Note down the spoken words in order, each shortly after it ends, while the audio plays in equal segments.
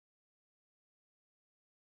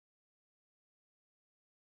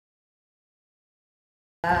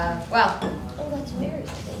Well, Oh, that's Mary's.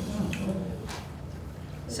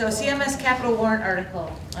 so CMS capital warrant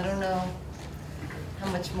article. I don't know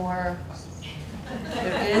how much more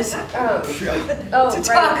there is to Oh, talk right, about.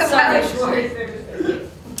 sorry.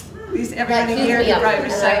 At least That everybody queued here me could up, probably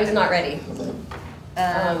and recite I was them. not ready.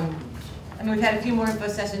 I mean, we've had a few more info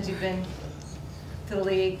sessions. You've been to the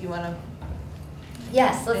league. You want to?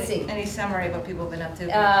 Yes, let's see. Any summary of what people have been up to?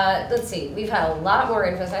 Let's see, we've had a lot more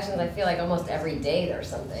info sessions. I feel like almost every day there's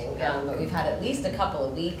something, but we've had at least a couple a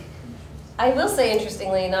week. I will say,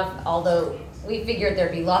 interestingly enough, although we figured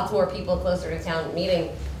there'd be lots more people closer to town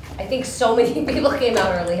meeting, I think so many people came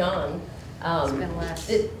out early on. It's been less.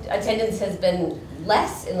 The attendance has been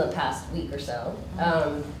less in the past week or so.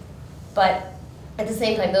 But at the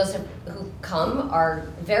same time, those who come are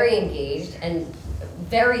very engaged and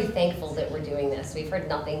very thankful that we're doing this. We've heard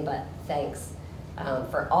nothing but thanks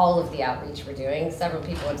for all of the outreach we're doing. Several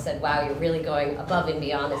people have said, wow, you're really going above and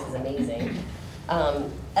beyond. This is amazing.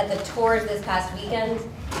 At the tours this past weekend,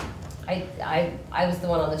 I was the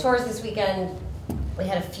one on the tours this weekend. We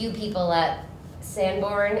had a few people at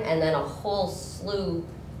Sanborn, and then a whole slew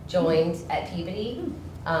joined at Peabody.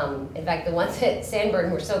 In fact, the ones at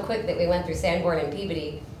Sanborn were so quick that we went through Sanborn and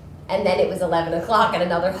Peabody, and then it was 11 o'clock and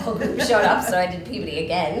another whole group showed up, so I did Peabody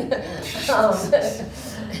again.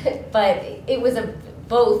 But it was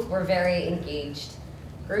both were very engaged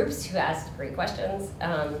groups who asked great questions.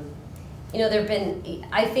 You know,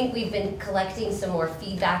 I think we've been collecting some more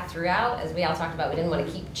feedback throughout. As we all talked about, we didn't want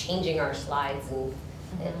to keep changing our slides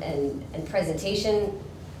and presentation,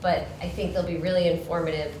 but I think they'll be really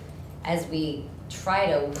informative as we try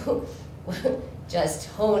to just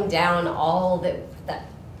hone down all that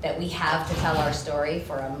we have to tell our story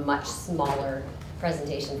for a much smaller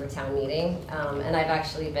presentation for town meeting. And I've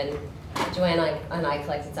actually been, Joanna and I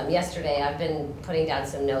collected some yesterday. I've been putting down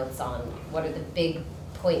some notes on what are the big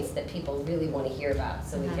points that people really want to hear about,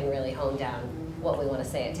 so we can really hone down what we want to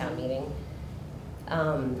say at town meeting.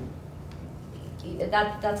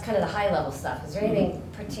 That's kind of the high level stuff. Is there anything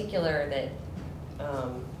particular that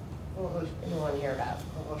you want to hear about?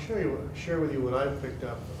 I'll share with you what I've picked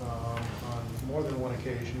up on more than one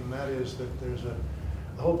occasion, and that is that there's a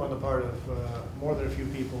hope on the part of more than a few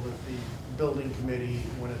people that the building committee,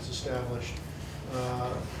 when it's established,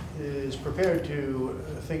 is prepared to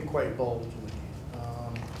think quite boldly.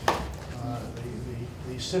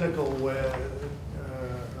 The cynical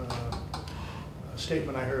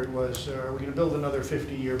statement I heard was, are we going to build another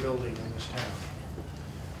 50-year building in this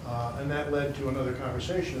town? And that led to another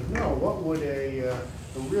conversation of, no, what would a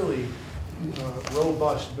really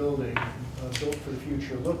robust building built for the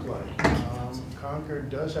future look like? Concord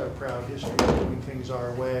does have a proud history of doing things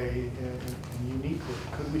our way and uniquely.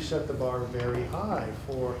 Could we set the bar very high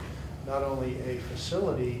for not only a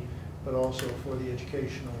facility, but also for the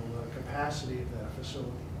educational capacity of that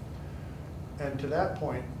facility? And to that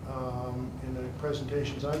point, in the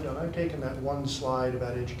presentations I've done, I've taken that one slide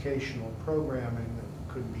about educational programming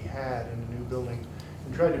that could be had in a new building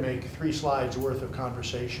and tried to make 3 slides worth of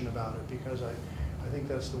conversation about it, because I think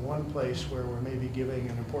that's the one place where we're maybe giving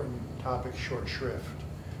an important topic short shrift,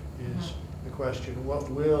 is the question, what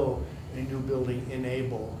will a new building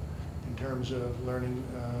enable in terms of learning,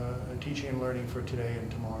 teaching and learning for today and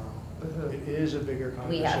tomorrow? It is a bigger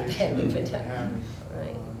conversation than we've been having.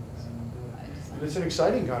 Right. And it's an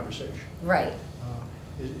exciting conversation. Right.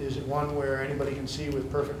 Is it one where anybody can see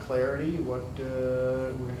with perfect clarity what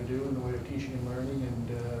we're going to do in the way of teaching and learning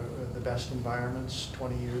and the best environments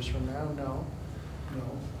 20 years from now? No.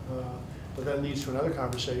 But that leads to another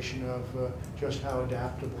conversation of just how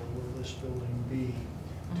adaptable will this building be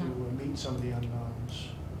to meet some of the unknowns.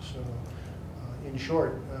 So in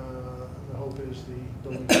short, the hope is the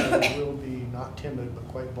building committee will be not timid but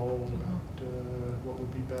quite bold about what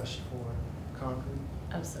would be best for Concord.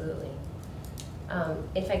 Absolutely.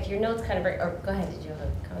 In fact, your notes kind of bring, or go ahead, did you have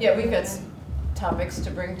a comment? Yeah, we've got some topics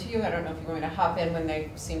to bring to you. I don't know if you want me to hop in when they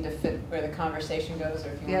seem to fit where the conversation goes, or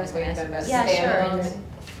if you want to wait them as Yeah, sure.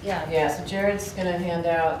 Yeah, so Jared's going to hand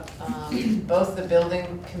out both the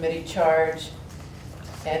building committee charge,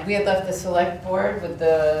 and we had left the select board with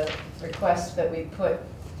the request that we put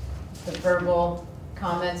the verbal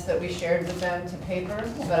comments that we shared with them to paper,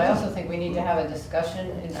 but I also think we need to have a discussion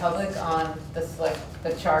in public on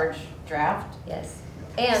the charge draft. Yes.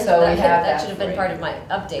 And so that should have been part of my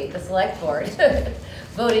update. The select board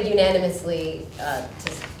voted unanimously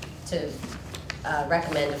to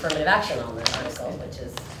recommend affirmative action on that article, which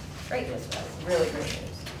is great news for us. Really great news.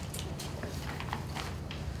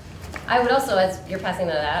 I would also, as you're passing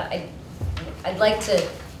that out, I'd like to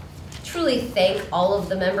truly thank all of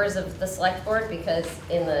the members of the select board, because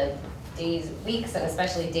in the weeks and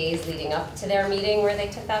especially days leading up to their meeting where they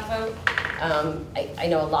took that vote. I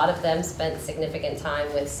know a lot of them spent significant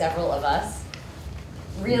time with several of us,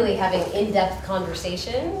 really having in-depth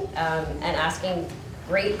conversation and asking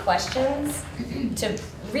great questions to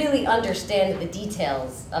really understand the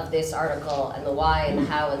details of this article and the why and the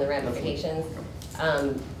how and the ramifications.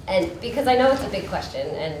 And because I know it's a big question,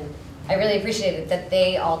 and I really appreciated that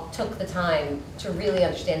they all took the time to really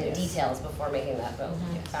understand the details before making that vote.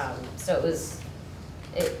 So it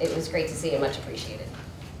was great to see and much appreciated.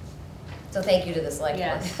 So thank you to the select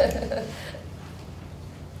board.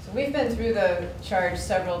 So we've been through the charge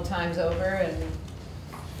several times over and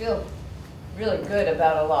feel really good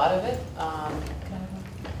about a lot of it.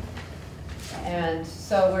 And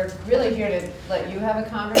so we're really here to let you have a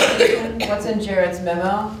conversation. What's in Jared's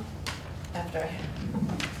memo? After I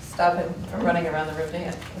stop him from running around the room to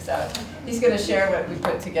hand things out. He's going to share what we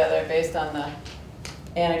put together based on the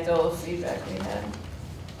anecdotal feedback we had.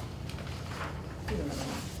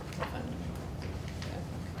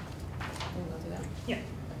 Yeah.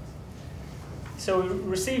 So we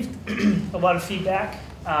received a lot of feedback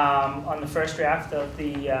on the first draft of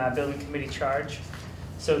the building committee charge.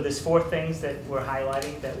 So there's 4 things that we're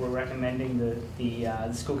highlighting that we're recommending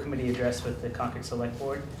the school committee address with the Concord Select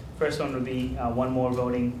Board. First one would be 1 more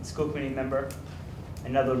voting school committee member.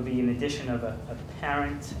 Another would be an addition of a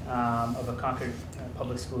parent of a Concord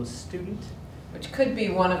Public Schools student. Which could be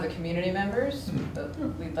one of the community members, but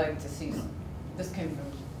we'd like to see, this came from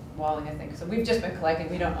Walling, I think. So we've just been collecting,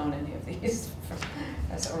 we don't own any of these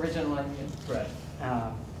as original ideas.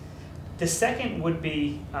 Right. The second would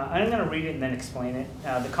be, I'm going to read it and then explain it.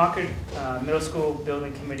 The Concord Middle School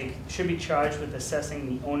Building Committee should be charged with assessing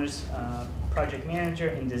the owner's project manager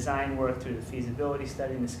in design work through the feasibility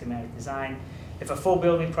study and the schematic design. If a full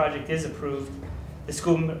building project is approved, the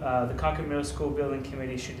Concord Middle School Building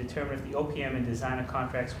Committee should determine if the OPM and designer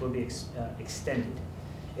contracts will be extended.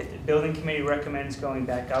 If the building committee recommends going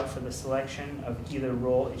back out for the selection of either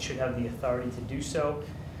role, it should have the authority to do so.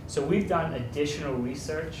 So we've done additional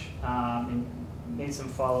research and made some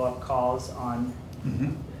follow-up calls on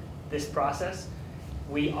this process.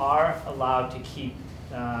 We are allowed to keep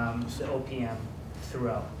the OPM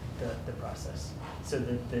throughout the process. So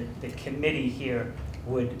the committee here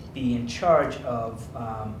would be in charge of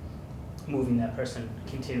moving that person,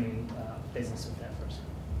 continuing business with that person.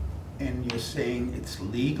 And you're saying it's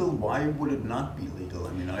legal? Why would it not be legal?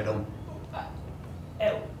 I mean, I don't...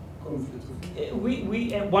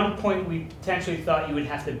 We at one point we potentially thought you would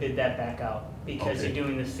have to bid that back out because Okay. you're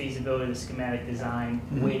doing the feasibility, the schematic design,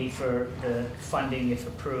 waiting for the funding if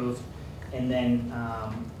approved, and then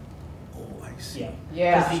Oh, I see.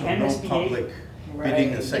 Yeah. Because the So MSBA, no public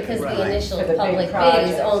bidding a second Because time. the initial For the big public bid is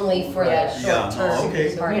projects. only for Right. that Yeah, short term.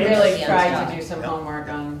 okay. So we Yeah. really Yeah. tried to do some homework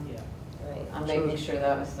on Right. making sure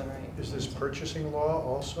that was the right. Is this purchasing law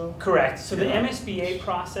also? correct. So the Yeah. MSBA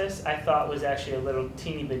process I thought was actually a little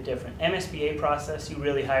teeny bit different. MSBA process, you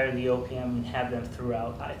really hire the OPM and have them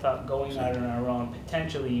throughout. I thought going out on our own,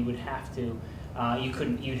 potentially you would have to,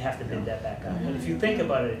 you'd have to bid that back out. But if you think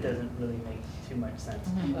about it, it doesn't really make too much sense.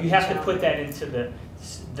 You have to put that into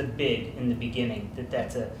the bid in the beginning,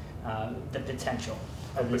 that's the potential.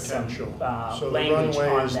 There's some, Potential. So the language runway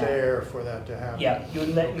on is that. there for that to happen. Yeah, you're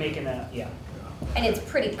making a, yeah. And it's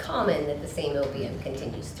pretty common that the same OPM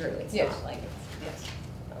continues through. It's Yes. not like it's Yes.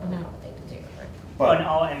 a novel thing to do, right? On But,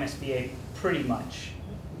 all MSBA, pretty much.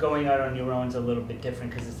 Going out on your own is a little bit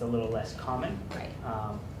different because it's a little less common. Right.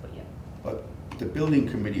 But yeah. but the building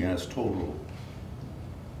committee has total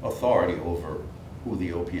authority over who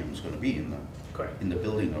the OPM is going to be Correct. in the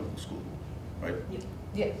building of the school, right? Yeah.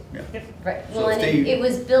 Yeah. Right, So well, if and they- it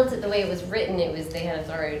was built the way it was written, they had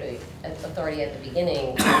authority at the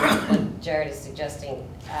beginning. What Jared is suggesting,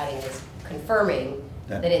 adding is confirming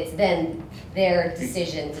That- that it's then their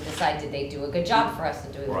decision to decide, did they do a good job for us,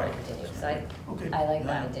 and do we want to Right. continue? So Okay. I like Yeah.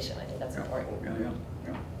 that addition, I think that's Yeah. important.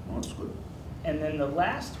 Yeah. No, that's good. And then the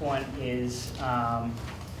last one is,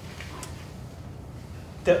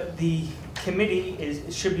 the committee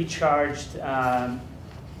should be charged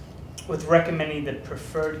with recommending the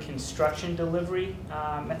preferred construction delivery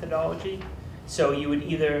methodology. So you would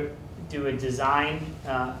either do a design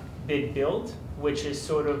bid build, which is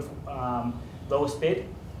sort of lowest bid,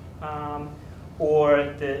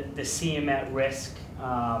 or the CM at risk,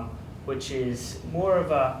 which is more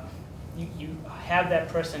of a, you have that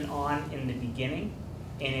person on in the beginning,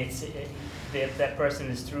 and that person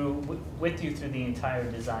is with you through the entire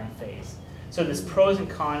design phase. So there's pros and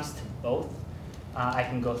cons to both. I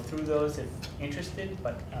can go through those if interested,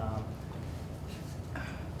 but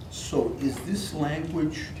So is this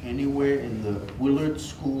language anywhere in the Willard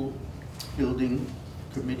School building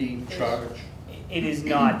committee charge? It is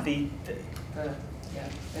not. Yeah,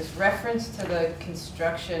 there's reference to the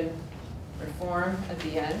construction reform at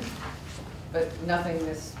the end, but neither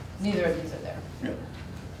of these are there. Yeah.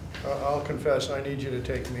 I'll confess, I need you to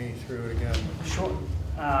take me through it again. Sure.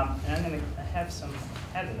 And I have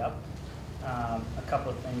it up. A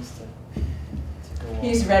couple of things to go over.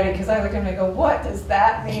 He's ready, because I look at him and go, what does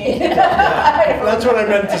that mean? That's what I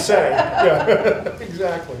meant to say. Yeah,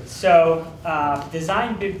 exactly. So,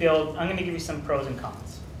 design, bid, build, I'm gonna give you some pros and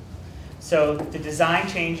cons. So the design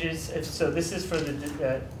changes, so this is for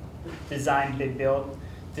the design, bid, build.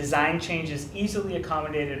 Design changes easily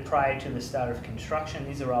accommodated prior to the start of construction.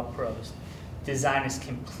 These are all pros. Design is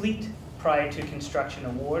complete prior to construction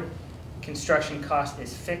award. Construction cost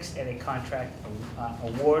is fixed at a contract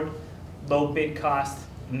award. Low bid cost,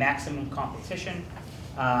 maximum competition,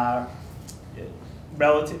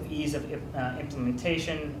 relative ease of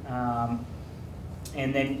implementation,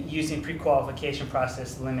 and then using pre-qualification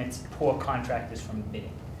process limits poor contractors from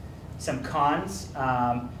bidding. Some cons,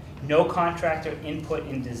 no contractor input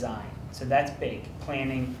in design. So that's big,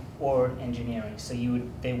 planning or engineering. So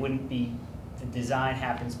they wouldn't be, the design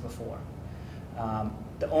happens before.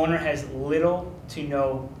 The owner has little to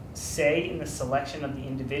no say in the selection of the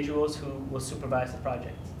individuals who will supervise the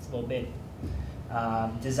project. It's a little big.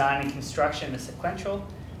 Design and construction is sequential,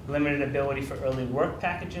 limited ability for early work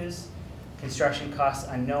packages, construction costs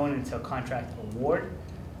unknown until contract award.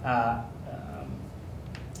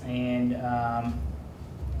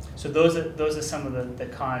 So those are some of the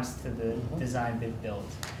cons to the design, bid, build.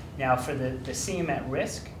 Now for the CM at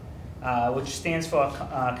risk, which stands for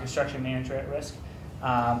construction manager at risk,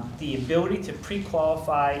 the ability to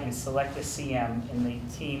pre-qualify and select a CM in the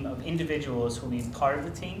team of individuals who will be part of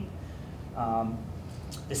the team.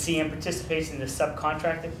 The CM participates in the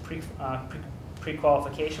subcontractor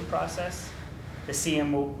pre-qualification process. The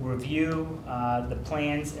CM will review the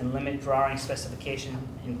plans and limit drawing specification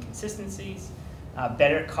inconsistencies.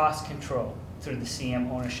 Better cost control through the CM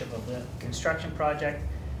ownership of the construction project.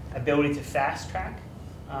 Ability to fast track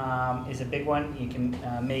is a big one. You can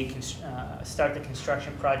start the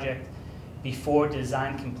construction project before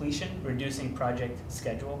design completion, reducing project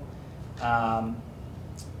schedule. What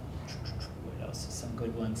else? Some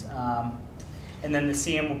good ones. And then the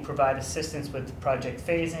CM will provide assistance with project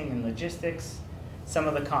phasing and logistics. Some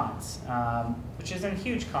of the cons, which isn't a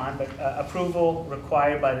huge con, but approval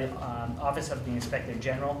required by the Office of the Inspector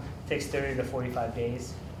General takes 30 to 45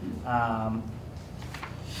 days.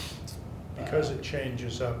 Because it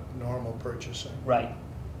changes up normal purchasing. Right.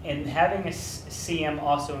 And having a CM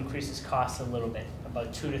also increases costs a little bit,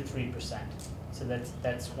 about 2 to 3%. So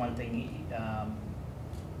that's one thing.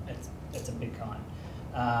 That's a big con.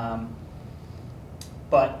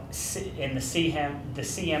 But in the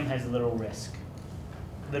CM has little risk,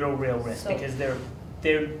 little real risk, because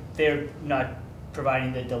they're not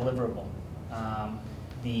providing the deliverable.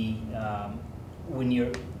 When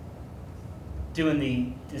you're doing the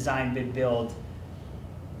design, bid, build,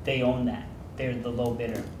 they own that. They're the low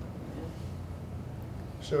bidder.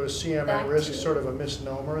 So is CM at risk sort of a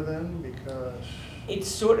misnomer then? Because it's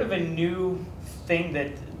sort of a new thing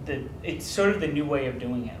it's sort of the new way of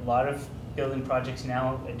doing it. A lot of building projects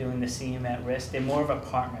now are doing the CM at risk. They're more of a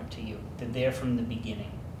partner to you. They're there from the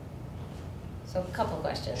beginning. So a couple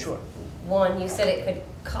questions. Sure. One, you said it could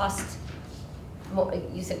cost,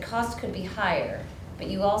 you said cost could be higher, but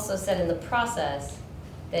you also said in the process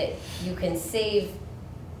that you can save,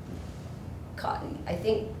 I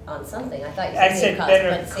think on something, I thought you said save cost,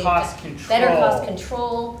 better cost control. Better cost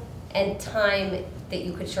control and time that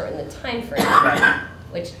you could shorten the time frame, Right.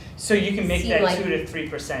 which So you can make seem that like, 2 to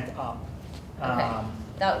 3% up. okay.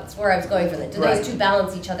 That's where I was going from it. Do Right. those two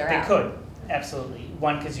balance each other out? They could, absolutely.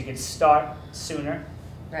 One, because you could start sooner,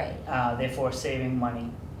 Right. therefore saving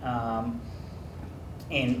money.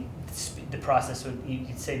 And the process you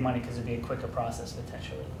could save money because it'd be a quicker process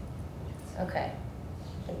potentially. Okay.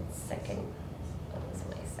 And what was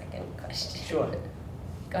my second question? Sure.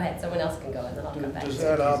 Go ahead, someone else can go and then I'll come back. does to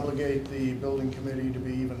that it. obligate the building committee to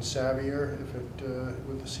be even savvier if it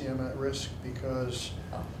with the CM at risk, because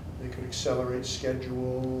they could accelerate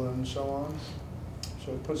schedule and so on?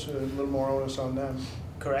 So it puts a little more onus on them.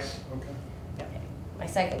 Correct? Okay. Yeah. My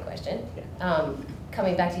second question, Yeah.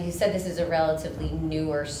 coming back to, you said this is a relatively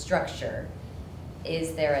newer structure.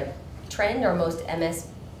 Is there a trend? Are most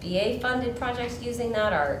MSBA funded projects using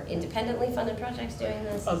that? Are independently funded projects doing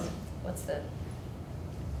this? What's the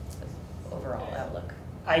overall outlook?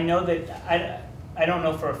 I know that I don't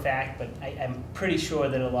know for a fact, but I'm pretty sure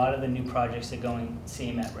that a lot of the new projects are going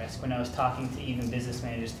CM at risk. When I was talking to even business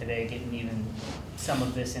managers today, getting even some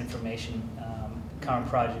of this information, current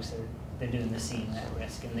projects they're doing the CM at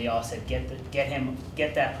risk, and they all said get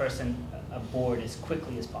that person aboard as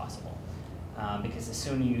quickly as possible, because the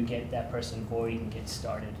sooner you get that person aboard, you can get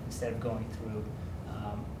started instead of going through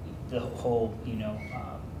the whole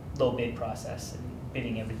low bid process and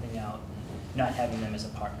bidding everything out, and not having them as a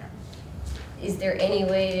partner. Is there any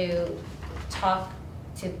way to talk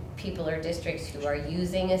to people or districts who are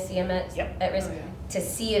using a CM at risk Oh, yeah. to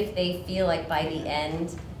see if they feel like by the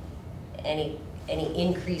end any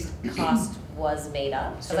increased cost was made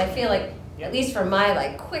up? Because I feel like, at least from my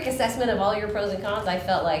like quick assessment of all your pros and cons, I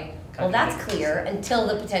felt like, well, that's clear until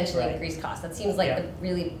the potentially Right. increased cost. That seems like Yeah.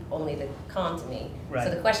 really only the con to me. Right.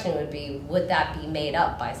 So the question would be, would that be made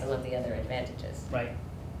up by some of the other advantages? Right.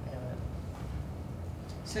 I don't know.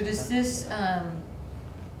 So does this, I'm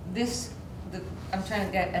trying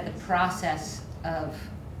to get at the process of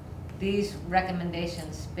these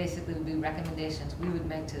recommendations, basically would be recommendations we would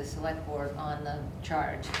make to the select board on the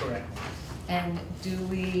charge. Correct. And do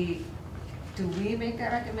we make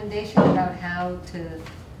that recommendation about how to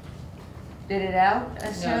bid it out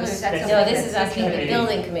necessarily? Or is that No, something No, this that's is asking the committee?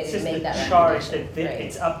 building committee It's to just make the that charge recommendation. that Right.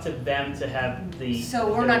 it's up to them to have the.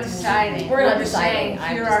 So we're not deciding. We're not just deciding. saying,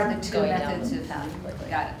 I'm here just are the two going down methods the of. path quickly.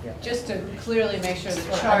 Got it. Yeah. Just to clearly make sure the Just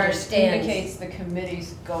wanna charge understand. indicates the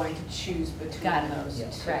committee's going to choose between Got it. those.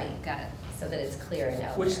 Yes. two. Right, Got it. so that it's clear and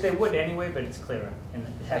out. Which they would anyway, but it's clearer in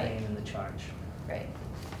having Right. it in the charge. Right.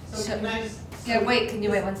 So- can I just? Yeah, wait, can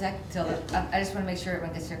you wait one sec, Tilda? I just wanna make sure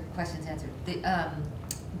everyone gets their questions answered.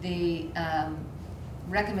 The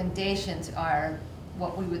recommendations are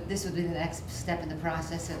what this would be the next step in the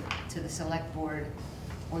process to the select board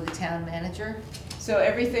or the town manager? So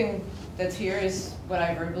everything that's here is what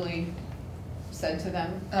I verbally said to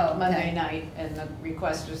them Oh, okay. Monday night, and the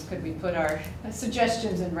request was, could we put our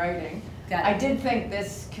suggestions in writing? Got I it. did think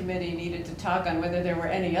this committee needed to talk on whether there were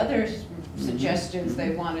any other suggestions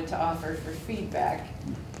they wanted to offer for feedback,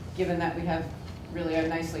 given that we have really a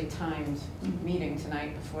nicely timed meeting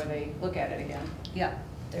tonight before they look at it again. Yeah,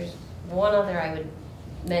 There's one other I would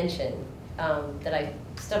mention, that I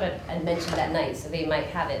still had mentioned that night, so they might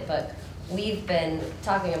have it, but we've been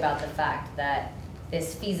talking about the fact that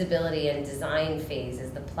this feasibility and design phase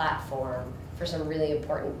is the platform for some really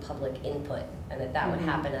important public input, and that would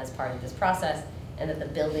happen as part of this process, and that the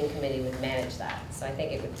building committee would manage that. So I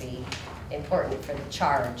think it would be important for the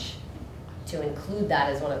charge to include that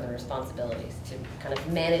as one of the responsibilities, to kind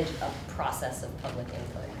of manage a process of public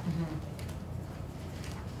input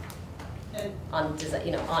And on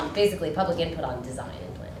design, on basically public input on design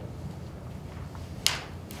and planning.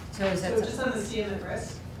 so is that so just on the CM at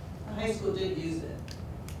risk, the high school did use it.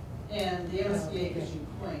 And the MSBA gives you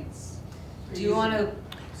points. for do you using wanna, it.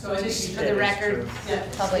 So I think just you for should. the That is record, true. Yeah.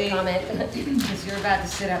 Public state- comment. because you're about to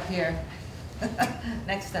sit up here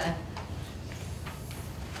next time.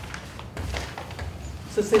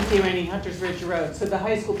 So Cynthia Rainey, Hunters Ridge Road. So the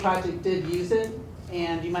high school project did use it,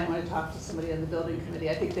 and you might want to talk to somebody on the building committee.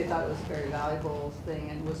 I think they thought it was a very valuable thing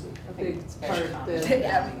and was a think big it's part very of common.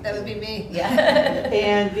 the. That would be me. Yeah.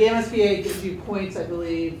 And the MSBA gives you points, I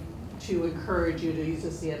believe, to encourage you to use the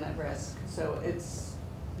CM at risk. So it's,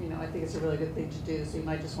 I think it's a really good thing to do. So you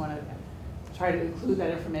might just want to try to include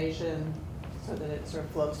that information so that it sort of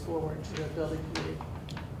flows forward to the building committee.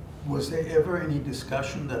 Was there ever any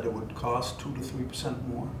discussion that it would cost 2 to 3%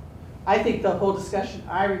 more? I think the whole discussion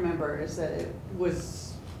I remember is that it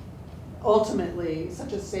was ultimately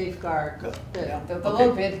such a safeguard Good. that. The Okay.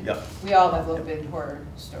 low bid, Yeah. we all have low bid horror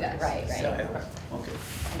stories. Yeah, right. so- Yeah, okay,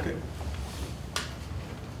 okay.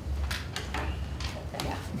 Yeah.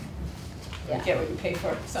 You Yeah. get what you pay for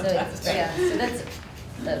So sometimes. it's, yeah, so that's,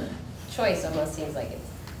 the choice almost seems like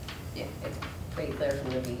it's pretty clear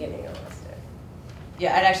from the beginning almost.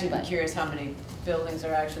 Yeah, I'd actually be But- curious how many buildings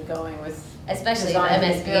are actually going with. Especially if design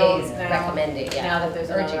and build MSBA is now- recommending, yeah. Now that there's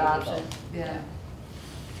urging another people. option. Yeah.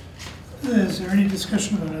 Is there any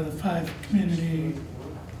discussion about how the 5 community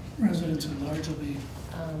residents at large will be?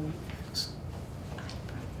 Um,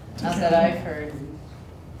 Not that I've heard.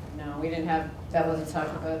 No, we didn't have, that wasn't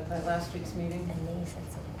talked about at last week's meeting. And they said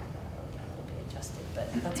something about that will be adjusted, but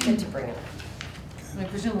that's good to bring up. I mean,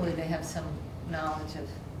 presumably they have some knowledge of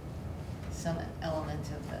some element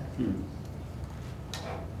of the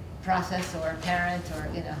process or parent or,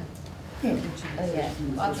 Yeah. Oh, yeah.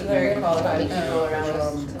 Lots of very qualified people around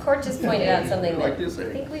us. Court just pointed out something that Like this, I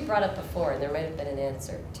think we brought up before, and there might have been an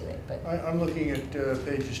answer to it, but I'm looking at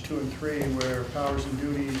pages 2 and 3 where powers and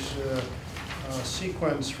duties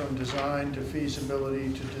sequence from design to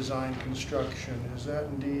feasibility to design construction. Is that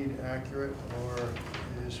indeed accurate, or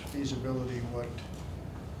is feasibility what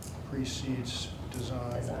precedes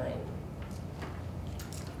design? Design.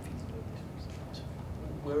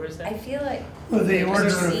 Where is I that? feel like Well, the order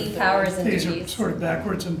C, powers and these are duties. sort of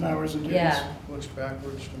backwards and powers and duties. Yeah. Looks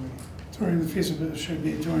backwards to me. During the feasibility, should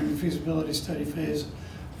be during the feasibility study phase,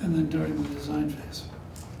 and then during the design phase.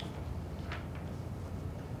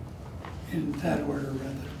 In that order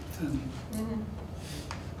rather than,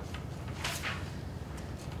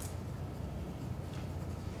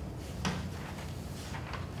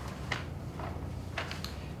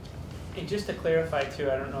 And just to clarify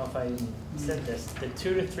too, I don't know if I said this, the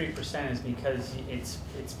 2 to 3% is because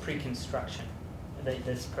it's pre-construction that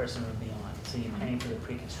this person would be on, so you're paying for the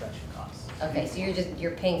pre-construction costs. Okay, so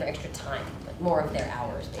you're paying for extra time, like more of their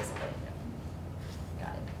hours, basically.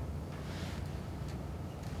 Got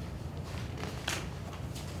it.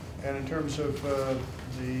 And in terms of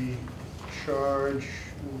the charge,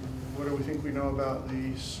 what do we think we know about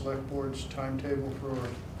the select board's timetable for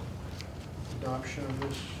adoption of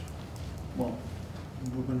this? Well,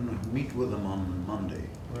 we're gonna meet with them on Monday.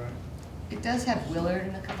 Right. It does have Willard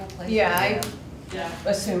in a couple places. Yeah, I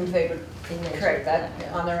assumed they would Didn't they correct that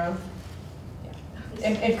yeah. on their own. Yeah.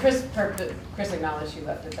 And Chris acknowledged she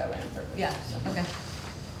left it that way on purpose. Yeah, okay.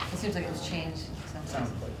 It seems like it was changed since. Sounds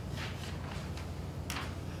like.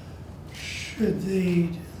 should the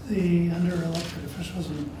under elected officials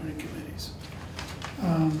and appointed committees.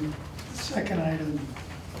 Second item,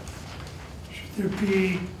 should there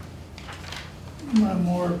be a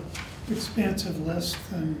more expansive list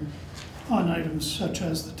than on items such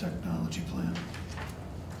as the technology plan?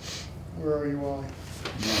 Where are you, Wally?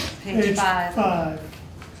 Page 5.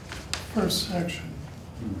 First section,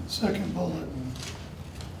 second bullet.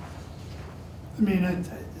 I mean,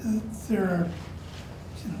 there are,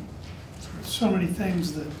 sort of so many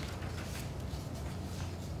things that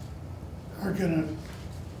are gonna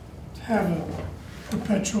have a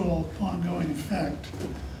perpetual ongoing effect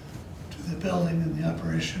to the building and the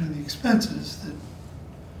operation and the expenses that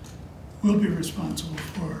we'll be responsible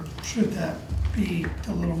for, should that be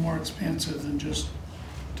a little more expansive than just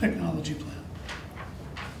technology plan.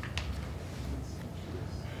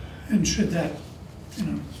 And should that, I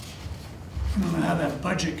don't know how that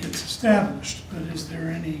budget gets established, but is there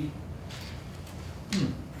any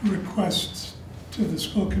requests to the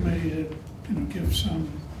school committee to, give some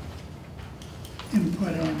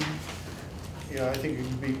input on Yeah, I think it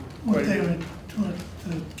would be what quite. what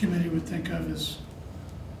the committee would think of as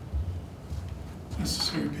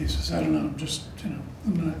necessary pieces? I don't know, I'm just,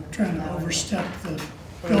 I'm not trying to overstep the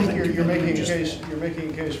building You're committee. making a just- case, you're making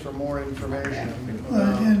a case for more information Well,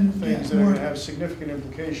 about and, things yeah, that are more- gonna have significant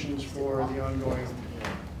implications for the ongoing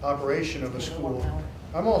operation of a school.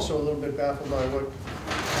 I'm also a little bit baffled by what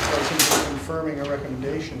simply confirming a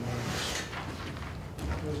recommendation means.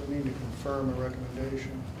 What does it mean to confirm a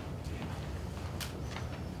recommendation?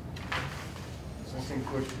 I think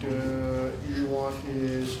what you want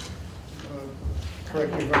is,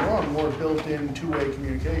 correct me if I'm wrong, more built-in two-way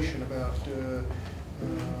communication about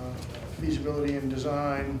feasibility and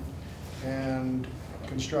design and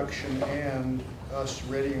construction, and us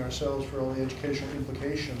readying ourselves for all the educational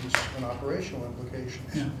implications and operational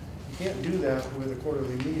implications. Yeah. You can't do that with a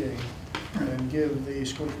quarterly meeting and give the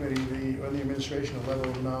school committee or the administration a level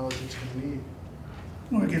of knowledge it's going to need.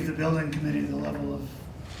 Or give the building committee the level of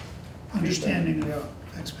understanding Yeah. of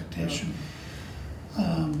expectation.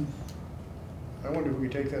 I wonder if we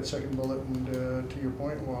could take that second bullet and, to your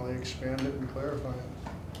point, while they expand it and clarify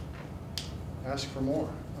it. Ask for more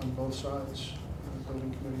on both sides, the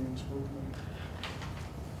building committee and school committee.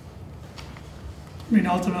 I mean,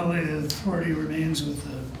 ultimately, the authority remains with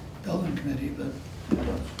the building committee, but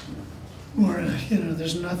more,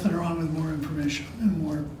 there's nothing wrong with more information and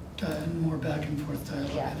more back and forth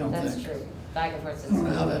dialogue, Yeah, I don't think. that's true. Back and forth I is. don't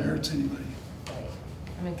know how that hurts anybody, Right.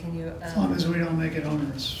 I mean, can you? as long as we don't make it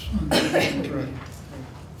onerous on the building committee. Right.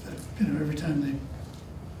 That, every time they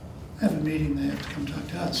have a meeting, they have to come talk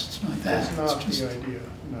to us, it's not that. That's It's not just- the idea,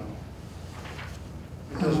 no.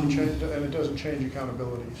 It doesn't change, and it doesn't change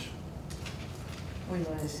accountabilities. What do you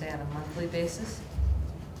want to say, on a monthly basis?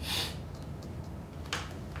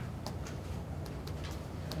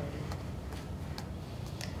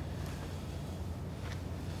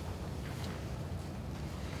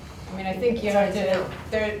 I mean, I think you have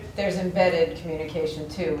to, there's embedded communication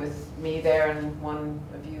too, with me there and one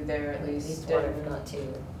of you there at At least. least one, and if not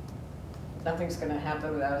two. Nothing's gonna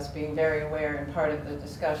happen without us being very aware and part of the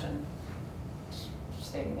discussion.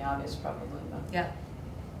 Stating the obvious probably, but. Yeah.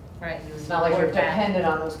 Right. It's not like you're Report back. dependent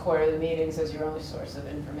on those quarterly meetings as your only source of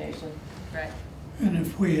information. Right. And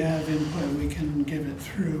if we have input, we can give it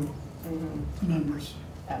through Mhm. the members.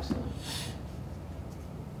 Absolutely.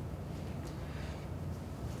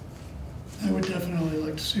 I would definitely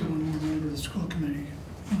like to see one more member of the school committee.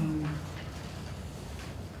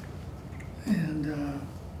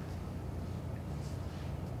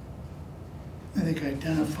 I think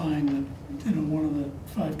identifying that, one of the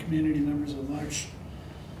 5 community members at large,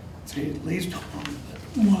 say at least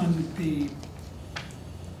one be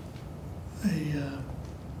a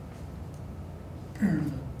parent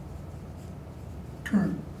of a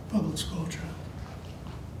current public school child.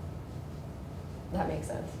 That makes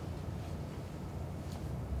sense.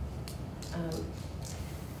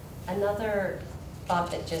 Another thought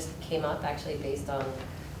that just came up, actually based on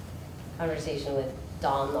conversation with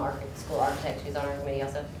Dawn, the school architect, who's on our committee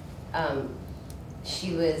also.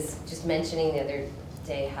 She was just mentioning the other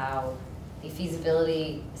day how the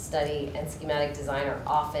feasibility study and schematic design are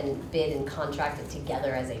often bid and contracted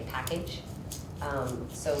together as a package.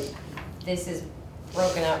 So this is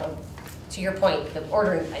broken out, to your point, the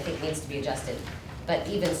order I think needs to be adjusted. But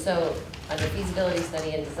even so, under feasibility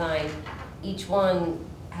study and design, each one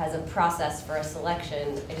has a process for a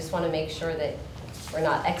selection. I just want to make sure that we're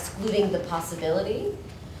not excluding the possibility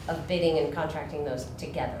of bidding and contracting those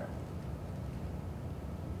together.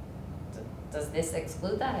 Does this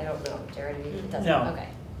exclude that? I don't know. Jared, it doesn't? No. Okay.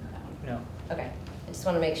 No. Okay. I just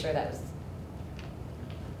want to make sure that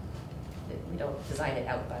we don't design it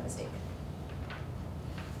out by mistake.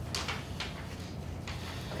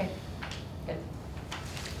 Okay. Good.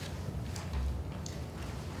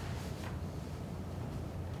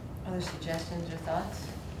 Other suggestions or thoughts?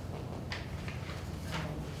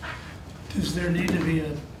 Does there need to be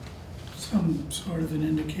some sort of an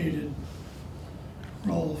indicated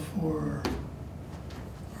role for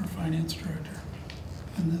our finance director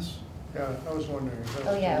in this? Yeah, I was wondering. is that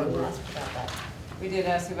Oh, yeah, we deliberate? asked about that. We did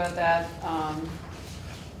ask about that.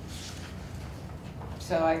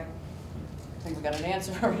 So I think we got an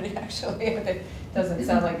answer already, actually. It doesn't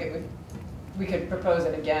sound like it would, we could propose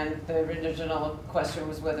it again. The original question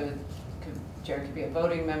was whether Jared could be a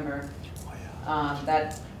voting member.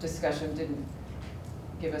 That discussion didn't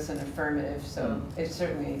give us an affirmative, so it's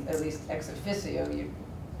certainly, at least ex officio,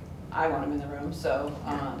 I want him in the room, so,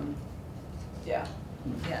 yeah.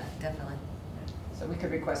 Yeah, definitely. So we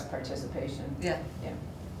could request participation. Yeah, Yeah.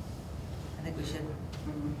 I think we should.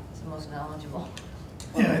 Mhm. It's the most knowledgeable.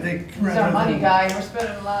 Yeah, I think He's our rather money than, guy, and we're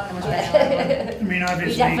spending a lot of money. I mean,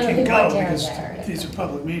 obviously he definitely can go want Jared because there. these are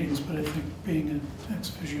public meetings, but I think being an ex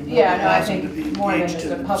officio member Yeah, no, I allows him to think be more than engaged just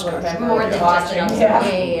in a the public discussion. member. More than just Watching, an observer.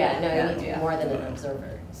 yeah. Yeah. No, Yeah. you need to be Yeah. more than an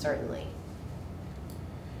observer, certainly.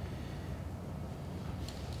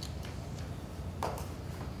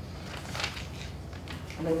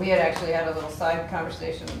 I mean, we had actually had a little side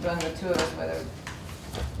conversation among the two of us whether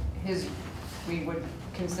we would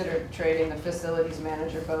consider trading the facilities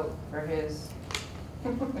manager vote for his,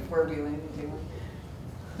 if we're wheeling into one.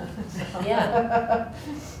 So- Yeah.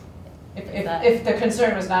 If the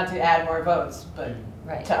concern was not to add more votes, but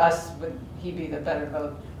Right. to us, would he be the better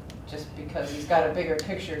vote just because he's got a bigger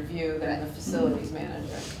picture view than the facilities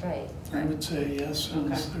manager? Right. I would say yes,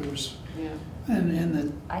 since Okay. there was, Yeah.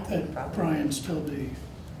 and I think that probably. Brian still be,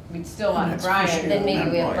 We'd still want Ex Brian. officio. Then maybe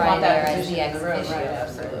we have Want Brian Want that there as position the in ex the room, officio. right,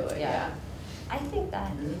 absolutely, yeah. I think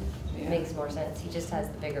that Yeah. makes more sense. He just has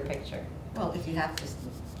the bigger picture. Well, if you have to,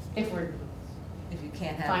 If we're if you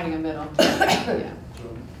can't have. finding a middle, yeah.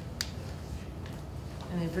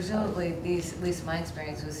 I mean, presumably these, at least my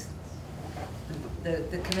experience was,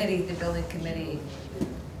 the committee, the building committee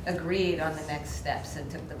agreed on the next steps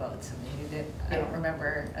and took the votes. I mean, you did, I don't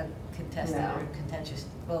remember a contested No. or contentious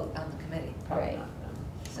vote on the committee, Probably Right. not, no.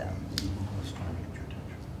 so. It's trying to get your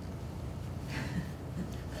attention.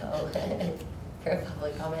 So, for a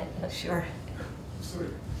public comment. Sure.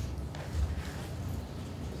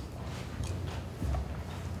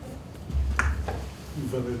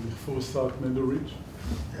 Valerie Forsyth, Meadow Ridge.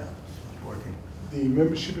 Yeah, it's working. The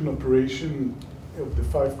membership and operation of the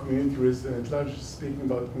 5 community residents at large, speaking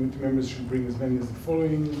about community members should bring as many as the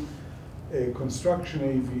following: construction,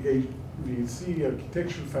 AVC,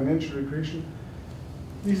 architecture, financial, recreation.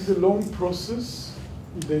 This is a long process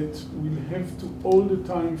that will have to all the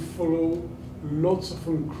time follow lots of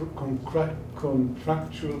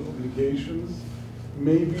contractual obligations.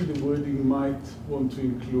 Maybe the wording might want to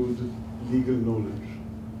include legal knowledge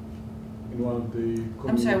in one of the.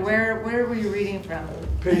 I'm sorry, where were you reading from?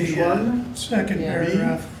 Page the 1. second Yeah.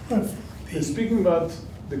 paragraph of Speaking about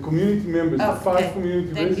the community members, Oh, the 5 okay.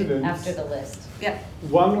 community Thank you. residents. After the list. Yep,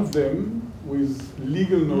 One of them with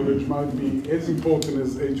legal knowledge might be as important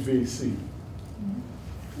as HVAC.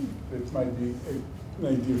 That might be an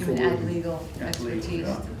idea you for can add wording. legal expertise.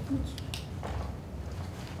 Yeah.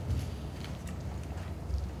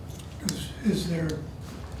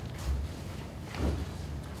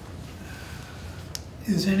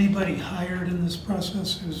 Is anybody hired in this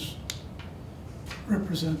process who's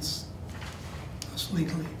represents us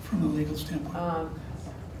legally, from a legal standpoint?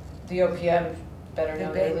 The OPM better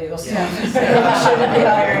know their legal Yeah. stuff. Shouldn't be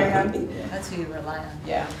hiring them. That's who you rely on.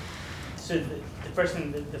 Yeah. So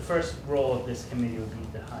the first role of this committee would be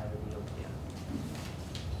to hire the OPM.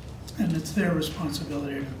 And it's their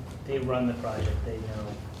responsibility They run the project, they know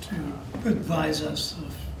to advise us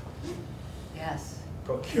of, Yes.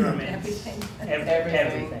 procurement, Everything.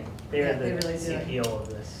 everything. They're Yeah, the they really do it. CPO of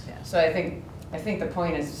this. Yeah. So I think the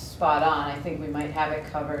point is spot on. I think we might have it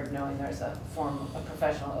covered knowing there's a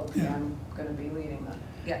professional OPM going to be leading them.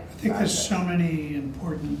 Yeah. I think there's so many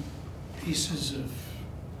important pieces of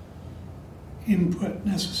input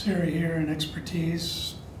necessary here and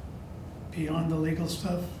expertise beyond the legal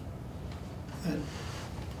stuff that,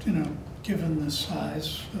 you know, given the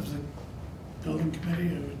size of the building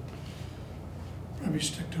committee, I would probably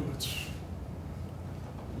stick to what's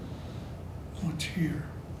here.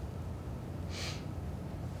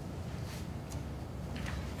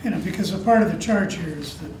 You know, because a part of the charge here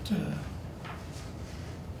is that the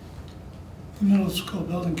middle school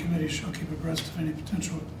building committee shall keep abreast of any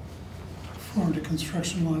potential reform to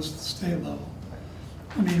construction laws at the state level.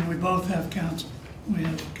 I mean, we both have counsel. We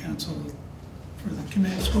have counsel for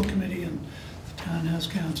the school committee, and the town has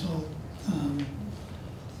counsel.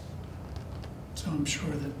 So I'm sure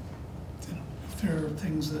that, you know, if there are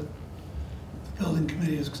things that the building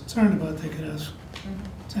committee is concerned about, they could ask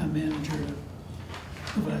the town manager to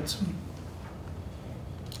provide some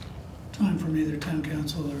time from either town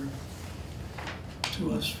council or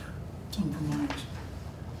to us for some reminders.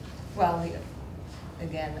 Well,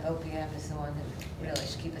 again, OPM is the one who really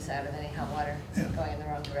should keep us out of any hot water Yeah. going in the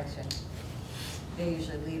wrong direction. They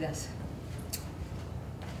usually lead us.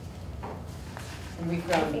 And we've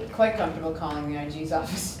grown quite comfortable calling the IG's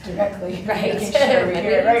office directly, Right. making sure we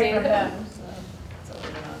hear it right We from do. them. So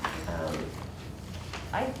we're not.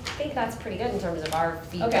 I think that's pretty good in terms of our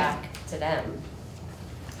feedback to them.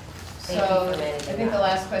 Thank you So for I managing think the that.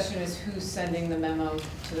 last question is who's sending the memo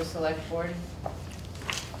to the select board?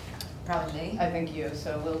 Probably me. I think you,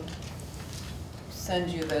 so we'll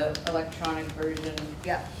send you the electronic version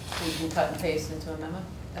Yeah, so you can cut and paste into a memo.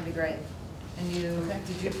 that'd be great. And you, Okay.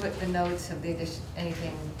 did you put the notes of the addition,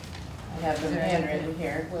 anything? I have them Is there handwritten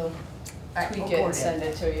here. We'll All right, tweak we'll it and forward send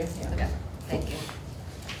it to you. Yeah. Okay, thank you.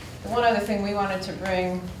 The one other thing we wanted to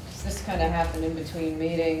bring, 'cause this kind of happened in between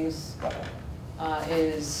meetings,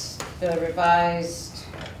 is the revised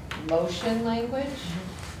motion language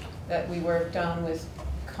that we worked on with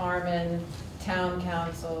Carmen, town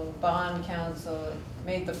council, bond council,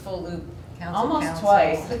 made the full loop almost Council.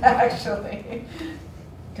 twice, actually.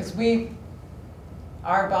 Because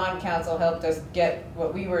our bond council helped us get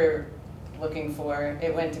what we were looking for.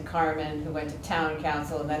 It went to Carmen, who went to town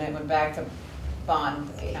council, and then it went back to bond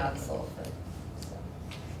council. So,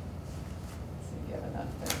 see if you have enough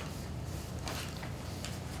there.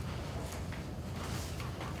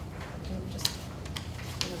 Just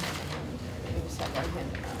have one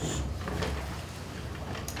handed out.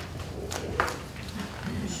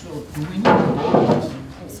 So, do we need to vote on this?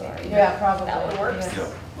 I'm sorry. Yeah, probably. That one works. Yeah.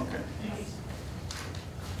 Yeah, okay.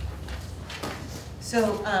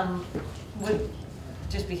 So, would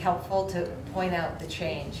just be helpful to point out the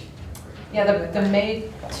change. Yeah,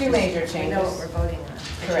 two major We changes. know what we're voting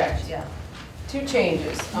on. Correct. Yeah. Two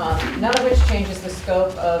changes, none of which changes the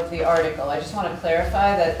scope of the article. I just want to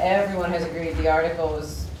clarify that everyone has agreed the article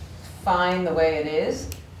was fine the way it is,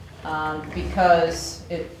 because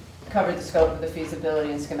it covered the scope of the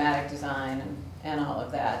feasibility and schematic design and all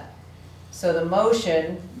of that. So the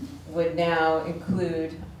motion would now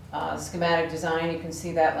include schematic design. You can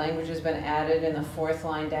see that language has been added in the fourth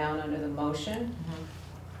line down under the motion.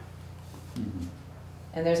 Mhm.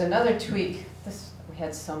 And there's another tweak, we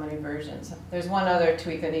had so many versions. There's one other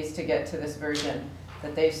tweak that needs to get to this version,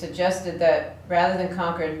 that they've suggested that rather than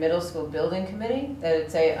Concord Middle School Building Committee, that it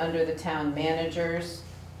say under the town managers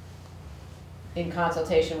in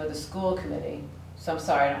consultation with the school committee. So I'm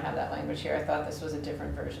sorry, I don't have that language here. I thought this was a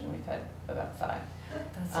different version. We've had about 5.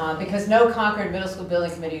 Because no Concord Middle School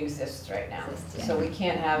Building Committee exists right now. So we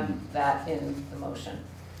can't have that in the motion.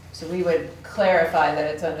 So we would clarify that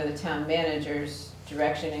it's under the town manager's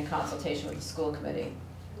direction in consultation with the school committee.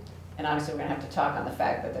 And obviously, we're gonna have to talk on the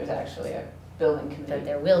fact that there's actually a building committee. That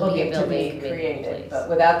there will be a looking to building committee in created. place. But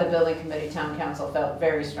without the building committee, town council felt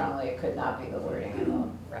very strongly it could not be the wording in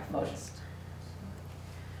the motion.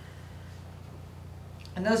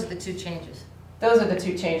 And those are the two changes. Those are the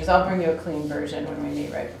two changes. I'll bring you a clean version when we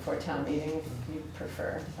meet right before town meeting, if you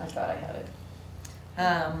prefer. I thought I had it.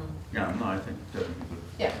 Yeah, no, I think that would be good.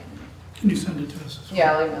 Yeah, Can you send it to us as well?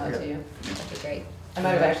 yeah, I'll email it to you. That'd be great. I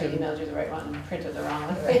might have actually emailed you the right one and printed the wrong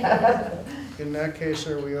one. In that case,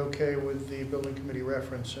 are we okay with the building committee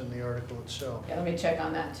reference in the article itself? Yeah, let me check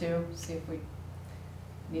on that too, see if we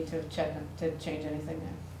need to check to change anything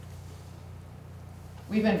there.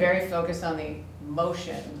 We've been very focused on the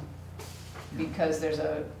motion because there's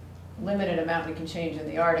a limited amount we can change in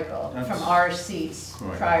the article from That's our seats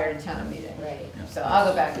correct. prior to town meeting. Right. Yeah. So I'll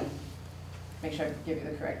go back and make sure I give you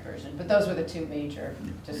the correct version, but those were the two major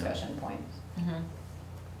discussion points.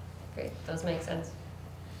 Great, those make sense.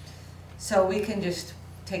 So we can just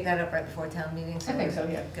take that up right before town meeting? I think so,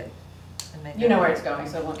 yeah. Good. And make You know that- where it's going,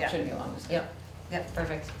 so it won't- Yeah. shouldn't be a long discussion. Yep, Yep,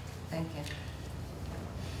 perfect. thank you.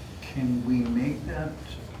 Can we make that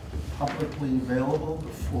publicly available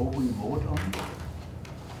before we vote on it?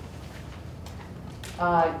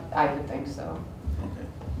 I would think so.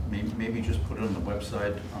 Okay, maybe just put it on the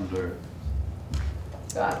website under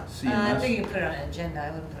Got it. I CMS? think you can put it on an agenda, I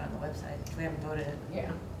wouldn't put it on the website. If we haven't voted it,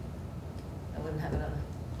 Yeah. I wouldn't have it on,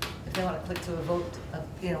 if they want to click to a vote,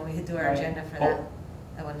 you know, we could do our Right. agenda for Oh. that.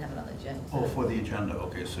 I wouldn't have it on the agenda. Oh, for the agenda,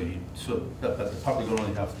 okay, so but the public will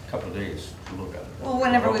only have a couple of days to look at it. Well,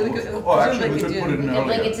 whenever we could- Oh, actually, we presumably could put it in We could earlier.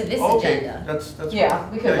 link it to this Okay, agenda. that's. Yeah,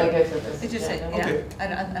 we could link it to this. It just said, agenda. yeah,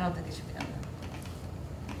 Okay. I don't think it should be on there.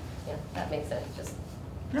 Yeah, that makes sense, just,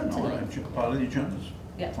 Yeah, no, Tonight. it's part of the agendas.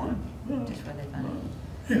 Yeah. Fine. Yeah. Just when they find it.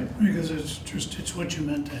 Yeah, because it's what you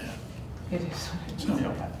meant to have, It is. So-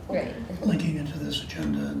 great. linking into this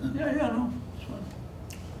agenda and then. Yeah, no, it's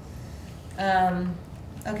fine.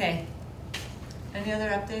 Okay. Any other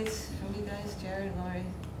updates from you guys, Jared, Lori,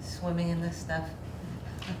 swimming in this stuff?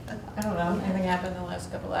 I don't know, anything happened in the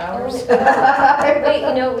last couple hours? Wait,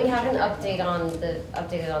 you know, we have an updated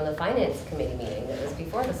on the finance committee meeting that was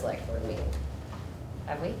before the select board meeting.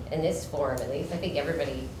 Have we? In this forum at least. I think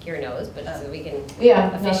everybody here knows, but so we can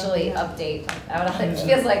Yeah. officially no, update out on it. It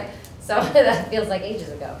feels like, so that feels like ages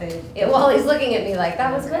ago. Wally's looking at me like,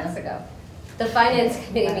 that was months ago. The finance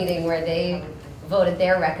committee meeting where they voted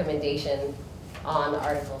their recommendation on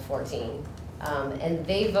Article 14. And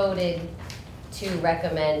they voted to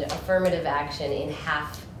recommend affirmative action in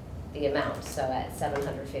half the amount, so at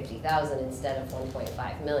 750,000 instead of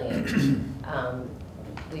 1.5 million.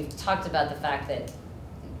 We've talked about the fact that,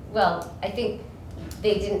 well, I think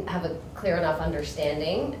they didn't have a clear enough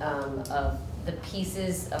understanding of the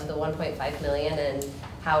pieces of the 1.5 million and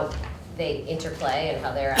how they interplay and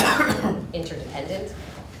how they're actually interdependent.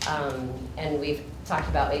 And we've talked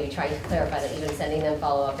about maybe trying to clarify that, even sending them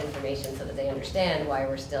follow-up information so that they understand why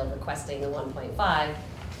we're still requesting the 1.5,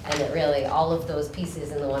 and that really all of those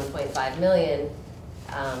pieces in the 1.5 million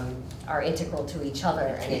are integral to each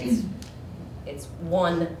other, and it's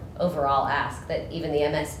one overall ask that even the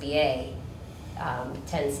MSBA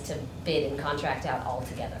tends to bid and contract out all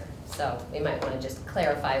together. So we might want to just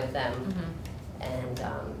clarify with them, and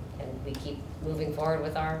we keep moving forward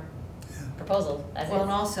with our proposal as Well, and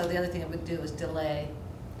is. also, the other thing it would do is delay.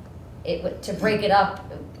 It would, to break it up,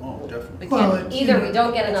 Oh, definitely. We Well, can't, it's- either we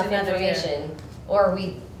don't get It's enough another year. information, or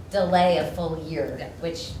we delay a full year, Yeah.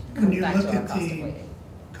 which When comes you back to look our at cost of the waiting.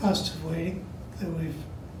 cost of waiting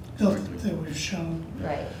that we've shown,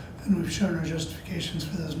 Right, and we've shown our justifications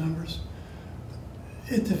for those numbers.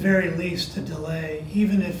 At the very least, a delay,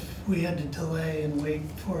 even if we had to delay and wait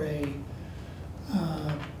for a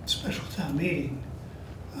special town meeting,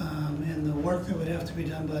 and the work that would have to be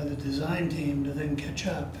done by the design team to then catch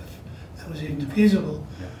up, if that was even feasible,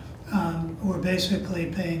 we're basically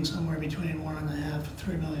paying somewhere between $1.5 and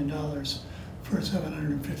 $3 million for a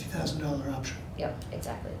 $750,000 option, yep,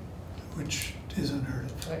 exactly, which is unheard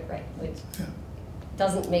of. right, which Yeah.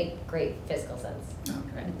 doesn't make great fiscal sense. No.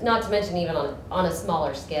 Not to mention even on a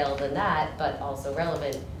smaller scale than that, but also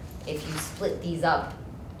relevant, if you split these up,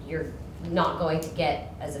 you're not going to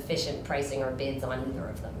get as efficient pricing or bids on either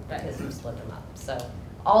of them because you split them up. So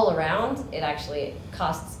all around, it actually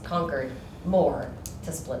costs Concord more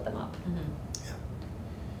to split them up.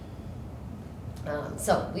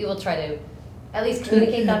 So we will try to at least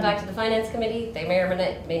communicate that back to the finance committee. They may or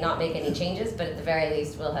may not make any changes, but at the very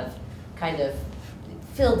least, we'll have kind of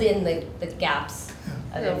filled in the gaps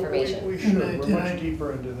of Yeah, information. We should, And we're I- much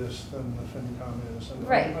deeper into this than the FinCom is. And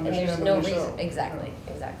Right, and there's no understandably so. reason,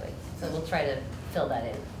 exactly. So we'll try to fill that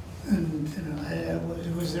in. And, you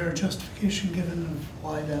know, was there a justification given of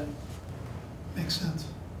why that makes sense?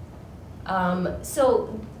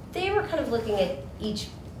 So they were kind of looking at each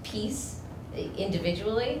piece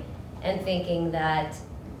individually and thinking that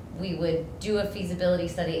we would do a feasibility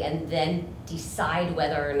study and then decide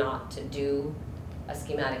whether or not to do a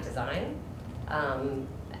schematic design.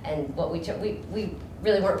 And what we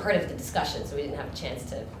really weren't part of the discussion, so we didn't have a chance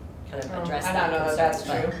to kind of address that. I don't know if that's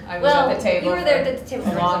concern, true. but- I was well, at the table you were there for at the table a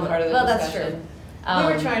for long some- part of the well, discussion. that's true.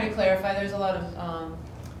 We were trying to clarify, there's a lot of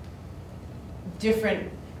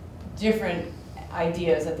different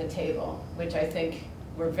ideas at the table, which I think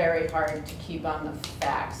were very hard to keep on the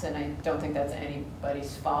facts, and I don't think that's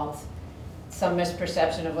anybody's fault. Some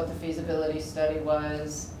misperception of what the feasibility study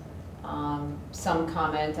was, some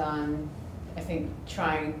comment on, I think,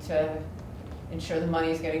 trying to ensure the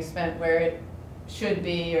money is getting spent where it should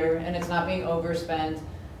be, and it's not being overspent.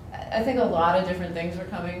 I think a lot of different things were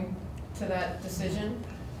coming to that decision.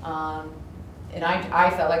 And I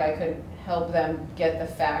felt like I could help them get the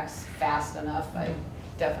facts fast enough. I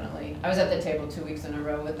was at the table 2 weeks in a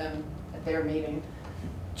row with them at their meeting,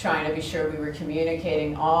 trying to be sure we were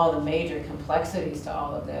communicating all the major complexities to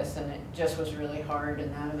all of this, and it just was really hard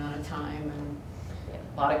in that amount of time, and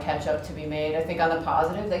a lot of catch up to be made. I think on the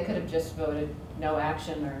positive, they could have just voted no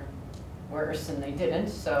action or worse, and they didn't,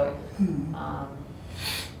 so,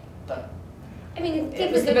 but I mean,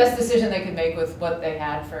 it was the best decision they could make with what they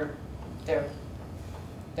had for their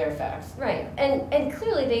facts. Right, and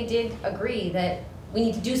clearly they did agree that we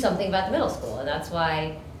need to do something about the middle school, and that's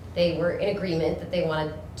why they were in agreement that they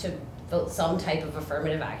wanted to vote some type of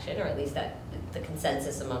affirmative action, or at least that the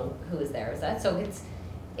consensus among who was there is that. So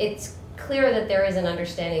it's clear that there is an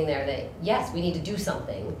understanding there that, yes, we need to do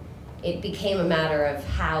something. It became a matter of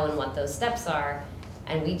how and what those steps are,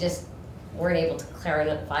 and we just weren't able to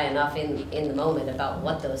clarify enough in the moment about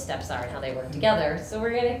what those steps are and how they work together. So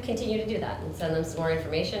we're going to continue to do that and send them some more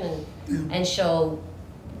information and show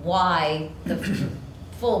why the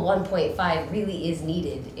full 1.5 really is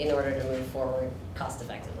needed in order to move forward cost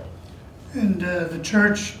effectively. And the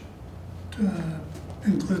church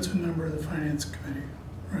includes a member of the finance committee,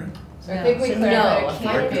 right? So I think we clarified No, it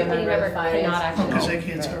can't be a member of the cannot finance. actually. Because they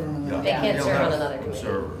can't serve on Yeah. that. They can't They'll serve on have another committee.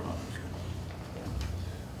 observer on it.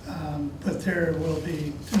 But there will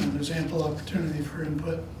be, there's ample opportunity for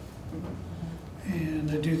input. And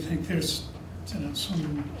I do think there's,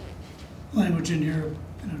 some language in here,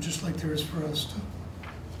 just like there is for us to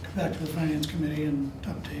come back to the finance committee and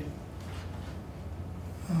update.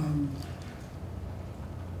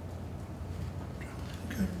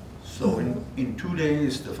 Okay. So in 2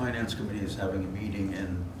 days, the Finance Committee is having a meeting,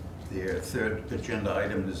 and their third agenda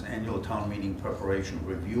item is annual town meeting preparation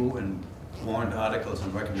review and warrant articles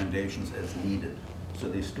and recommendations as needed. So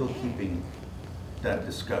they're still keeping that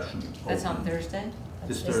discussion open. That's on Thursday?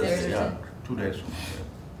 This This Thursday, yeah, Thursday? 2 days from now.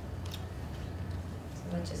 So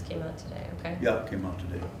that just came out today, okay? Yeah, it came out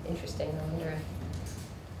today. Interesting, I wonder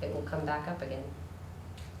if it will come back up again.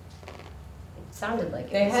 It sounded like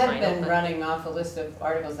it They was had final, been but- running off a list of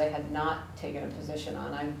articles they had not taken a position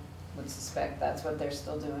on. I would suspect that's what they're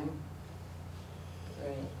still doing.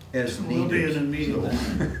 Right. As So we'll be needed. in a meeting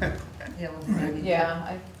so- Yeah, Right.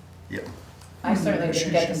 Yeah, Yeah. I certainly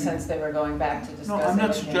didn't get the Negotiation. sense they were going back to discuss No, I'm not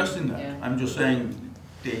anything. suggesting that. Yeah. I'm just saying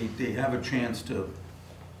they have a chance to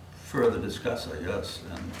further discuss, I guess,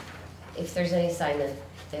 and If there's any sign that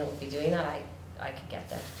they won't be doing that, I could get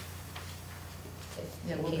that.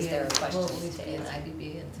 Yeah, In we'll case be there are in, we'll at questions least to be in answer.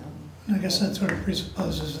 IBB until. I guess that sort of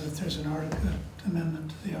presupposes that there's an article,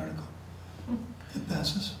 amendment to the article that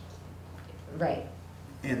passes. Right,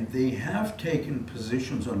 And they have taken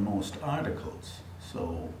positions on most articles,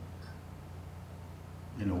 so,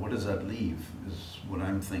 what does that leave, is what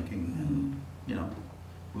I'm thinking, and,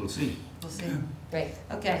 we'll see. We'll see. right.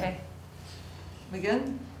 Okay, we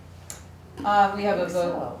good? We have a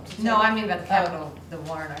vote. No, I mean about the capital, the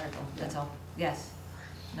warrant article, that's all. Yes.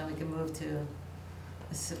 Now we can move to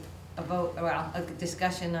a vote, well, a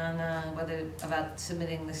discussion on about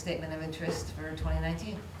submitting the statement of interest for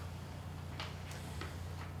 2019.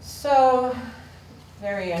 So,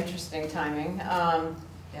 very interesting timing.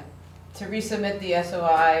 Yep. To resubmit the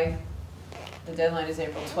SOI, the deadline is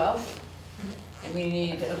April 12th. And we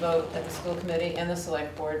need a vote at the school committee and the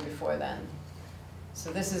select board before then.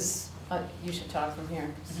 So this is, you should talk from here.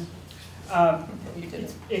 You did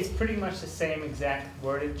it. It's pretty much the same exact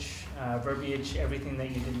wordage, verbiage, everything that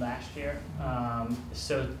you did last year.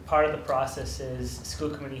 So part of the process is school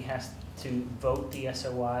committee has to vote the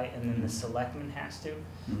SOI, and then the selectman has to.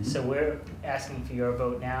 Mhm. So we're asking for your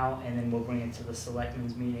vote now, and then we'll bring it to the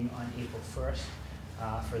selectmen's meeting on April 1st.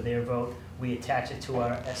 for their vote. We attach it to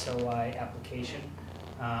our SOI application.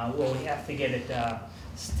 Well, we have to get it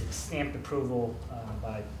stamped approval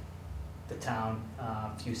by the town,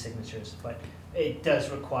 a few signatures, but it does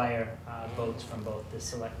require votes from both the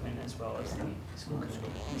selectmen as well as the school committee.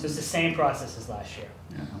 So it's the same process as last year.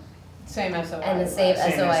 Yeah. Same SOI. And the same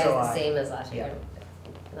Same SOI is the SOI. same as last year.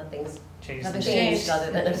 Yeah. Nothing's Change Nothing the changed changed.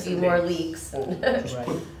 other than a few more leaks and. Just Right.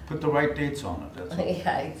 put the right dates on it, that's all.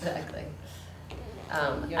 Yeah, exactly.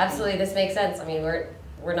 Absolutely, this makes sense. I mean, we're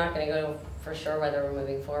not gonna go for sure whether we're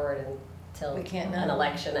moving forward until We can't an know.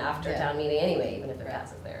 election after Yeah. town meeting anyway, even if it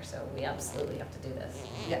passes there. So we absolutely have to do this.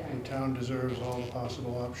 Yeah, The town deserves all the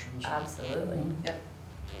possible options. Absolutely. yep.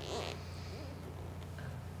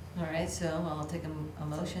 All right, so I'll take a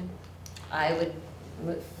motion. I would,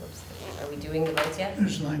 whoops, are we doing the votes yet?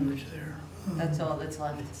 There's language there. That's all that's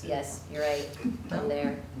left. Yes, you're right. I'm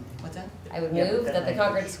there. What's that? I would Yeah, move that that the language.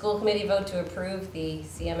 Concord School Committee vote to approve the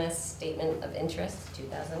CMS Statement of Interest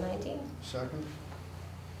 2019. Second?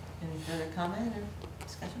 Any further comment or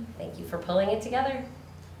discussion? Thank you for pulling it together.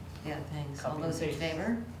 Yeah, thanks. All Copy those in and paste.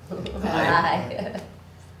 favor? Aye.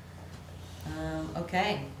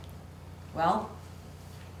 Okay. Well,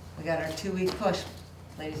 we got our 2-week push,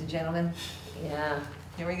 ladies and gentlemen. Yeah.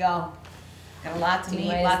 Here we go. Got a lot to T meet,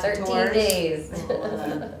 minus lots of 13 tours. days.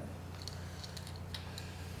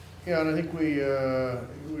 Yeah, and I think we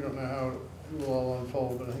don't know how it will all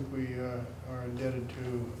unfold, but I think we are indebted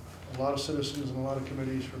to a lot of citizens and a lot of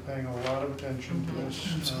committees for paying a lot of attention to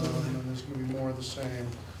this. Absolutely. And there's gonna be more of the same.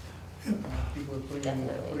 People are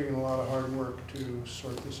Definitely. putting in a lot of hard work to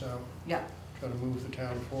sort this out, Yeah, try to move the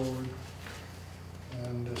town forward.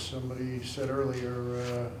 And as somebody said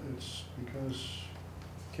earlier, it's because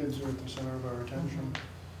kids are at the center of our attention.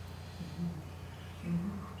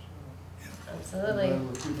 So, Absolutely. I'm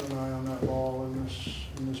glad we're keeping an eye on that ball in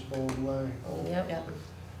this bold way. Yep. yep.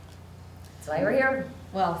 That's why we're here.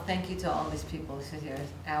 Well, thank you to all these people who sit here,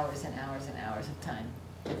 hours and hours and hours of time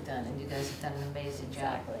they've done, and you guys have done an amazing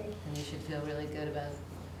job. Exactly. And you should feel really good about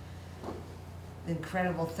the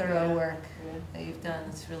incredible, thorough work that you've done.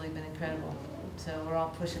 It's really been incredible. So we're all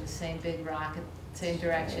pushing the same big rock in the same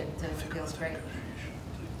direction, so it feels great.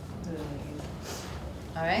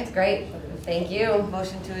 All right, It's great. Thank you.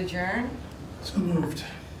 motion to adjourn. So moved.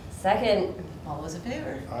 Second. All those in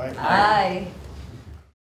favor? Aye.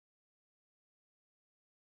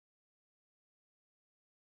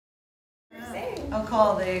 I'll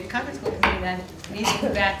call the Concord School Committee then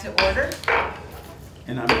meeting back to order.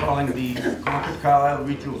 And I'm calling the Concord-Carlisle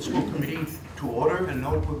Regional School Committee to order, and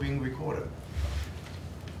note we're being recorded.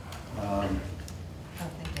 Oh,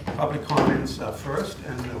 thank you. Public comments first,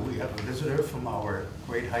 and we have a visitor from our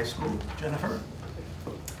great high school, Jennifer.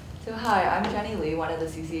 So hi, I'm Jenny Lee, one of the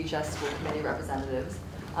CCHS School Committee representatives.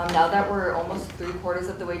 Now that we're almost 3/4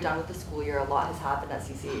 of the way done with the school year, a lot has happened at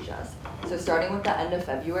CCHS. So starting with the end of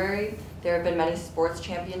February, there have been many sports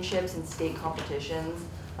championships and state competitions,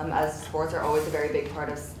 as sports are always a very big part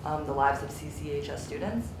of the lives of CCHS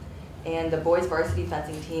students. And the boys varsity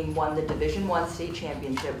fencing team won the Division I state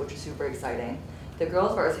championship, which was super exciting. The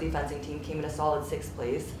girls varsity fencing team came in a solid 6th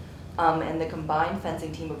place, and the combined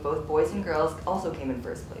fencing team of both boys and girls also came in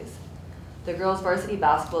 1st place. The girls varsity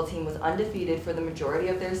basketball team was undefeated for the majority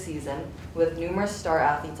of their season, with numerous star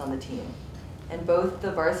athletes on the team. And both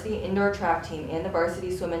the varsity indoor track team and the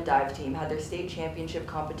varsity swim and dive team had their state championship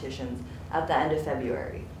competitions at the end of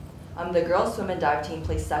February. The girls swim and dive team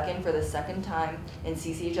placed 2nd for the 2nd time in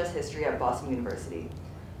CCHS history at Boston University.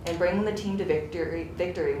 And bringing the team to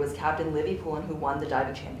victory was Captain Livy Poulin, who won the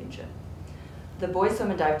diving championship. The boys swim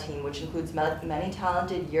and dive team, which includes many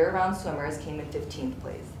talented year-round swimmers, came in 15th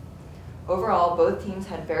place. Overall, both teams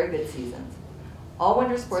had very good seasons. All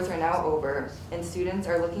winter sports are now over, and students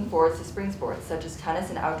are looking forward to spring sports, such as tennis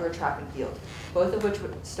and outdoor track and field, both of which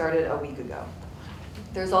started a week ago.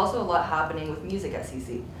 There's also a lot happening with music at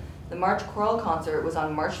CC. The March Choral Concert was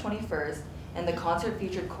on March 21st, and the concert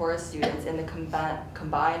featured chorus students in the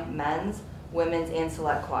combined men's, women's, and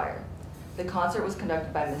select choir. The concert was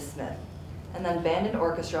conducted by Ms. Smith. And then band and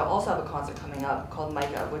orchestra also have a concert coming up called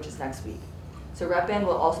Micah, which is next week. So Rep Band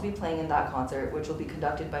will also be playing in that concert, which will be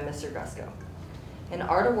conducted by Mr. Gresco. And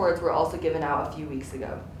art awards were also given out a few weeks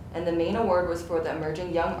ago. And the main award was for the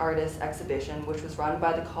Emerging Young Artists exhibition, which was run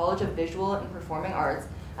by the College of Visual and Performing Arts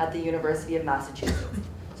at the University of Massachusetts.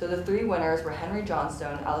 So the 3 winners were Henry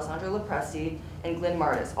Johnstone, Alessandro Lopresti, and Glyn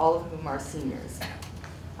Martis, all of whom are seniors.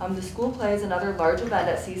 The school play is another large event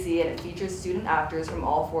at CC, and it features student actors from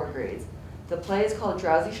all 4 grades. The play is called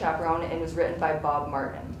Drowsy Chaperone and was written by Bob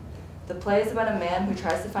Martin. The play is about a man who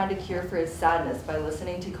tries to find a cure for his sadness by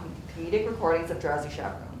listening to comedic recordings of Drowsy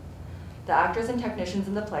Chaperone. The actors and technicians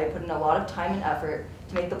in the play put in a lot of time and effort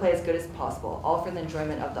to make the play as good as possible, all for the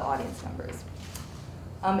enjoyment of the audience members.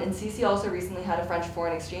 And CC also recently had a French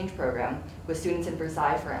foreign exchange program with students in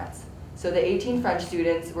Versailles, France. So the 18 French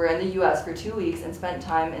students were in the US for 2 weeks and spent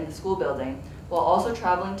time in the school building, while also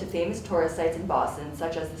traveling to famous tourist sites in Boston,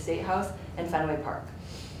 such as the State House and Fenway Park.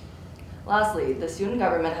 Lastly, the student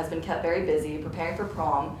government has been kept very busy preparing for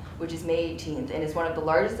prom, which is May 18th, and is one of the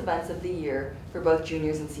largest events of the year for both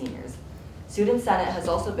juniors and seniors. Student Senate has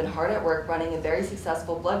also been hard at work running a very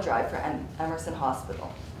successful blood drive for Emerson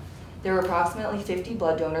Hospital. There were approximately 50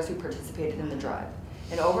 blood donors who participated in the drive.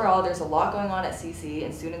 And overall, there's a lot going on at CC,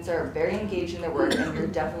 and students are very engaged in their work, and we're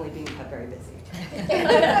definitely being kept very busy.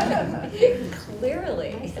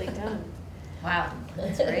 Clearly. Nicely done. Wow,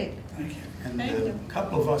 that's great. Thank you. And a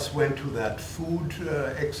couple of us went to that food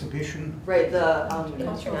exhibition, Right, the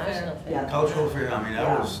International thing. yeah, cultural fair. I mean,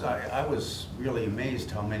 Yeah. I was really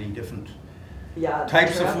amazed how many different yeah,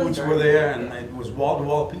 types of turnout was foods very were there, good. and it was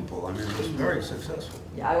wall-to-wall people. I mean, it was very successful.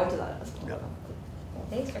 Yeah, I went to that as well. Yeah.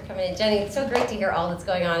 Thanks for coming in, Jenny. It's so great to hear all that's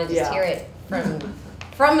going on and just Yeah. hear it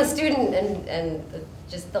from a student and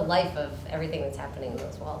just the life of everything that's happening in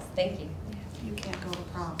those walls. Thank you. You can't go to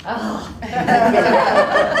prom. Oh.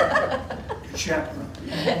 Chaperone.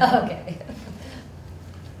 Okay.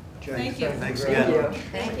 Jen, Thank you. Thanks Thank again. you.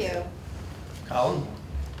 Thank you. Colin?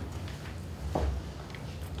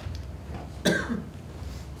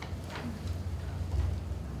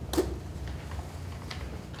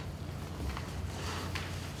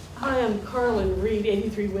 Hi, I'm Carlin Reed,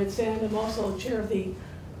 83 Whitsand. I'm also chair of the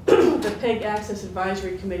the PEG Access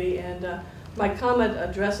Advisory Committee, and my comment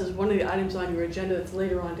addresses one of the items on your agenda that's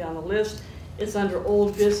later on down the list. It's under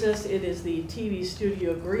old business. It is the TV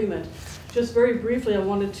studio agreement. Just very briefly, I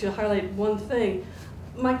wanted to highlight one thing.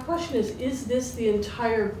 My question is this the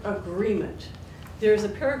entire agreement? There's a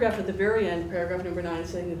paragraph at the very end, paragraph number 9,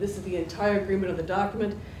 saying that this is the entire agreement of the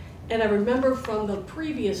document. And I remember from the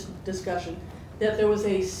previous discussion that there was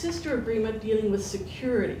a sister agreement dealing with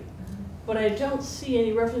security. But I don't see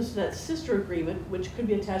any reference to that sister agreement, which could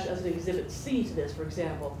be attached as an Exhibit C to this, for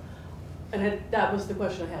example. And that was the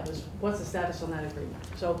question I had, was what's the status on that agreement?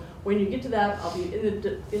 So when you get to that, I'll be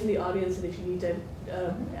in the audience, and if you need to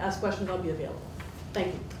ask questions, I'll be available.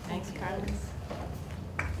 Thank you. Thanks, Carlos.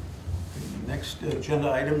 Next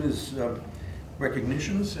agenda item is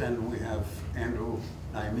recognitions, and we have Andrew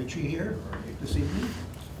Nyamichi here this evening.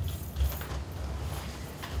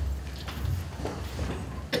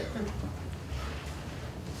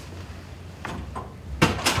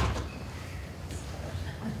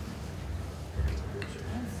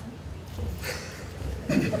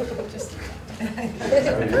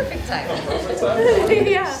 Perfect time.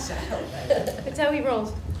 Yeah, that's how he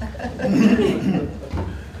rolls.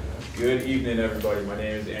 Good evening, everybody. My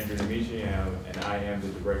name is Andrew Namichi, and I am the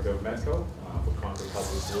Director of MESCO for Concord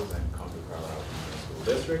Public Schools and Concord-Carlisle School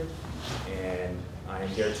District. And I am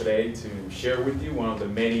here today to share with you one of the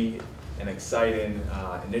many and exciting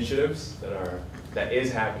initiatives that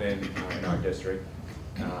is happening in our district.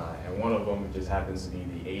 And one of them just happens to be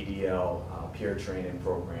the ADL peer training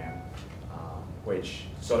program, which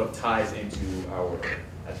sort of ties into our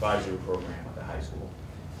advisory program at the high school.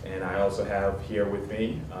 And I also have here with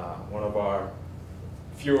me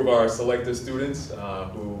few of our selected students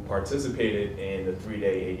who participated in the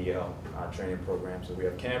 3-day ADL training program. So we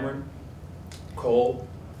have Cameron, Cole,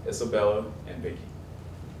 Isabella, and Vicky.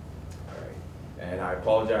 All right. And I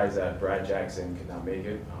apologize that Brad Jackson could not make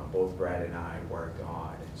it. Both Brad and I worked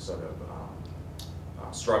on sort of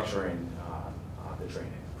structuring the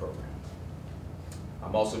training program.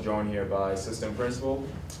 I'm also joined here by Assistant Principal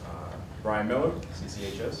Brian Miller,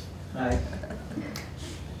 CCHS. Hi.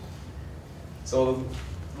 So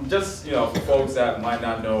just, for folks that might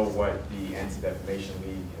not know what the Anti-Defamation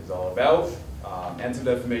League is all about,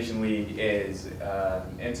 Anti-Defamation League is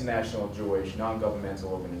an international Jewish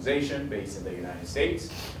non-governmental organization based in the United States.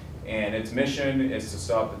 And its mission is to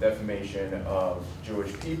stop the defamation of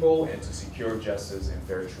Jewish people and to secure justice and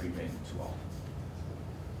fair treatment to all.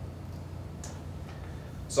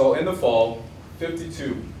 So in the fall,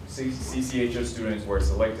 52 CCHS students were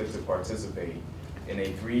selected to participate in a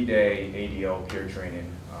 3-day ADL peer training,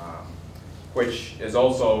 which is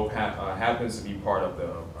also happens to be part of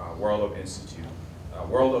the World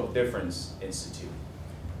of Difference Institute.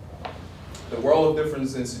 The World of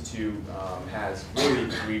Difference Institute has really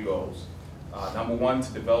 3 goals. Number 1,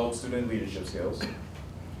 to develop student leadership skills.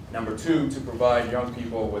 Number 2, to provide young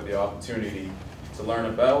people with the opportunity to learn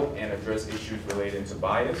about and address issues related to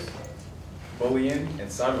bias, bullying, and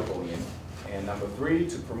cyberbullying. And number 3,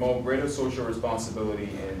 to promote greater social responsibility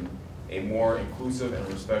a more inclusive and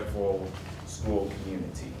respectful school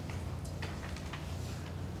community.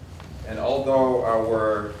 And although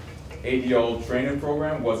our ADL training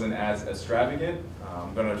program wasn't as extravagant,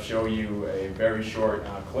 I'm going to show you a very short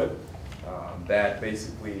clip that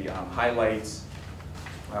basically highlights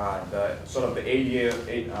the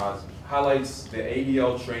highlights the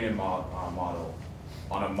ADL training model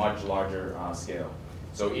on a much larger scale.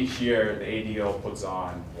 So each year, the ADL puts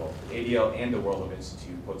on, well, the ADL and the World of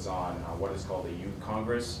Institute puts on what is called the Youth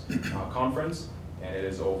Congress Conference, and it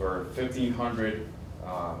is over 1,500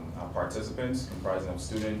 participants comprising of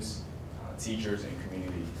students, teachers, and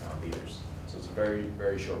community leaders. So it's a very,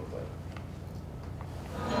 very short clip.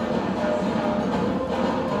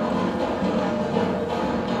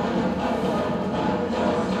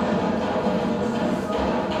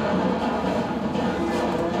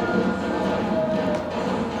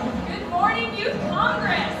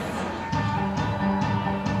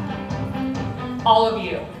 All of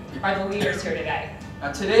you are the leaders here today.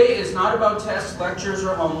 Today is not about tests, lectures,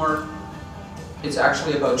 or homework. It's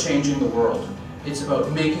actually about changing the world. It's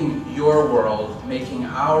about making your world, making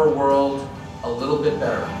our world a little bit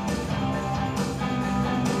better.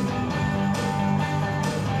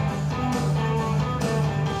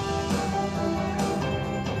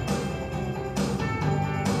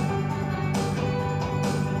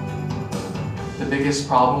 The biggest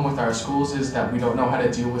problem with our schools is that we don't know how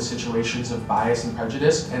to deal with situations of bias and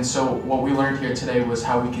prejudice. And so what we learned here today was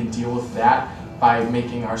how we can deal with that by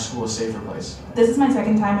making our school a safer place. This is my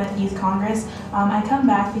second time at Youth Congress. I come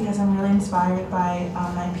back because I'm really inspired by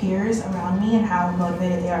my peers around me and how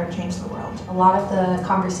motivated they are to change the world. A lot of the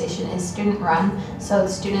conversation is student run, so the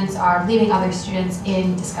students are leading other students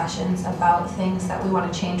in discussions about things that we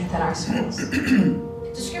want to change within our schools.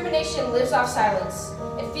 Discrimination lives off silence.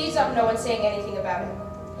 It feeds off no one saying anything about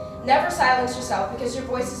it. Never silence yourself because your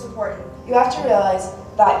voice is important. You have to realize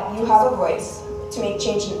that you have a voice to make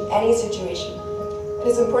change in any situation. It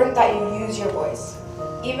is important that you use your voice.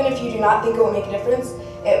 Even if you do not think it will make a difference,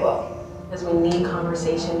 it will. Because we need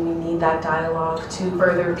conversation, we need that dialogue to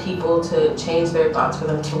further people to change their thoughts, for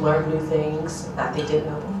them to learn new things that they didn't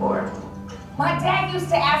know before. My dad used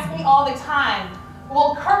to ask me all the time,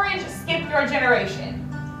 will courage skip your generation?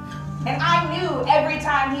 And I knew every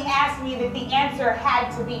time he asked me that the answer had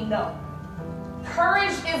to be no.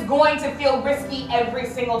 Courage is going to feel risky every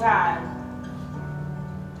single time.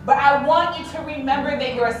 But I want you to remember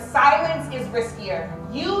that your silence is riskier.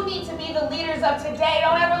 You need to be the leaders of today.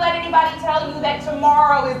 Don't ever let anybody tell you that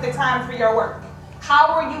tomorrow is the time for your work. How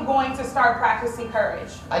are you going to start practicing courage?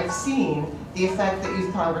 I've seen the effect that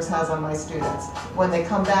Youth Congress has on my students. When they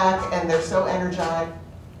come back and they're so energized.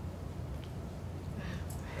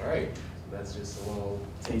 All right, that's just a little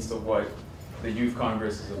taste of what the Youth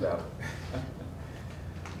Congress is about.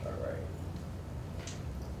 All right.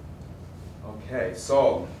 Okay,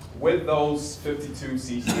 so with those 52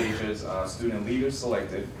 CCH's student leaders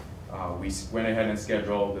selected, we went ahead and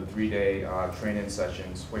scheduled the 3-day training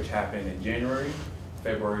sessions, which happened in January,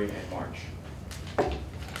 February, and March.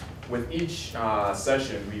 With each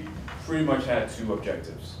session, we pretty much had two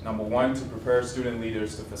objectives. Number one, to prepare student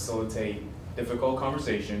leaders to facilitate difficult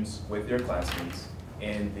conversations with their classmates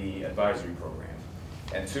in the advisory program.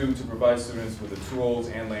 And two, to provide students with the tools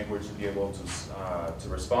and language to be able to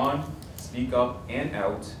respond, speak up and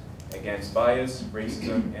out against bias,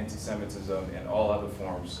 racism, anti-Semitism, and all other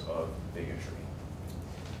forms of bigotry.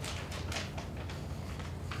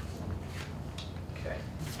 Okay.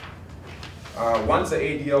 Once the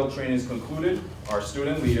ADL training is concluded, our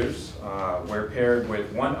student leaders were paired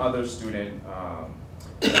with one other student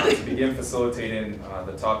to begin facilitating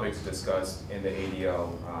the topics discussed in the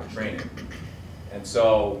ADL training. And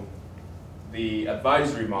so the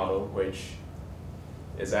advisory model, which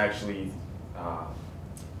is actually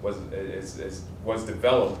was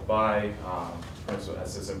developed by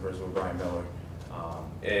Assistant Principal Brian Miller,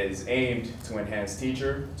 is aimed to enhance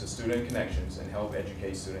teacher to student connections and help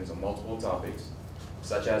educate students on multiple topics,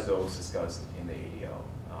 such as those discussed in the ADL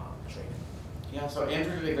training. Yeah, so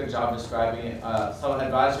Andrew did a good job describing it. So an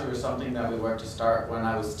advisory was something that we worked to start when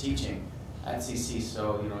I was teaching at CC,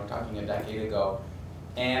 so talking a decade ago.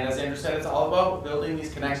 And as Andrew said, it's all about building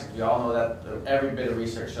these connections. We all know that every bit of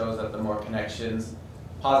research shows that the more connections,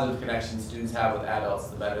 positive connections students have with adults,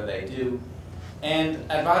 the better they do. And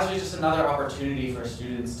advisory is just another opportunity for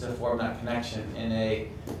students to form that connection in a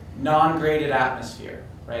non-graded atmosphere,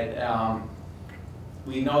 right?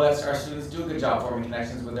 We know that our students do a good job forming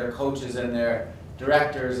connections with their coaches and their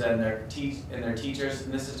directors and their teachers,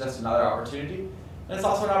 and this is just another opportunity. And it's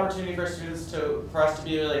also an opportunity for students for us to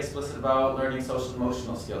be really explicit about learning social and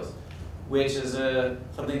emotional skills. which is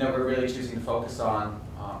something that we're really choosing to focus on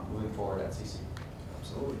moving forward at CC.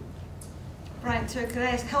 Absolutely. Brian, so could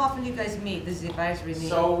I ask, how often do you guys meet? This is the advisory meeting.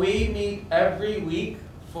 So we meet every week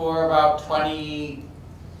for about 23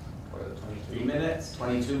 minutes,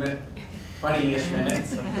 22 minutes, 20-ish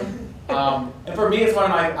minutes. And for me, it's one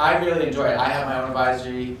of I really enjoy it. I have my own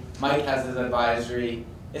advisory, Mike has his advisory.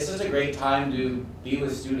 It's just a great time to be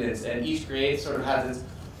with students, and each grade sort of has its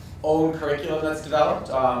own curriculum that's developed,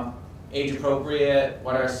 age appropriate,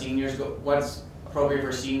 what our seniors what's appropriate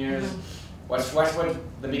for seniors, what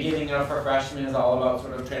the beginning of for freshmen is all about,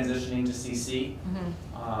 sort of transitioning to CC.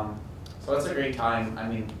 So it's a great time. I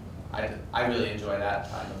mean, I really enjoy that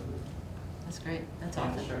time of the week. That's great. That's Yeah,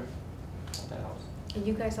 awesome. for sure. Hope that helps. And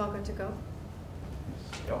you guys all got to go?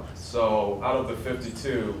 Yep. So out of the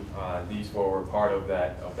 52, these four were part of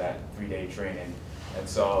that 3-day training, and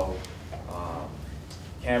so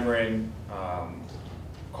Cameron,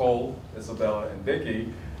 Cole, Isabella, and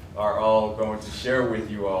Vicky are all going to share with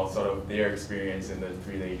you all sort of their experience in the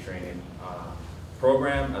 3-day training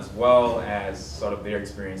program, as well as sort of their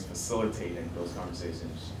experience facilitating those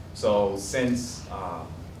conversations. So since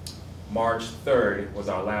March 3rd was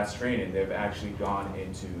our last training, they've actually gone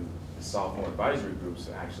into the sophomore advisory groups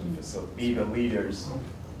to actually be the leaders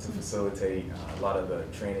to facilitate a lot of the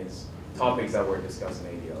trainings, topics that we're discussing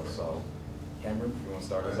in ADL. So Cameron, you want to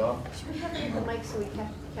start us off? Should we have it in the mic so we can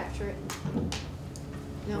capture it?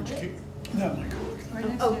 No? That might go.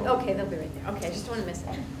 Oh, okay, they'll be right there. Okay, I just don't want to miss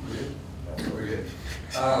it. We're good.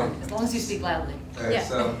 As long as you speak loudly. Okay, Yeah.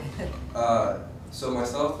 so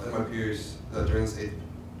myself and my peers during this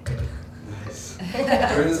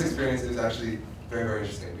during this experience, it was actually very, very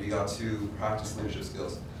interesting. We got to practice leadership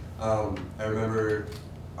skills. I remember,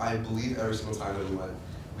 I believe every single time that we went,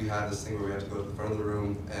 we had this thing where we had to go to the front of the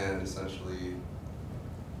room and essentially,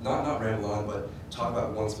 not ramble on, but talk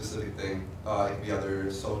about one specific thing. It could be either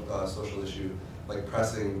social issue, like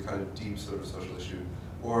pressing kind of deep sort of social issue,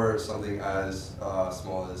 or something as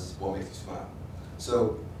small as what makes you smile.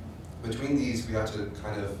 So between these, we had to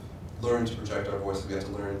kind of learn to project our voice. We had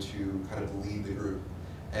to learn to kind of lead the group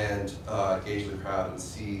and gauge the crowd and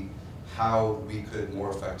see how we could more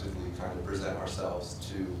effectively kind of present ourselves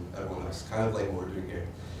to everyone else, kind of like what we're doing here.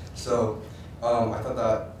 So I thought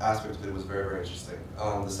that aspect of it was very, very interesting.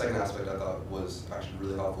 The second aspect I thought was actually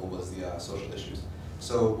really helpful was the social issues.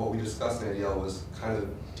 So what we discussed in ADL was kind of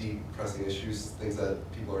deep, pressing issues, things that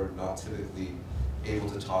people are not typically able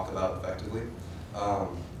to talk about effectively,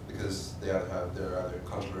 because they're either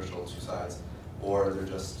controversial, two sides, or they're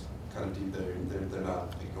just kind of deep, they're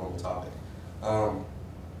not a normal topic.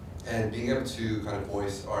 And being able to kind of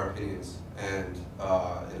voice our opinions and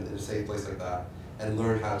in a safe place like that, and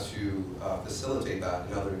learn how to facilitate that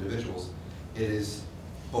in other individuals, it is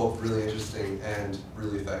both really interesting and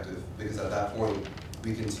really effective, because at that point,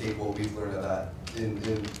 we can take what we've learned at that in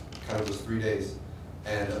kind of those 3 days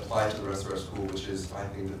and apply it to the rest of our school, which is, I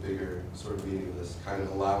think, the bigger sort of meaning of this, kind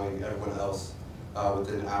of allowing everyone else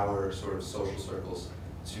within our sort of social circles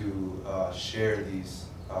to share these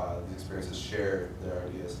experiences, share their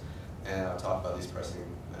ideas, and talk about these pressing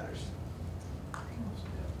matters.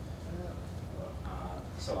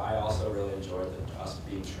 So I also really enjoyed us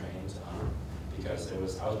being trained because I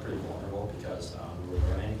was pretty vulnerable because we were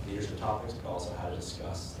learning leadership topics, but also how to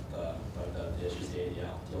discuss the issues the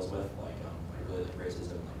ADL deals with, like really like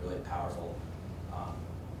racism, like really powerful,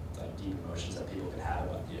 like deep emotions that people could have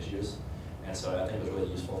about the issues. And so I think it was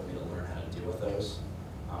really useful for me to learn how to deal with those,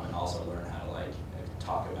 and also learn how to like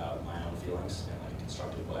talk about my own feelings in like a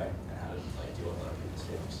constructive way, and how to like deal with other people's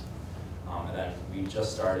feelings. And then we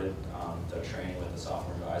just started the training with the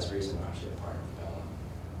sophomore advisories, and I'm actually a partner with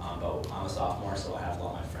Bella. But I'm a sophomore, so I have a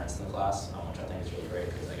lot of my friends in the class, which I think is really great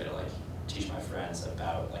because I get to like teach my friends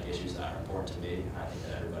about like issues that are important to me. And I think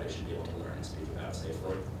that everybody should be able to learn and speak about it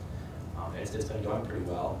safely. It's been going pretty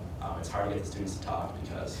well. It's hard to get the students to talk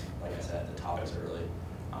because, like I said, the topics are really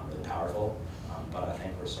really powerful. But I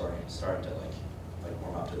think we're starting to like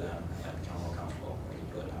warm up to them and like become more comfortable, which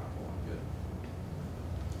is really powerful and good.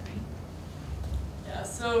 Yeah,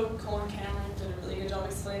 so Cole and Cameron did a really good job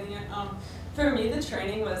explaining it. For me, the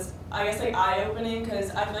training was, I guess, like eye-opening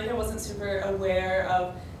because I feel like I wasn't super aware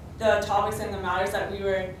of the topics and the matters that we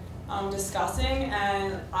were discussing,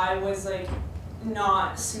 and I was like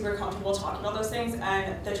not super comfortable talking about those things,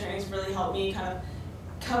 and the trainings really helped me kind of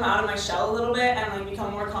come out of my shell a little bit and like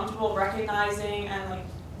become more comfortable recognizing and like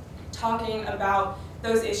talking about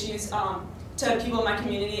those issues to people in my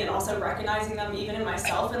community, and also recognizing them even in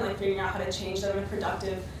myself and like figuring out how to change them in a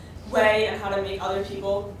productive way and how to make other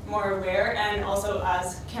people more aware. And also,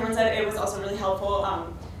 as Cameron said, it was also really helpful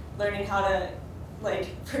learning how to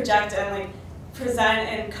like project and like present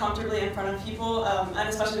and comfortably in front of people, and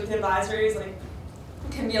especially with the advisories, like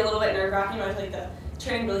it can be a little bit nerve-wracking, but I feel like the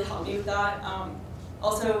training really helped me with that.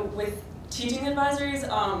 Also with teaching advisories,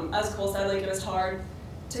 as Cole said, like it was hard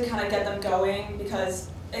to kind of get them going because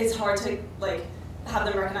it's hard to like have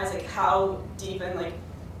them recognize like how deep and like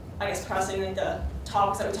I guess pressing like the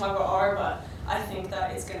topics that we talk about are, but I think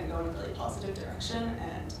that it's going to go in a really positive direction,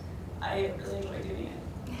 and I really enjoy doing it.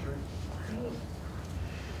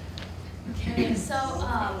 Okay, so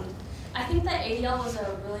I think that ADL was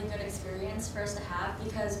a really good experience for us to have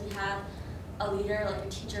because we had a leader, like a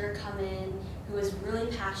teacher, come in who was really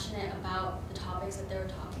passionate about the topics that they were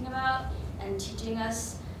talking about and teaching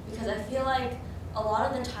us, because I feel like a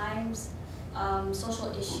lot of the times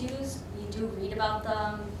social issues, we do read about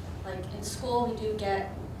them, like in school we do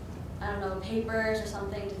get, I don't know, papers or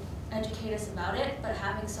something to educate us about it, but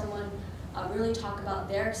having someone really talk about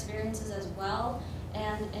their experiences as well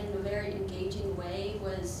and in a very engaging way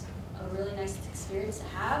was a really nice experience to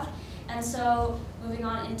have. And so moving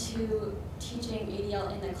on into teaching ADL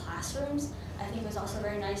in the classrooms, I think it was also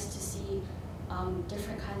very nice to see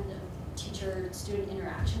different kinds of teacher-student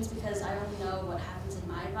interactions, because I only know what happens in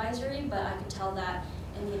my advisory, but I could tell that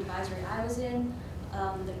in the advisory I was in,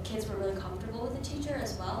 the kids were really comfortable with the teacher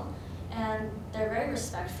as well. And they're very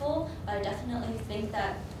respectful, but I definitely think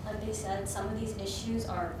that, like they said, some of these issues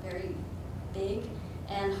are very big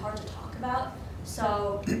and hard to talk about.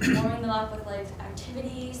 So warming them up with like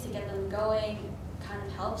activities to get them going kind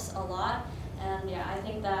of helps a lot. And yeah, I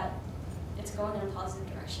think that it's going in a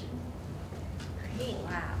positive direction. Great,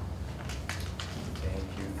 wow.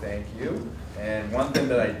 Thank you. And one thing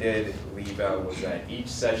that I did leave out was that each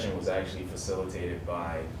session was actually facilitated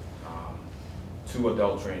by 2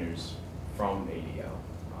 adult trainers from ADL.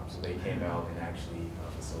 So they came out and actually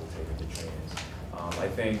facilitated the trainings. I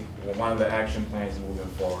think one of the action plans moving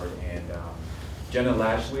forward, and Jenna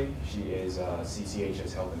Lashley, she is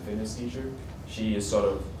CCH's health and fitness teacher. She is sort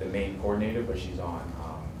of the main coordinator, but she's on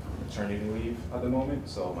maternity leave at the moment.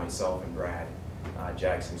 So myself and Brad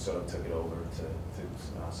Jackson sort of took it over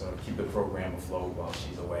to sort of keep the program afloat while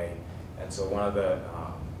she's away. And so one of the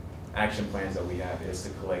action plans that we have is to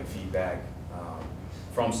collect feedback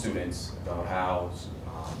from students about how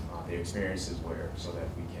their experiences were, so that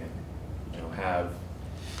we can, have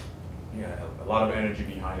a lot of energy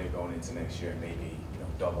behind it going into next year, and maybe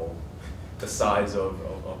double the size of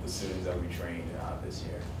the students that we trained this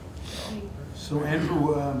year. So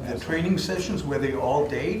Andrew, the training sessions, were they all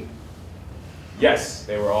day? Yes,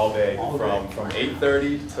 they were all day, from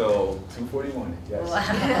 8:30 till 2:41. Yes,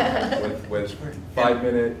 wow. with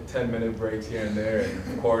 5-minute, 10-minute breaks here and there,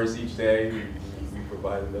 and of course each day we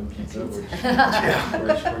provided them pizza, which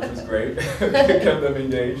was great. Kept them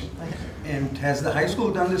engaged. And has the high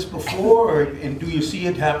school done this before, and do you see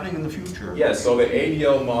it happening in the future? Yes, so the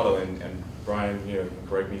ADL model, and Brian, can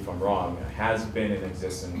correct me if I'm wrong, has been in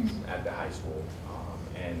existence at the high school,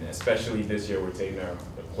 and especially this year we're taking a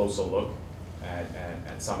closer look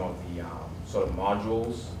at some of the sort of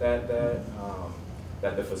modules that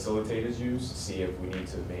the facilitators use, to see if we need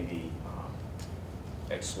to maybe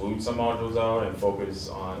exclude some modules out and focus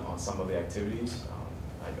on some of the activities.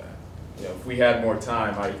 If we had more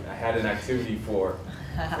time, I had an activity for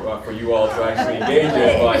you all to actually engage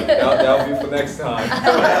in, but that'll be for next time.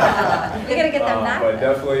 We gotta get them back. But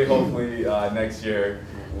definitely, hopefully, next year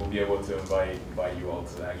we'll be able to invite you all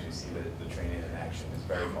to actually see the training in action. It's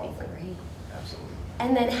very powerful. Absolutely.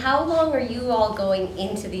 And then how long are you all going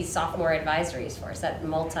into these sophomore advisories for? Is that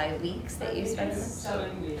multi-weeks that you spend?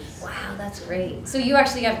 7 weeks. Wow, that's great. So you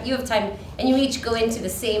actually have time, and you each go into the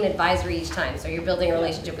same advisory each time. So you're building a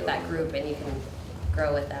relationship with that group, and you can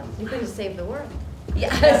grow with them. You're going to save the world.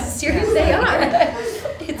 Yeah, seriously, they are.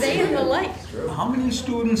 It's they and the like. How many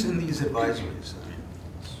students in these advisories?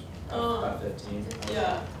 About 15.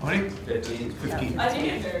 Yeah. How many? 15. 15. I think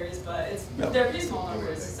it varies, but they're pretty small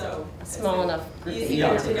numbers, so small enough group.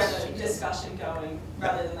 Easier to get a discussion going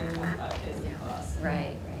rather than like 25 kids in class.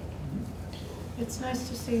 Right. It's nice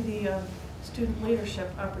to see the student leadership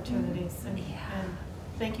opportunities, and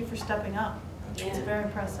thank you for stepping up. It's very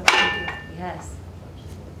impressive. Thank you. Yes.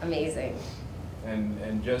 Amazing.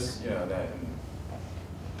 And just that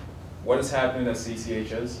what is happening at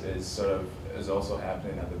CCHS is also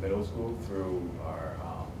happening at the middle school through our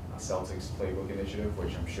Celtics Playbook Initiative,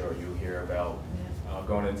 which I'm sure you'll hear about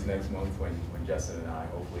going into next month when Justin and I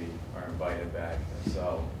hopefully are invited back. And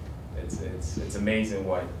so it's amazing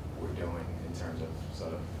what we're doing in terms of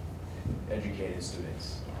sort of educating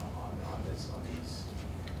students on these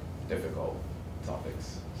difficult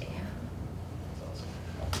topics. So.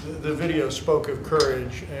 The video spoke of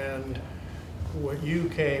courage, and what you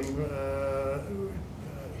came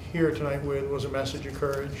here tonight with was a message of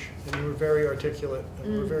courage, and you were very articulate,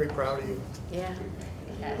 and we're very proud of you. Yeah.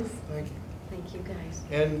 Yes. Thank you. Thank you, guys.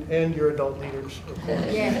 And your adult leaders, of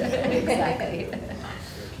course. Yeah, exactly.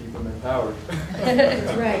 Keep them empowered.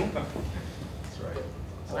 That's right. That's right.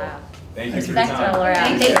 Wow. Thank you for your time. Laura.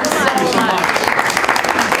 Thank you so much.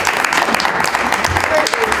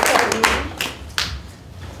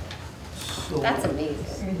 That's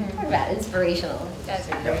amazing. Talk about inspirational. You guys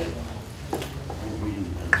are great.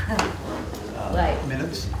 Right.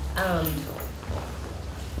 Minutes?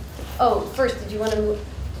 Oh, first, did you want to move?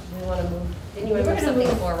 Didn't you want to move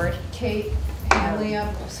something forward? Kate Hanley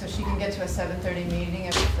up so she can get to a 7:30 meeting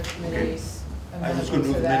if the committee's. I was going to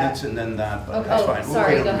move the minutes and then that, but Okay. that's fine. We'll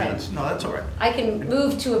Sorry, wait on go the ahead. minutes. No, that's all right. I can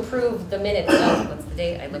move to approve the minutes of, what's the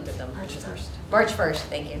date? I looked at them. March 1st. March 1st,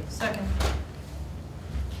 thank you. Second.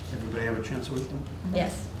 Everybody have a chance to read them?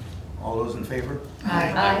 Yes. All those in favor?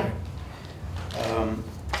 Aye.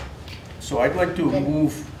 So I'd like to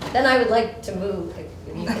move. Then I would like to move.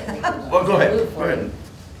 If you can. Well, go ahead. Move Go ahead.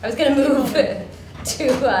 I was going to move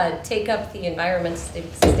to take up the environment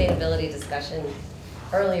sustainability discussion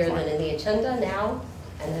earlier than in the agenda now,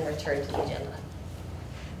 and then return to the agenda.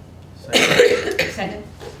 Second.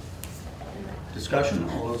 Discussion,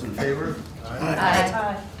 all those in favor?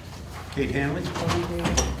 Aye. Kate Hanley?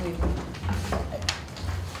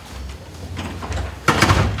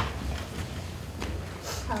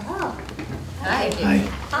 Hello. Hi.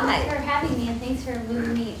 Thanks for having me, and thanks for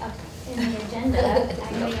moving me up in the agenda.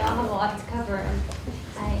 I know y'all have a lot to cover, and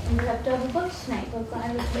I ended up overbooked tonight, but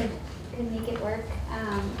glad we could make it work.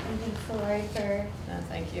 And thanks to Lori for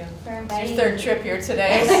thank you. for It's inviting your third me. trip here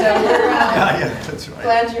today, so we're yeah, that's right.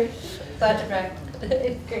 glad you're back.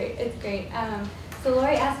 It's great. It's great. So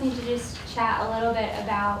Lori asked me to just chat a little bit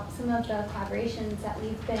about some of the collaborations that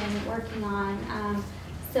we've been working on.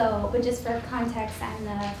 But just for context, I'm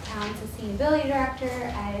the town sustainability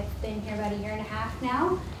director. I've been here about 1.5 years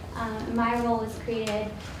now. My role was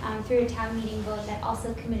created through a town meeting vote that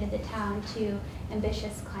also committed the town to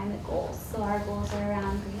ambitious climate goals. So our goals are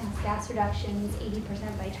around greenhouse gas reductions,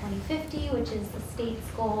 80% by 2050, which is the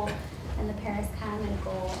state's goal, and the Paris climate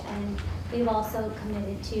goal. And we've also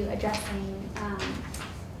committed to addressing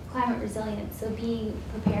climate resilience, so being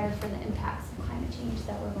prepared for the impacts of climate change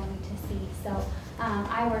that we're going to see. So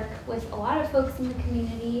I work with a lot of folks in the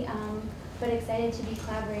community, but excited to be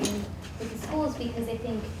collaborating with the schools because I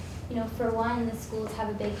think, for one, the schools have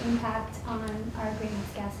a big impact on our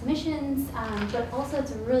greenhouse gas emissions, but also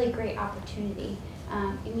it's a really great opportunity.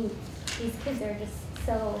 These kids are just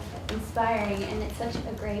so inspiring, and it's such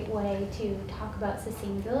a great way to talk about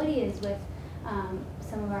sustainability is with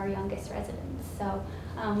some of our youngest residents. So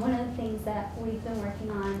one of the things that we've been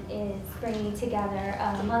working on is bringing together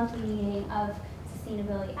a monthly meeting of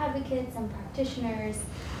sustainability advocates and practitioners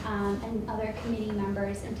and other committee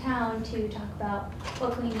members in town to talk about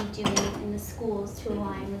what can we be doing in the schools to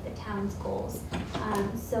align with the town's goals.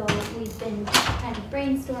 So we've been kind of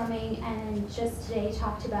brainstorming and just today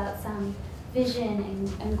talked about some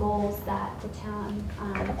vision and goals that the town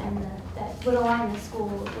that would align the school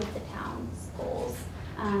with the town's goals,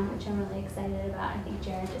 which I'm really excited about. I think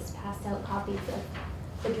Jared just passed out copies of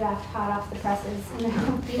the draft hot off the presses, and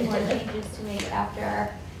there will be more changes to make after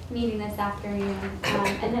our meeting this afternoon.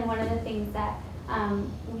 And then one of the things that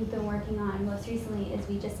we've been working on most recently is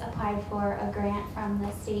we just applied for a grant from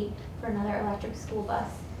the state for another electric school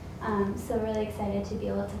bus. So really excited to be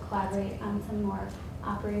able to collaborate on some more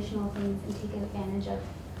operational things and take advantage of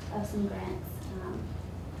some grants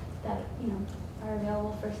that are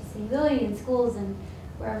available for sustainability in schools, and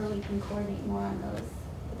wherever we can coordinate more on those,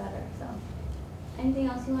 the better. So, anything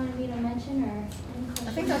else you wanted me to mention, or any questions?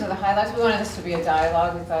 I think those are the highlights. We wanted this to be a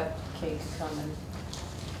dialogue. We thought Kate could come and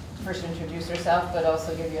first introduce herself, but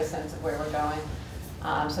also give you a sense of where we're going.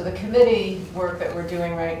 So the committee work that we're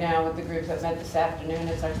doing right now with the groups that met this afternoon,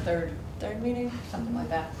 it's our third meeting, something like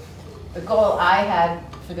that. The goal I had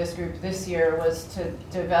for this group this year was to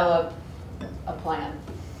develop a plan.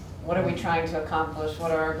 What are we trying to accomplish?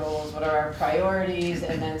 What are our goals? What are our priorities?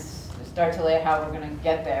 And then start to lay out how we're going to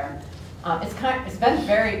get there.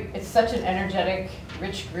 It's such an energetic,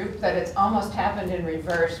 rich group that it's almost happened in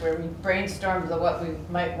reverse, where we brainstormed what we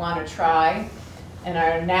might want to try and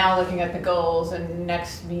are now looking at the goals, and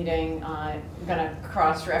next meeting I'm going to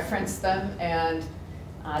cross-reference them. And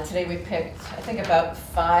today we picked, I think, about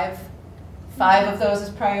five of those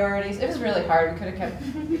as priorities. It was really hard. We could have kept,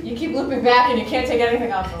 you keep looping back and you can't take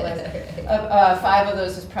anything off the list. 5 of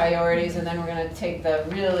those as priorities, and then we're going to take the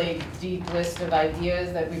really deep list of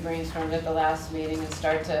ideas that we brainstormed at the last meeting and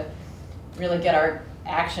start to really get our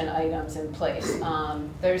action items in place.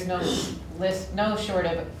 There's no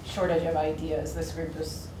shortage of ideas. This group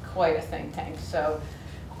is quite a think tank. So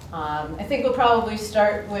I think we'll probably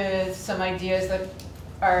start with some ideas that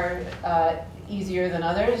are easier than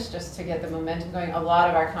others, just to get the momentum going. A lot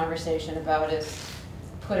of our conversation about is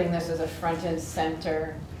putting this as a front and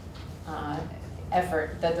center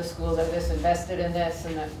effort, that the schools are this invested in this,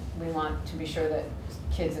 and that we want to be sure that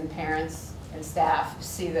kids and parents and staff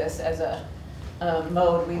see this as a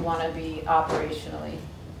mode we want to be operationally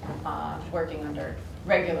working under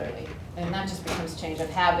regularly. And that just becomes change of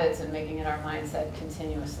habits and making it our mindset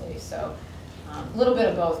continuously. So a little bit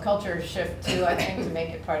of both, culture shift too, I think, to make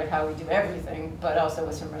it part of how we do everything, but also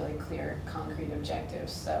with some really clear, concrete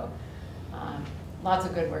objectives. So lots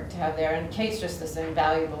of good work to have there. And Kate's just this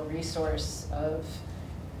invaluable resource of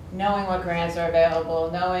knowing what grants are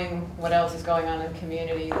available, knowing what else is going on in the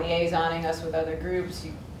community, liaisoning us with other groups.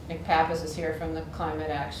 Nick Pappas is here from the Climate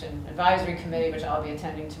Action Advisory Committee, which I'll be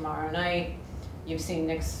attending tomorrow night. You've seen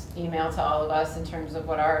Nick's email to all of us in terms of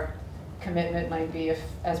what our commitment might be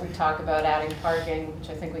as we talk about adding parking, which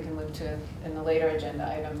I think we can move to in the later agenda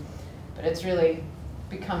item. But it's really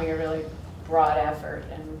becoming a really broad effort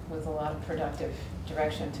and with a lot of productive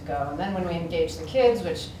direction to go. And then when we engage the kids,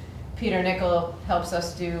 which Peter Nickel helps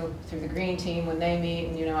us do through the Green Team when they meet,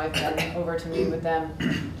 and I've been over to meet with them,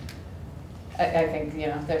 I think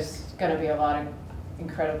there's going to be a lot of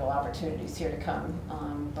incredible opportunities here to come,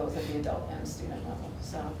 both at the adult and student level.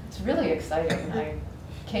 So it's really exciting.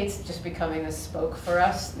 Kate's just becoming this spoke for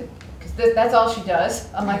us, because that's all she does,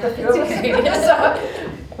 unlike a few of us.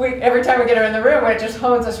 So every time we get her in the room, it just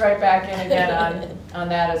hones us right back in again on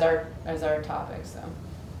that as our topic. So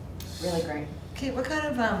really great. Kate, what kind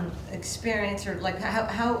of experience, or like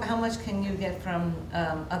how much can you get from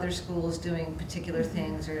other schools doing particular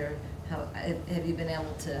things, or how have you been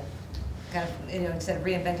able to kind of, instead of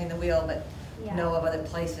reinventing the wheel, but know of other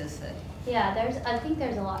places that? Yeah, I think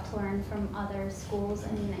there's a lot to learn from other schools.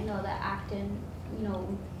 I mean, I know that Acton,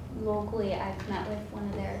 locally, I've met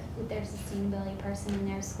with their sustainability person in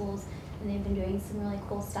their schools, and they've been doing some really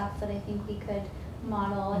cool stuff that I think we could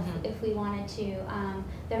model if we wanted to.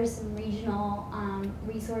 There's some regional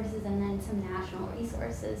resources and then some national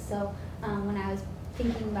resources. So when I was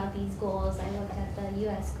thinking about these goals, I looked at the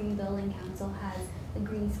U.S. Green Building Council has the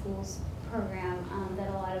Green Schools program that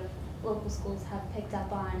a lot of local schools have picked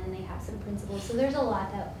up on, and they have some principles. So there's a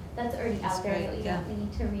lot that's already out there. We don't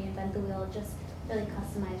need to reinvent the wheel, just really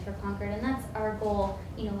customized for Concord. And that's our goal,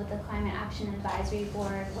 with the Climate Action Advisory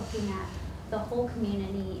Board, looking at the whole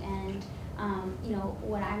community. And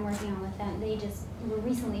what I'm working on with them, they just were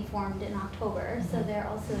recently formed in October, so they're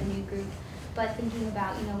also a new group. But thinking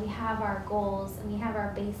about, we have our goals and we have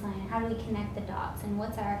our baseline, how do we connect the dots, and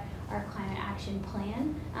what's our climate action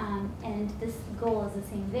plan? And this goal is the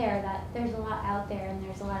same there, that there's a lot out there and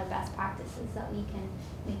there's a lot of best practices that we can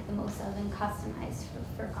make the most of and customize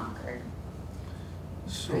for Concord.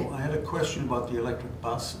 So I had a question about the electric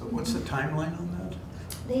bus. What's the timeline on that?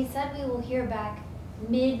 They said we will hear back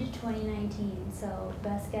mid-2019, so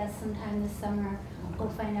best guess sometime this summer. We'll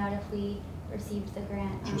find out if we received the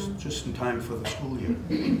grant. Just in time for the school year.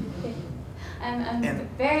 I'm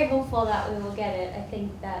very hopeful that we will get it. I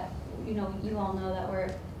think that you all know that we're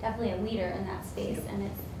definitely a leader in that space, and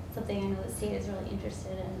it's something I know the state is really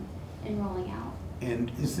interested in rolling out.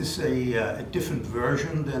 And is this a different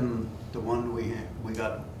version than the one we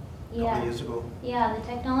got a couple of years ago? Yeah, the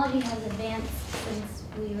technology has advanced since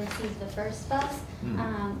we received the first bus,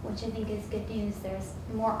 which I think is good news. There's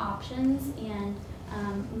more options and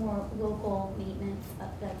more local maintenance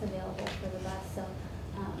that's available for the bus. So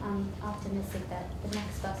I'm optimistic that the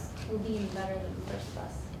next bus will be even better than the first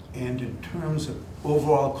bus. And in terms of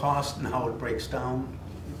overall cost and how it breaks down,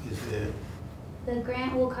 is there... The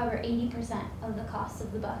grant will cover 80% of the cost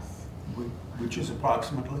of the bus. Which is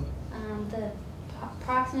approximately? The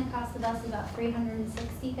approximate cost of the bus is about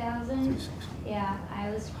 $360,000. Yeah, I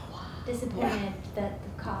was disappointed that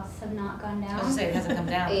the costs have not gone down. I was going to say, it hasn't come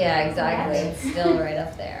down. Yeah, exactly. It's still right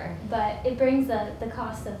up there. But it brings the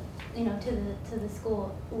cost of to the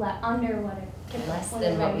school under what it less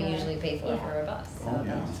than what we usually pay for a bus. So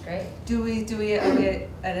that's great. Are we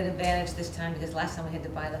at an advantage this time, because last time we had to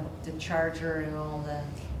buy the charger and all the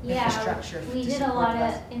infrastructure? We did a lot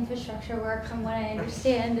of infrastructure work, from what I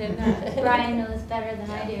understand, and Brian knows better than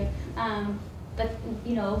I do. But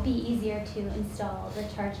it'll be easier to install the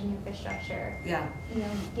charging infrastructure. Yeah.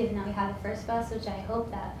 Given that we have the first bus, which I hope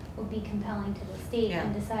that will be compelling to the state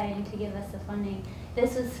in deciding to give us the funding.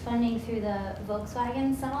 This was funding through the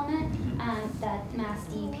Volkswagen settlement that Mass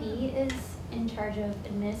DEP is in charge of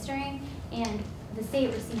administering, and the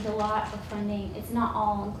state received a lot of funding. It's not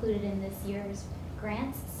all included in this year's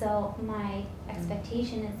grants, so my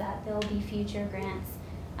expectation is that there will be future grants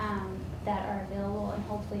that are available, and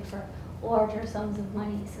hopefully for larger sums of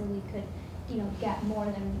money, so we could, get more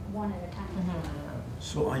than one at a time.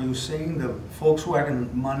 So are you saying the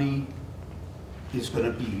Volkswagen money is going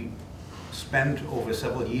to be spent over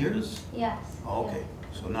several years? Yes. Oh, okay,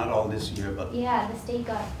 so not all this year, but... Yeah, the state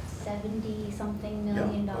got $70-something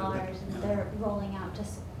million, okay. and they're rolling out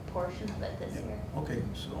just a portion of it this year. Okay,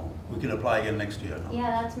 so we can apply again next year, no?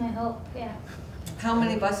 Yeah, that's my hope, yeah. How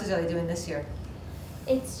many buses are they doing this year?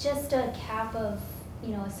 It's just a cap of,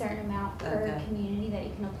 a certain amount per community that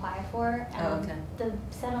you can apply for. The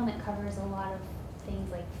settlement covers a lot of things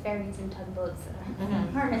like ferries and tugboats that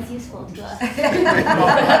aren't as useful to us. At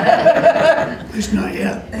least not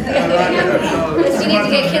yet. You need to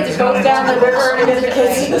get kids to go down the river to get the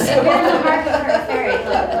kids. If you're in the market for a ferry,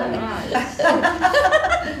 let me know.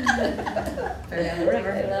 Ferry down the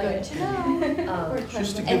river. Good to know.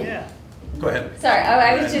 Just to give... Go ahead. Sorry,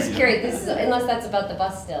 I was just curious. This is, unless that's about the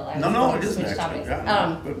bus still. No, it isn't switch actually. topics.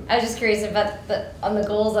 Yeah, I was just curious about on the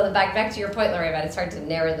goals on the back. Back to your point, Lori, about it's hard to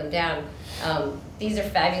narrow them down. These are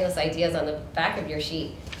fabulous ideas on the back of your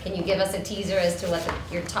sheet. Can you give us a teaser as to what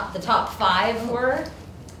the top 5 were?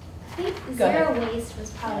 I think zero waste was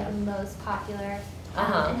probably the most popular,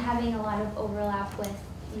 Uh-huh. and having a lot of overlap with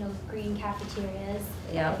green cafeterias.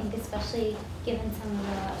 Yeah. I think especially given some of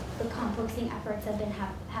the composting efforts that have been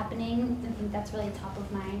happening, I think that's really top of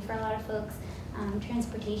mind for a lot of folks.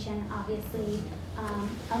 Transportation, obviously,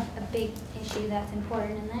 a big issue that's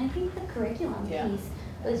important, and then I think the curriculum piece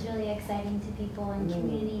was really exciting to people, and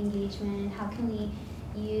community engagement, and how can we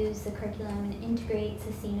use the curriculum and integrate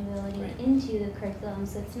sustainability into the curriculum,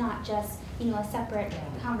 so it's not just a separate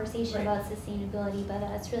conversation about sustainability, but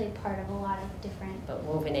that it's really part of a lot of different. But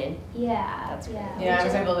woven in. Yeah, that's great. Yeah, I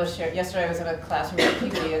was able to share. Yesterday, I was in a classroom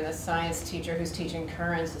with PE, and the science teacher who's teaching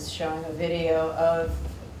currents is showing a video of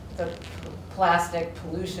the plastic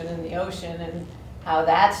pollution in the ocean and how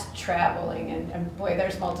that's traveling. And boy,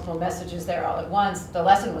 there's multiple messages there all at once. The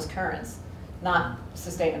lesson was currents, not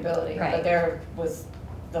sustainability, but there was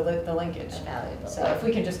the linkage. So if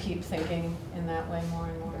we can just keep thinking in that way more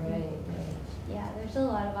and more. Yeah, there's a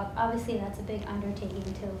lot of, obviously that's a big undertaking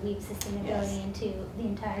to weave sustainability into the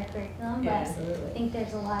entire curriculum, but I think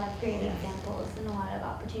there's a lot of great examples and a lot of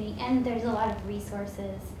opportunity, and there's a lot of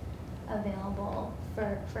resources available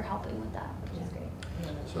for helping with that, which is great.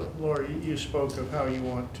 So Laura, you spoke of how you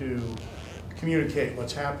want to communicate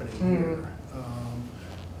what's happening here.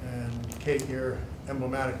 And Kate, you're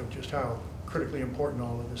emblematic of just how critically important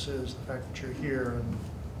all of this is, the fact that you're here and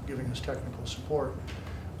giving us technical support.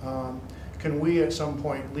 Can we at some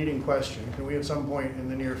point, leading question, can we at some point in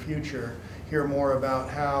the near future hear more about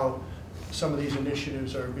how some of these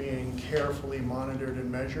initiatives are being carefully monitored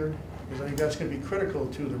and measured? Because I think that's going to be critical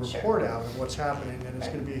to the report out of what's happening, and it's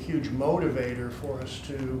going to be a huge motivator for us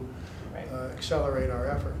to accelerate our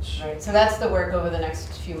efforts. Right, so that's the work over the next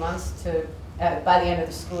few months to, by the end of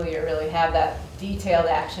the school year, really have that detailed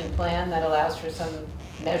action plan that allows for some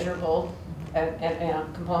measurable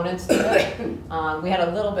components to it. We had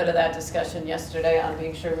a little bit of that discussion yesterday on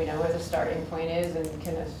being sure we know where the starting point is and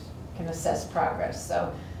can assess progress.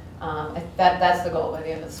 So that's the goal by the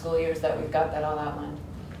end of the school year, is that we've got that all outlined.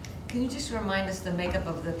 Can you just remind us the makeup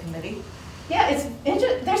of the committee? Yeah,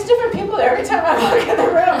 there's different people there every time I walk in the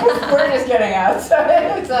room because the word is getting out. So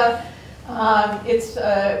it's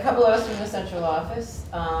a couple of us from the central office.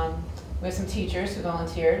 We have some teachers who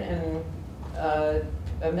volunteered, and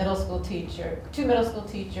a middle school teacher, 2 middle school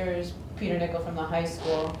teachers, Peter Nickel from the high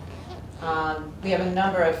school. We have a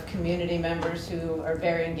number of community members who are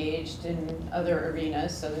very engaged in other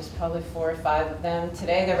arenas, so there's probably 4 or 5 of them.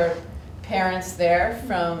 Today there were parents there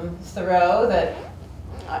from Thoreau that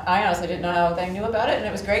I honestly didn't know how they knew about it, and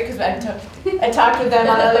it was great because I talked with them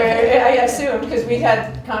on other, I assumed, because we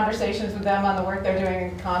had conversations with them on the work they're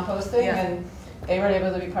doing in composting, and they were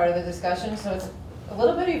able to be part of the discussion. So it's a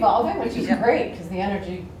little bit evolving, which is great because the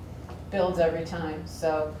energy builds every time.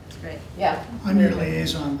 So great. Yeah. I'm your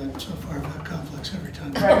liaison, but so far I've had conflicts every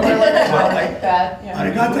time. Right, we're like that. Yeah.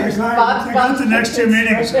 I got the next 2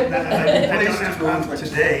 meetings. I don't have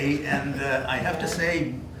today, and I have to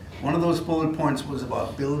say, one of those bullet points was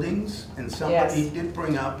about buildings, and somebody did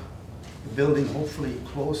bring up the building hopefully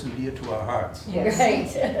close and dear to our hearts. Yes. Right.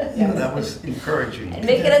 So that was encouraging. And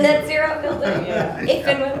make it a net zero building, if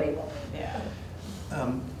and when we will.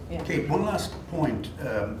 Kate, one last point,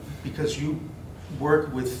 because you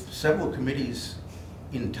work with several committees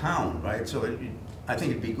in town, right? So I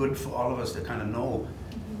think it'd be good for all of us to kind of know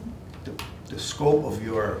the scope of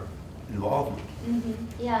your involvement.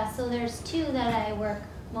 Yeah, so there's two that I work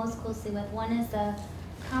most closely with. One is the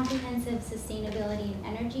Comprehensive Sustainability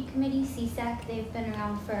and Energy Committee, CSEC. They've been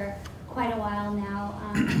around for quite a while now,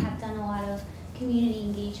 have done a lot of community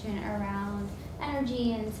engagement around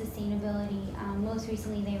energy and sustainability. Most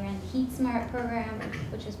recently they ran the Heat Smart program,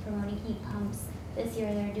 which is promoting heat pumps. This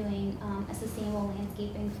year they're doing a sustainable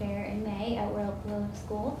landscaping fair in May at Willow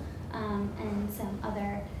School, and some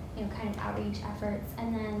other kind of outreach efforts.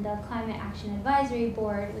 And then the Climate Action Advisory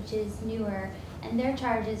Board, which is newer, and their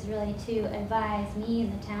charge is really to advise me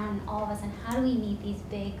and the town and all of us on how do we meet these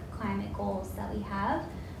big climate goals that we have.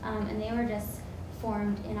 And they were just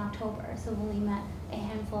formed in October, so we've only met a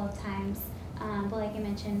handful of times. But like I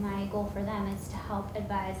mentioned, my goal for them is to help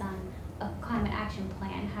advise on a climate action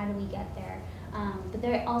plan. How do we get there? But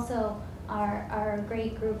they also are a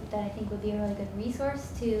great group that I think would be a really good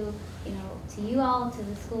resource to, to you all, to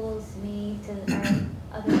the schools, to me, to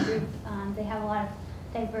our other group. They have a lot of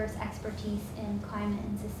diverse expertise in climate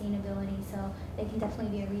and sustainability, so they can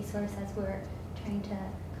definitely be a resource as we're trying to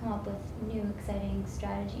come up with new, exciting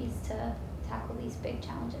strategies to tackle these big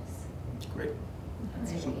challenges. Great.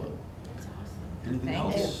 That's great. Anything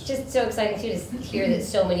else? It's just so exciting too to hear that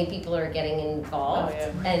so many people are getting involved.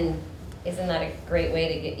 And isn't that a great way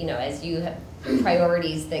to get, as you have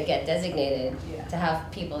priorities that get designated, to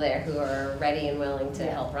have people there who are ready and willing to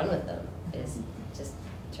help run with them is just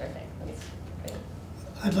terrific. That's great.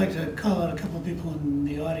 I'd like to call out a couple of people in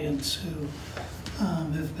the audience who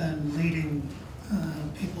have been leading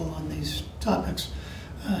people on these topics.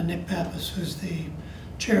 Nick Pappas, who's the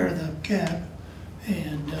chair of the CAB,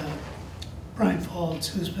 and Brian Foltz,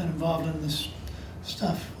 who's been involved in this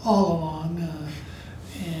stuff all along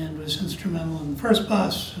and was instrumental in the first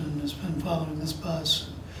bus and has been following this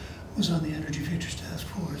bus, was on the Energy Futures Task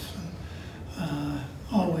Force,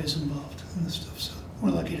 always involved in this stuff, so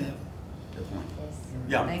we're lucky to have him.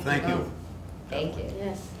 Yeah, thank you. Thank you.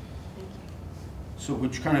 Yes. So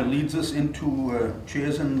which kind of leads us into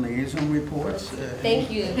chairs and liaison reports.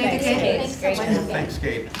 Thank you. Thanks, Kate. It's great to have you. Thanks,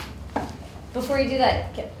 Kate. Before you do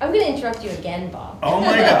that, I'm going to interrupt you again, Bob. Oh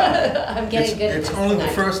my God. I'm getting good at this It's only tonight.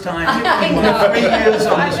 the first time in 3 years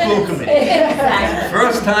on the school committee. Exactly.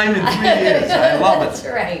 First time in 3 years. I love it. That's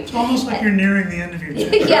right. It's almost like you're nearing the end of your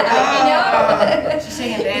term. Yeah, I know. She's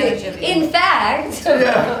taking advantage of you. In fact,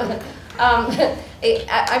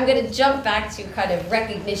 I'm going to jump back to kind of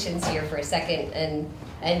recognitions here for a second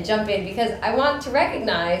and jump in because I want to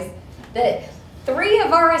recognize that 3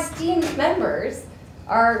 of our esteemed members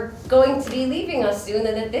are going to be leaving us soon,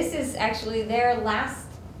 and that this is actually their last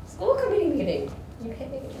school committee meeting. You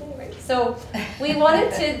can't make it right. So we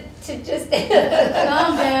wanted to just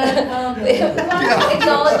Calm down. we wanted to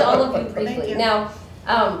acknowledge all of you briefly. Now,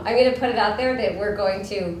 I'm going to put it out there that we're going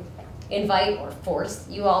to invite or force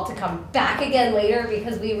you all to come back again later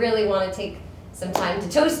because we really want to take some time to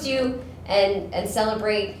toast you and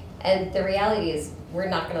celebrate. And the reality is we're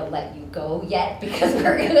not going to let you go yet because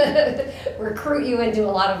we're going to recruit you and do a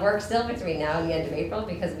lot of work still between now and the end of April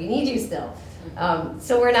because we need you still.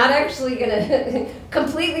 So we're not actually going to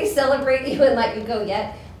completely celebrate you and let you go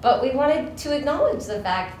yet, but we wanted to acknowledge the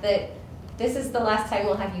fact that this is the last time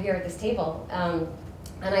we'll have you here at this table. And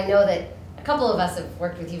I know that a couple of us have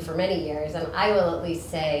worked with you for many years, and I will at least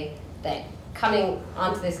say that coming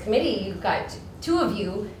onto this committee, you've got 2 of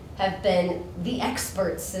you have been the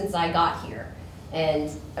experts since I got here.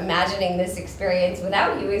 And imagining this experience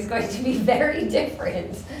without you is going to be very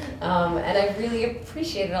different. And I really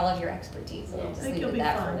appreciated all of your expertise. And I'll just leave it at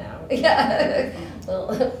that for now. Yeah,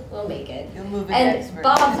 we'll make it. You'll move into And expert.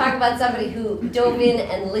 Bob talked about somebody who dove in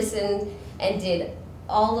and listened and did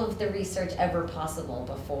all of the research ever possible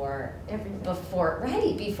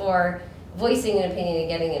before voicing an opinion and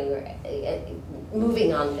getting in,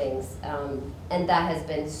 moving on things. And that has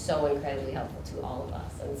been so incredibly helpful to all of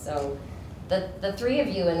us. And so the 3 of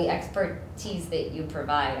you and the expertise that you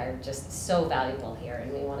provide are just so valuable here.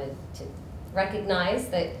 And we wanted to recognize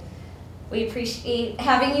that we appreciate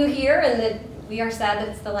having you here and that we are sad that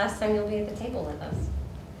it's the last time you'll be at the table with us.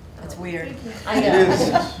 That's weird. I know. It is.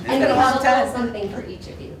 And we have a little something for each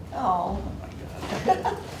of you. Oh.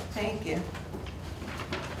 Thank you.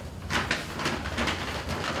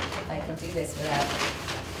 If I can do this without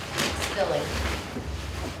spilling.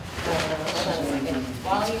 Hold on a second.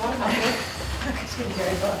 While you want to help me?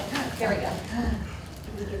 Here we go.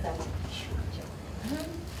 Can we give that to you?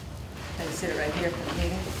 Can I sit it right here for the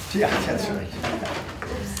meeting? Yeah, that's right.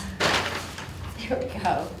 There we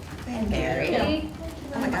go. Thank Mary. you.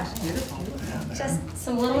 Oh my gosh, beautiful. Just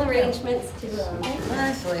some little arrangements to.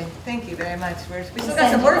 Honestly, thank you very much. We still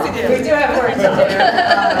got some work to do. We do have work to do.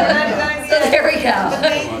 So there we go.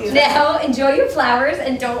 Thank you. Now enjoy your flowers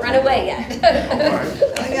and don't run away yet. We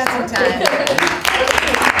got some time.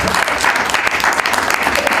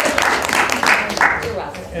 You're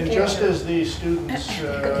welcome. And just as the students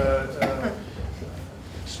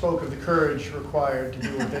spoke of the courage required to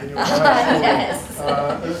do what they do in high school,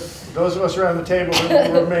 Yes. those of us around the table that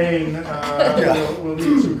will remain will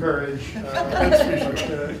need some courage.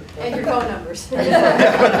 And your phone numbers.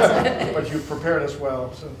 But you've prepared us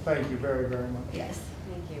well, so thank you very, very much. Yes.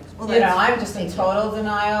 Thank you. You know, I'm just in total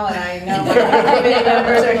denial, and I know my committee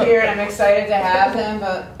members are here, and I'm excited to have them,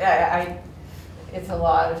 but it's a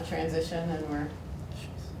lot of transition, and we're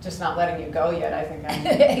just not letting you go yet. I think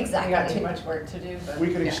Exactly. we got too much work to do. But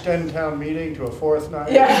We could extend town meeting to a fourth night.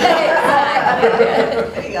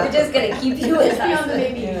 Exactly. We're just going to keep you with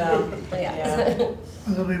us. You know, Yes. Well,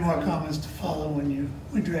 there'll be more comments to follow when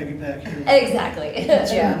we drag you back here. Exactly. It's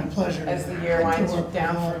been a pleasure As the year winds to work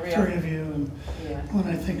down with all for real. three of you. And when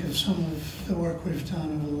I think of some of the work we've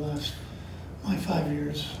done over the last 5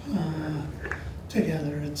 years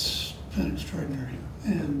together, it's been extraordinary.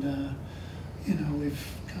 And you know, we've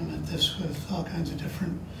come at this with all kinds of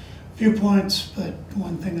different viewpoints, but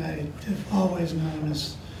one thing I have always known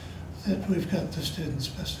is that we've got the students'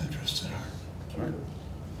 best interests at heart. That's right.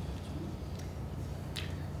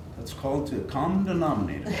 That's called the common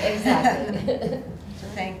denominator. Exactly.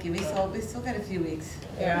 Thank you. We still got a few weeks.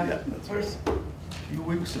 Yeah. That's right. A few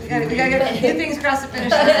weeks. We gotta get a few things across the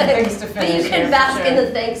finish line. Things to But you finish. can bask in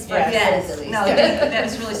the thanks for Yes. minutes at least. No, that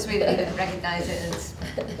was really sweet of you to recognize it. It's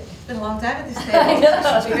been a long time at this table. I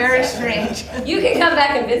know. It's very strange. You can come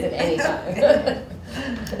back and visit anytime.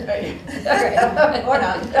 All right. Or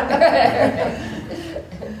not.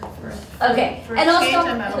 Okay. For And a I'll change, stop.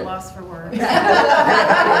 I'm at a loss for words. Nothing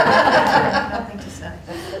to say.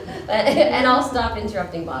 And I'll stop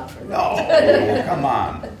interrupting Bob for a No, minute. come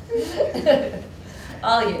on.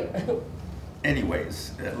 All you.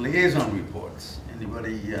 Anyways, liaison reports.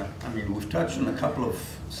 Anybody, I mean, we've touched on a couple of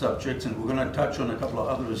subjects, and we're going to touch on a couple of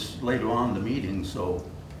others later on in the meeting, so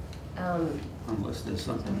unless there's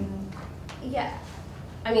something. Yeah.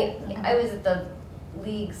 I mean, I was at the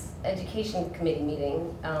League's Education Committee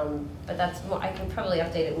meeting, but that's more, I can probably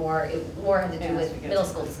update it more. It more had to do with middle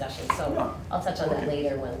school discussion, so I'll touch on that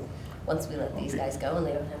later once we let these guys go and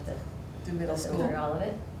they don't have to Do middle listen school. through all of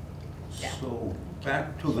it. So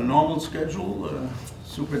back to the normal schedule,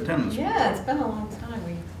 superintendent's report. Yeah, it's been a long time.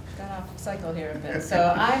 We got off cycle here a bit.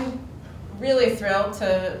 So I'm really thrilled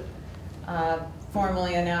to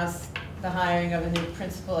formally announce the hiring of a new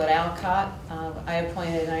principal at Alcott. I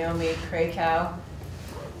appointed Naomi Krakow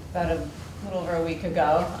about a little over a week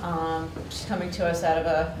ago. She's coming to us out of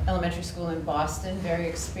an elementary school in Boston, very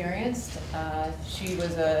experienced. She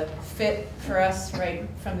was a fit for us right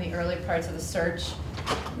from the early parts of the search.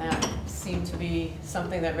 And that seemed to be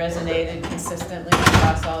something that resonated consistently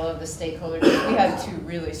across all of the stakeholder groups. We had two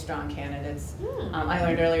really strong candidates. I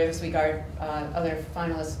learned earlier this week our other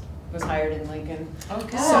finalist was hired in Lincoln.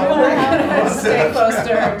 Okay. So we're going to stay close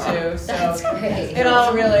to her too. So That's great.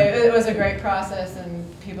 it was a great process and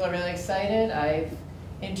people are really excited. I've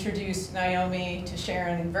introduced Naomi to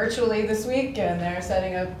Sharon virtually this week and they're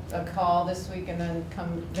setting up a call this week and then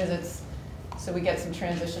come visits so we get some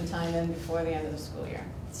transition time in before the end of the school year.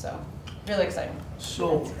 So really exciting.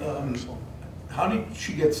 So how did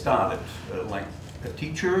she get started? Like a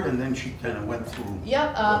teacher, and then she kind of went through?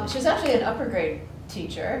 Yep, she was actually an upper grade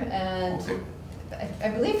teacher, and I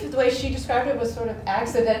believe the way she described it was sort of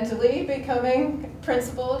accidentally becoming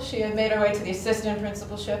principal. She had made her way to the assistant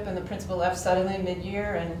principalship, and the principal left suddenly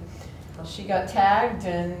mid-year, and she got tagged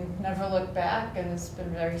and never looked back, and it's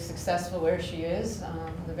been very successful where she is,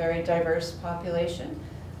 with a very diverse population.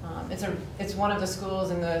 It's one of the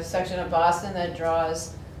schools in the section of Boston that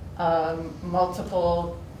draws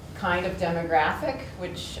multiple kind of demographic,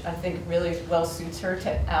 which I think really well suits her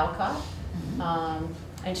to Alcott.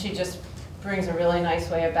 And she just brings a really nice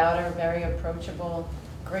way about her, very approachable,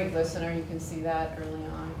 great listener, you can see that early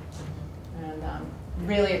on. And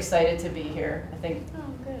really excited to be here. I think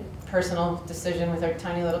personal decision with our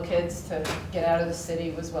tiny little kids to get out of the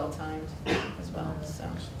city was well timed as well, so.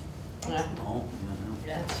 Yeah.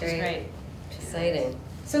 That's great. Exciting.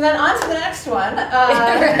 So then on to the next one.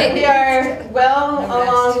 Right. We are well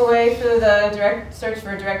along the way through the search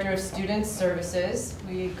for a Director of Student Services.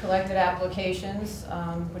 We collected applications,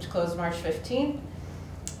 which closed March 15th.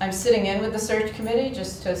 I'm sitting in with the search committee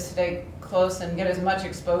just to stay close and get as much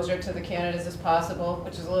exposure to the candidates as possible,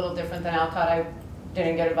 which is a little different than Alcott. I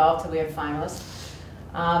didn't get involved till we had finalists.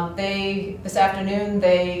 This afternoon,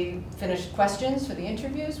 they finished questions for the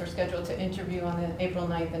interviews. We're scheduled to interview on the April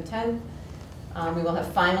 9th and 10th. We will have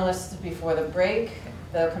finalists before the break.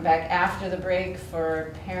 They'll come back after the break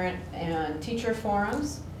for parent and teacher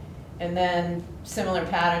forums. And then similar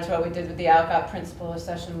pattern to what we did with the Alcott principal, a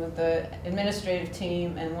session with the administrative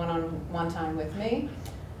team and one-on-one time with me.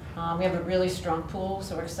 We have a really strong pool,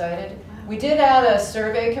 so we're excited. We did add a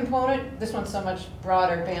survey component. This one's so much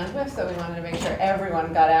broader bandwidth, so we wanted to make sure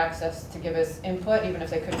everyone got access to give us input, even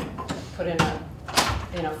if they couldn't put in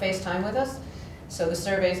a FaceTime with us. So the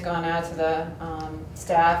survey's gone out to the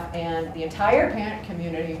staff and the entire parent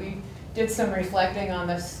community. We did some reflecting on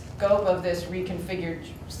the scope of this reconfigured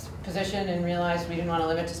position and realized we didn't want to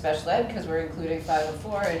limit to special ed because we're including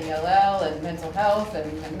 504 and ELL and mental health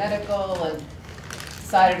and medical, and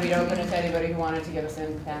decided we'd open it to anybody who wanted to give us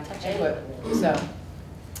input. So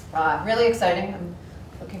really exciting. I'm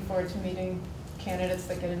looking forward to meeting candidates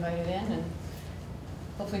that get invited in and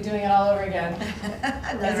hopefully doing it all over again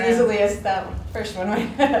as easily as that first one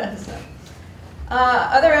went. So.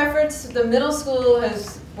 Other efforts, the middle school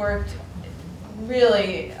has worked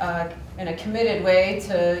really in a committed way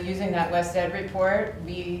to using that West Ed report.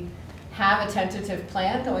 We have a tentative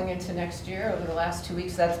plan going into next year. Over the last 2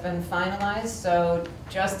 weeks that's been finalized. So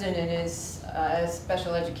Justin and his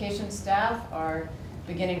special education staff are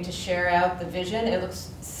beginning to share out the vision. It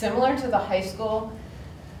looks similar to the high school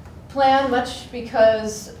plan, much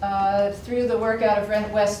because through the work out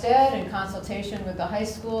of West Ed in consultation with the high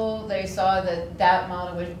school, they saw that that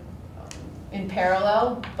model would in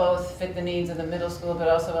parallel both fit the needs of the middle school but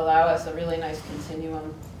also allow us a really nice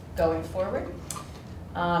continuum going forward.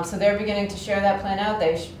 So they're beginning to share that plan out.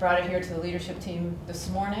 They brought it here to the leadership team this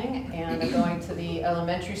morning, and they're going to the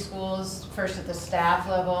elementary schools, first at the staff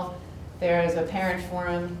level. There is a parent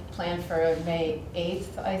forum planned for May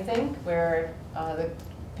 8th, I think, where the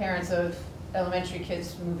parents of elementary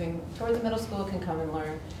kids moving toward the middle school can come and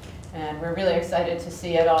learn. And we're really excited to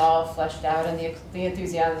see it all fleshed out, and the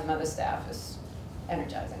enthusiasm of the staff is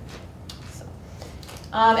energizing. So,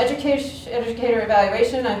 educator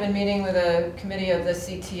evaluation, I've been meeting with a committee of the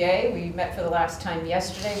CTA. We met for the last time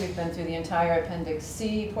yesterday. We've been through the entire Appendix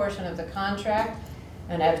C portion of the contract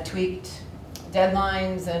and have tweaked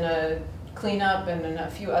deadlines and a cleanup and a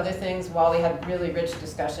few other things while we had really rich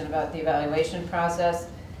discussion about the evaluation process.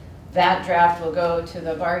 That draft will go to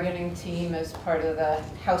the bargaining team as part of the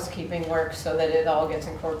housekeeping work so that it all gets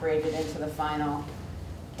incorporated into the final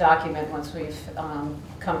document once we've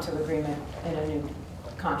come to agreement in a new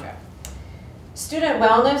contract. Student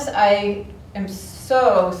wellness, I am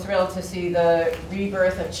so thrilled to see the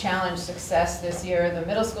rebirth of Challenge Success this year. The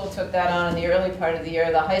middle school took that on in the early part of the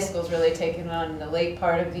year. The high school's really taken it on in the late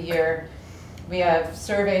part of the year. We have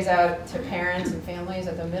surveys out to parents and families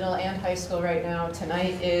at the middle and high school right now.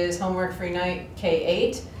 Tonight is homework-free night,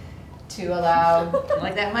 K-8, to allow...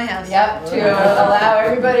 like that in my house. Yep, to allow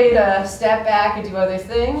everybody to step back and do other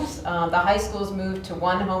things. The high school's moved to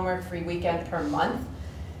one homework-free weekend per month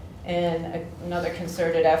in another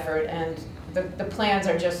concerted effort, and the plans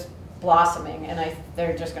are just blossoming, and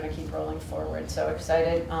they're just going to keep rolling forward. So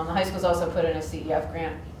excited. The high school's also put in a CEF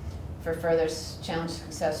grant for further Challenge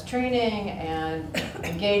Success training and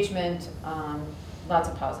engagement, lots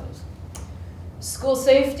of positives. School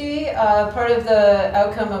safety, part of the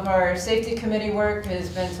outcome of our safety committee work has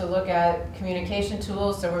been to look at communication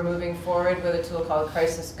tools, so we're moving forward with a tool called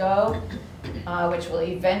Crisis Go, which will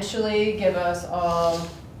eventually give us all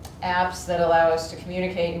apps that allow us to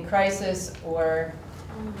communicate in crisis or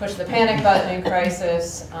push the panic button in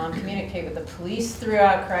crisis, communicate with the police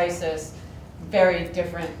throughout crisis. Very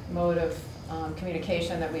different mode of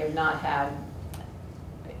communication that we have not had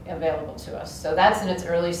available to us. So that's in its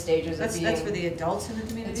early stages of being... That's for the adults in the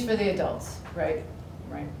community? It's for the adults, right.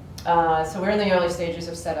 So we're in the early stages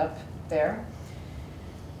of setup there.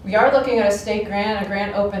 We are looking at a state grant. A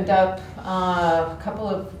grant opened up a couple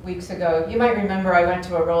of weeks ago. You might remember I went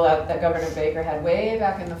to a rollout that Governor Baker had way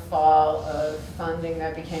back in the fall of funding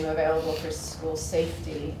that became available for school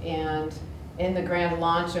safety. And in the grand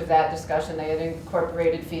launch of that discussion, they had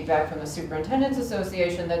incorporated feedback from the Superintendent's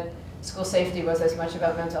Association that school safety was as much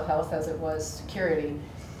about mental health as it was security.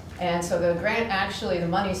 And so the grant actually, the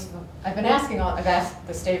money's, I've asked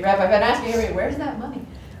the state rep, I've been asking everybody, where's that money?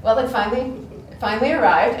 Well, it finally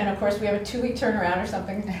arrived, and of course we have a 2-week turnaround or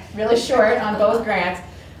something really short on both grants.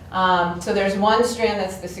 So there's one strand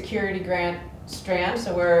that's the security grant strand,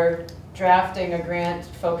 so we're drafting a grant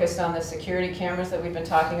focused on the security cameras that we've been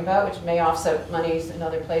talking about, which may offset monies in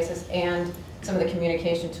other places, and some of the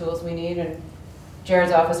communication tools we need. And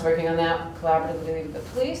Jared's office working on that collaboratively with the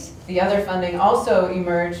police. The other funding also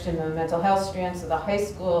emerged in the mental health strand, so the high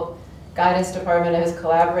school guidance department has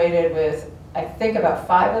collaborated with, I think, about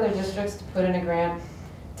 5 other districts to put in a grant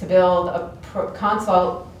to build a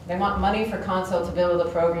consult. They want money for consult to build a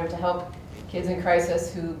program to help kids in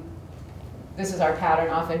crisis who, this is our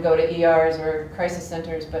pattern, often go to ERs or crisis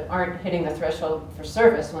centers but aren't hitting the threshold for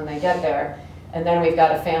service when they get there. And then we've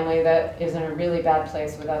got a family that is in a really bad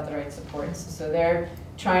place without the right supports. So they're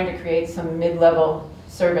trying to create some mid-level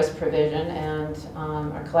service provision and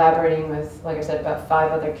are collaborating with, like I said, about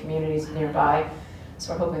 5 other communities nearby.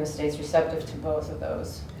 So we're hoping the state's receptive to both of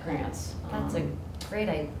those grants. That's a great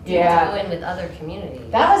idea yeah. to go in with other communities.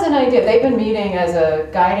 That was an idea. They've been meeting as a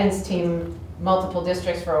guidance team, multiple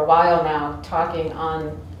districts for a while now, talking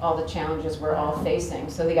on all the challenges we're all facing.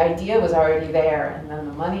 So the idea was already there, and then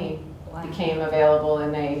the money became available,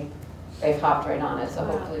 and they've hopped right on it. So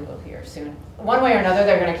hopefully we'll hear soon. One way or another,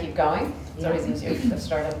 they're going to keep going. It's always easier if the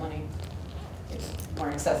startup money is more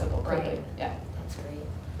accessible quickly. Right. Yeah. That's great.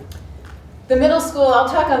 The middle school, I'll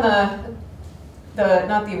talk on the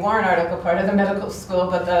not the Warren article part of the middle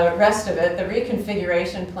school, but the rest of it. The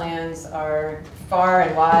reconfiguration plans are far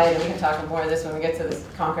and wide, and we can talk more of this when we get to this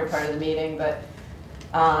Concord part of the meeting, but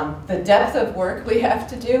the depth of work we have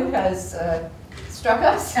to do has struck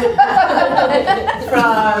us.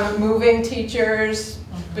 From moving teachers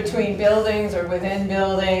between buildings or within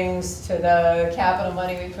buildings, to the capital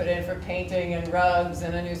money we put in for painting and rugs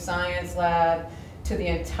and a new science lab, to the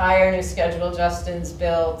entire new schedule Justin's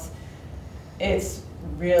built. It's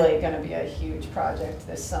really going to be a huge project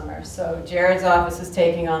this summer. So Jared's office is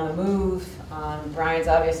taking on the move. Brian's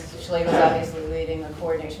Schlegel's obviously leading the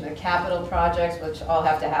coordination of the capital projects, which all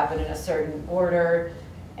have to happen in a certain order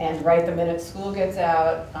and right the minute school gets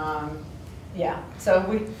out. Yeah, so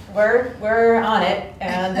we're on it,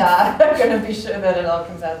 and going to be sure that it all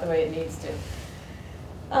comes out the way it needs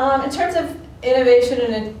to. In terms of innovation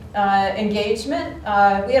and engagement,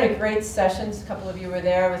 we had a great session. A couple of you were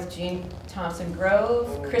there with Jean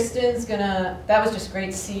Thompson-Grove. Kristen's that was just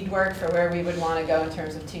great seed work for where we would want to go in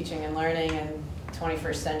terms of teaching and learning in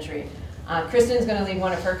 21st century. Kristen's going to lead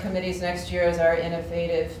one of her committees next year as our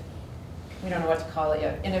innovative, we don't know what to call it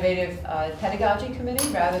yet, innovative pedagogy committee,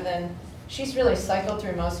 rather than, she's really cycled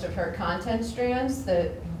through most of her content strands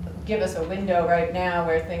that give us a window right now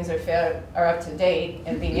where things are up to date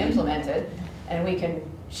and being implemented, and we can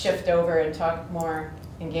shift over and talk more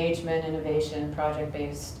engagement, innovation,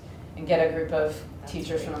 project-based, and get a group of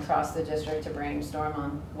teachers from across the district to brainstorm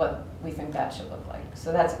on what we think that should look like.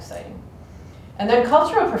 So that's exciting. And then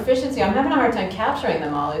cultural proficiency, I'm having a hard time capturing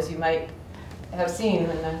them all, as you might have seen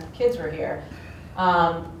when the kids were here.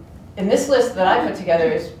 And this list that I put together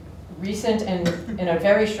is recent and in a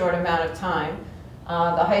very short amount of time.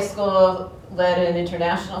 The high school led an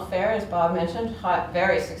international fair, as Bob mentioned,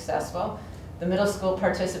 very successful. The middle school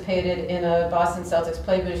participated in a Boston Celtics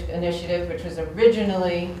Playbook initiative, which was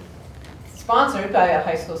originally sponsored by a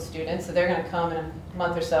high school student, so they're going to come in a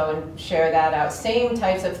month or so and share that out. Same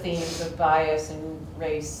types of themes of bias and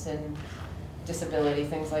race and disability,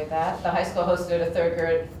 things like that. The high school hosted a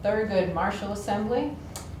Thurgood Marshall Assembly,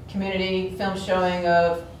 community film showing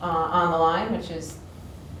of On the Line, which is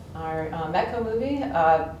our Metco movie.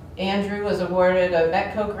 Andrew was awarded a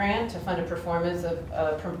Metco grant to fund a performance of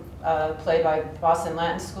a play by Boston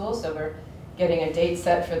Latin School, so we're getting a date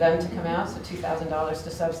set for them to come out, so $2,000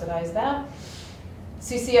 to subsidize that.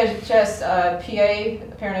 CCHS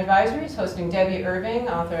PA Parent Advisory is hosting Debbie Irving,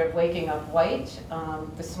 author of Waking Up White.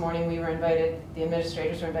 This morning we were invited, the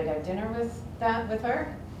administrators were invited to have dinner with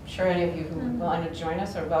her. I'm sure any of you who want to join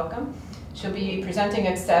us are welcome. She'll be presenting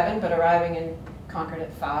at 7, but arriving in Concord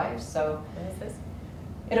at 5. So When is this?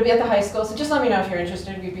 It'll be at the high school, so just let me know if you're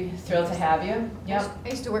interested. We'd be thrilled to have you. Yep. I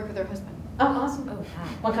used to work with her husband. Oh, awesome. Oh, wow.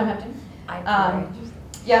 Want to come have dinner? I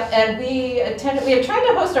Yep, and we had tried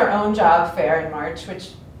to host our own job fair in March,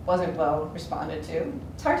 which wasn't well responded to.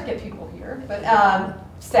 It's hard to get people here, but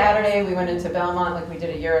Saturday we went into Belmont like we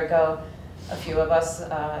did a year ago. A few of us,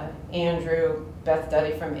 Andrew, Beth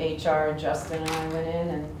Duddy from HR, and Justin and I went in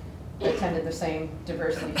and attended the same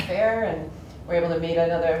diversity fair, and were able to meet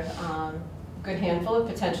another good handful of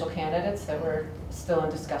potential candidates that we're still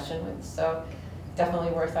in discussion with. So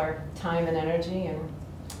definitely worth our time and energy, and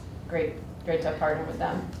great to partner with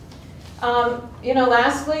them.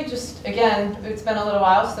 Lastly, just again, it's been a little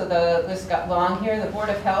while, so the list got long here. The Board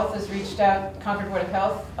of Health has reached out. Concord Board of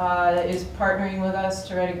Health is partnering with us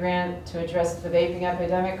to write a grant to address the vaping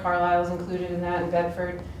epidemic. Carlisle is included in that, in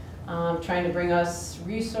Bedford, trying to bring us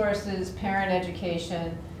resources, parent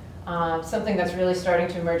education, Something that's really starting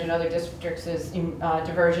to emerge in other districts is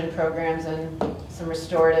diversion programs and some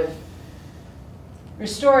restorative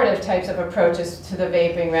types of approaches to the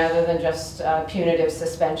vaping rather than just punitive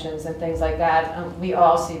suspensions and things like that. We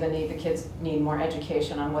all see the need. The kids need more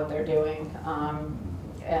education on what they're doing.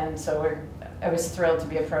 And so I was thrilled to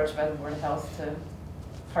be approached by the Board of Health to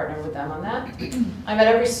partner with them on that. I'm at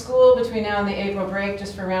every school between now and the April break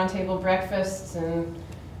just for roundtable breakfasts, and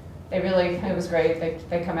it was great.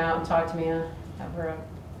 They come out and talk to me over a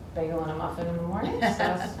bagel and a muffin in the morning, so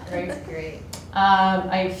it's great. That's great.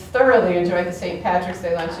 I thoroughly enjoyed the St. Patrick's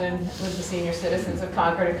Day luncheon with the senior citizens of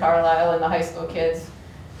Concord-Carlisle and the high school kids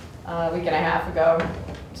a week and a half ago.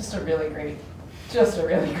 Just a really great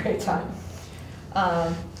time.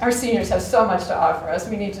 Our seniors have so much to offer us.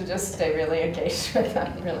 We need to just stay really engaged with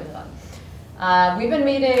them. Really fun. We've been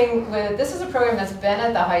meeting with, this is a program that's been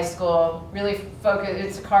at the high school, really focused,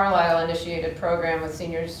 it's a Carlisle initiated program with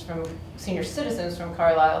senior citizens from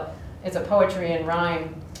Carlisle. It's a poetry and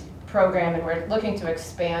rhyme program, and we're looking to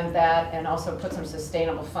expand that and also put some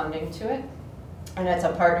sustainable funding to it. And it's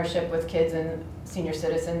a partnership with kids and senior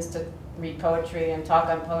citizens to read poetry and talk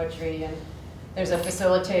on poetry. And there's a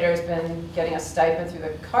facilitator who's been getting a stipend through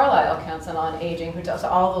the Carlisle Council on Aging, who does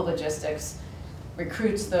all the logistics,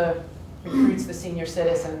 recruits the senior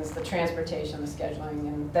citizens, the transportation, the scheduling,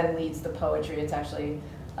 and then leads the poetry. It's actually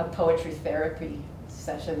a poetry therapy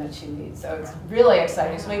session that she leads. So it's really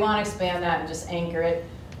exciting. So we want to expand that and just anchor it.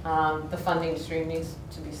 The funding stream needs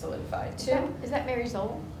to be solidified too. Is that Mary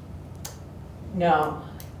Zoll? No.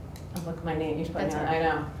 Look at my name, you put me on. right. I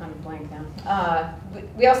know, I'm blank now.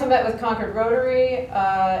 We also met with Concord Rotary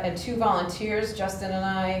and 2 volunteers, Justin and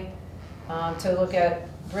I, to look at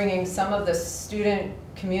bringing some of the student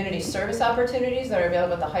community service opportunities that are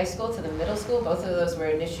available at the high school to the middle school. Both of those were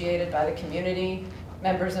initiated by the community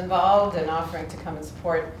members involved and offering to come and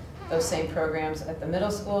support those same programs at the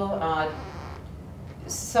middle school.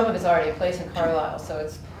 Some of it's already in place in Carlisle, so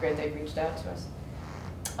it's great they've reached out to us.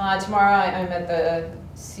 Tomorrow I'm at the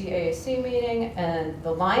CAAC meeting, and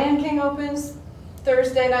the Lion King opens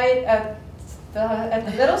Thursday night at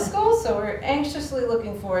the middle school, so we're anxiously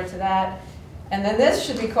looking forward to that. And then this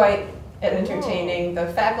should be quite entertaining. The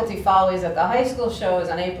Faculty Follies at the high school show is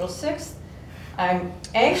on April 6th. I'm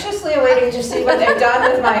anxiously awaiting to see what they've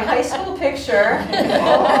done with my high school picture.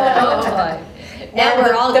 Oh, now and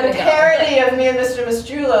we're all the gonna go. parody of me and Mr.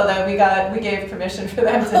 Mastrulo that we gave permission for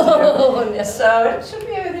them to do. Oh, no. So it should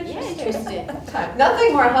be an interesting time.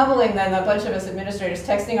 Nothing more humbling than a bunch of us administrators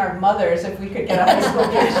texting our mothers if we could get a high school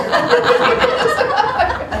picture.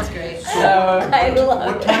 That's great. So I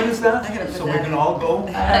love What time is that? So we can all go?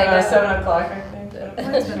 I don't know, 7 o'clock, I think.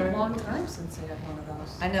 It's been a long time since we had one of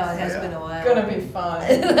those. I know, it has been a while. It's gonna be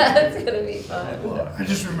fun. That's gonna be fun. I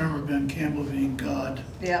just remember Ben Campbell being God.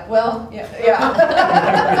 Yeah. Well, yeah.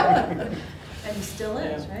 And he still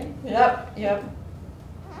is, right? Yep.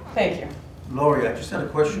 Thank you. Laurie, I just had a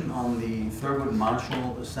question on the Thurgood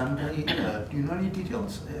Marshall Assembly. Do you know any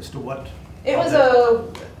details as to what? It was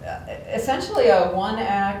essentially a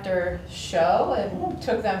one-actor show, and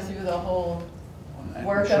took them through the whole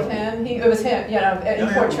work of him. It was him, in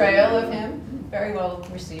portrayal of him. Very well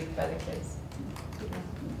received by the kids.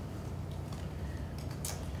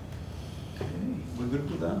 Okay, we're good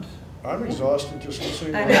with that? I'm exhausted just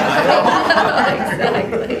listening. I know.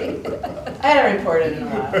 Exactly. I haven't reported in a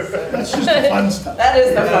while. So. That's just the fun stuff. That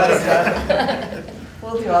is the fun stuff.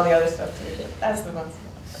 We'll do all the other stuff too. That's the fun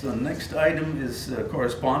stuff. So the next item is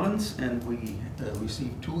correspondence, and we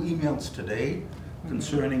received 2 emails today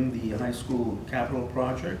concerning the high school capital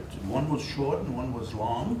project. One was short and one was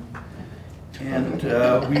long. And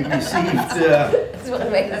we received... That's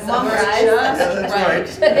what makes it summarize. That's right.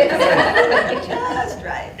 Just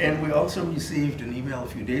right. And we also received an email a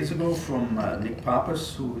few days ago from Nick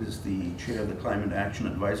Pappas, who is the chair of the Climate Action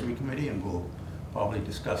Advisory Committee, and we'll probably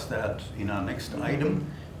discuss that in our next item.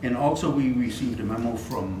 And also we received a memo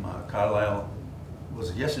from Carlisle, was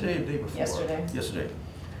it yesterday or the day before? Yesterday. Yesterday,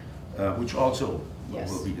 which also Yes.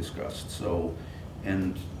 will be discussed. So,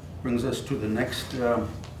 and brings us to the next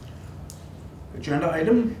agenda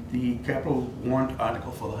item, the capital warrant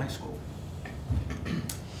article for the high school.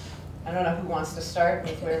 I don't know who wants to start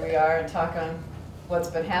with where we are and talk on what's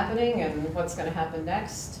been happening and what's going to happen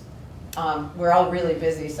next. We're all really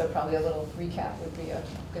busy, so probably a little recap would be a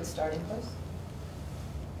good starting place.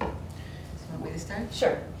 So want me to start?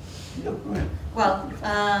 Sure. Yeah, go ahead. Well,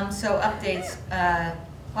 so updates,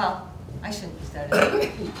 well, I shouldn't have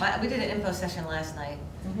started. We did an info session last night.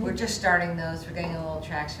 We're just starting those. We're getting a little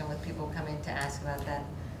traction with people coming to ask about that.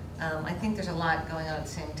 I think there's a lot going on at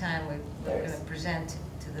the same time. We're going to present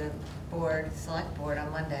to the board, select board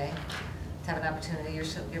on Monday, to have an opportunity.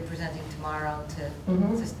 You're presenting tomorrow to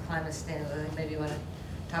climate sustainability. Maybe you want to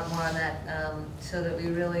talk more on that, so that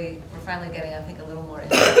we're finally getting, I think, a little more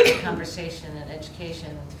conversation and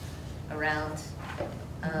education around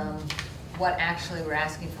what actually we're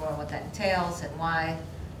asking for and what that entails and why.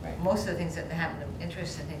 Right. Most of the things that happen of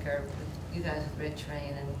interest, I think, are with you guys, Rich,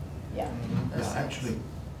 Rain, and those things. Actually,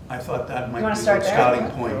 I thought that might be a start good there? starting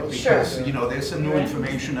point, because, Sure. you know, there's some new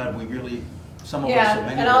information that we really, some of us, Yeah, or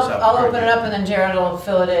many and of us haven't I'll heard open it yet. up and then Jared will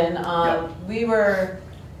fill it in. Yeah. We were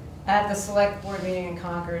at the select board meeting in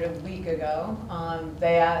Concord a week ago.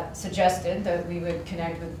 They suggested that we would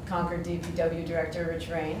connect with Concord DPW Director Rich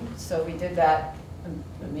Rain, so we did that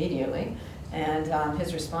immediately, and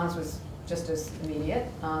his response was just as immediate.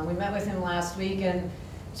 We met with him last week, and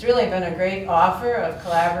it's really been a great offer of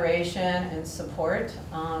collaboration and support.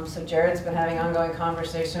 So Jared's been having ongoing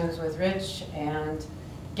conversations with Rich and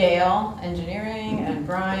Gail Engineering and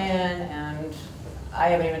Brian, and I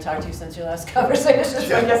haven't even talked to you since your last conversation,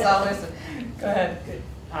 so I guess I'll listen. Go ahead.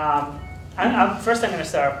 First, I'm going to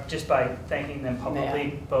start just by thanking them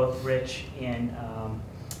publicly, both Rich and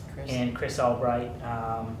Chris Albright.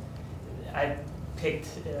 I picked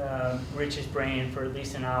Rich's brain for at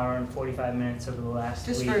least an hour and 45 minutes over the last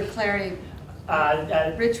week. Just for clarity,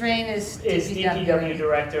 Rich Rain is DPW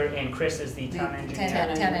director, and Chris is the town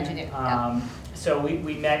engineer. Town engineer. So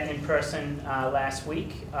we met in person last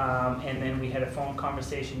week, and then we had a phone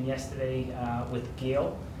conversation yesterday with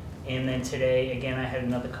Gail, and then today again I had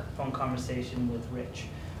another phone conversation with Rich.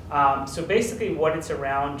 So basically, what it's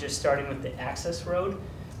around, just starting with the access road.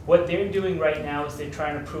 What they're doing right now is they're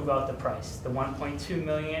trying to prove out the price. The 1.2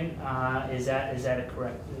 million, is that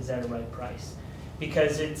a right price?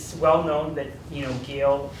 Because it's well known that, you know,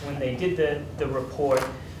 Gail, when they did the report,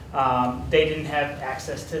 they didn't have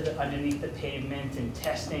access to underneath the pavement and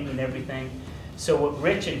testing and everything. So what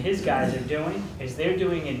Rich and his guys are doing is they're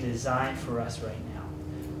doing a design for us right now.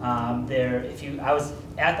 I was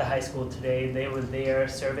at the high school today. They were there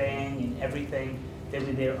surveying and everything. They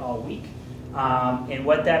were there all week. And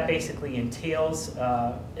what that basically entails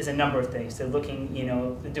is a number of things. They're looking, you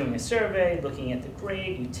know, they're doing a survey, looking at the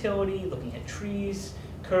grade, utility, looking at trees,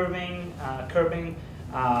 curbing,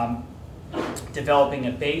 developing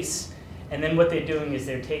a base. And then what they're doing is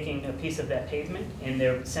they're taking a piece of that pavement and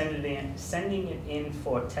they're sending it in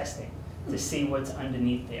for testing to see what's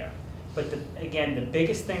underneath there. But again, the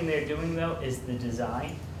biggest thing they're doing though is the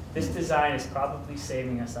design. This design is probably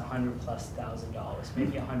saving us $100,000+,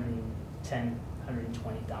 maybe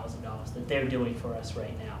 $120,000 that they're doing for us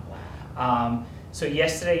right now. So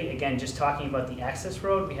yesterday, again, just talking about the access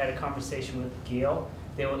road, we had a conversation with Gail.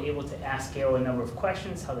 They were able to ask Gail a number of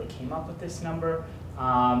questions, how they came up with this number,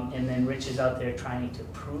 and then Rich is out there trying to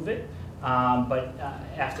prove it. But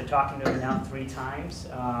after talking to him now 3 times,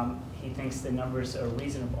 he thinks the numbers are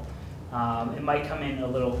reasonable. It might come in a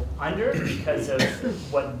little under because of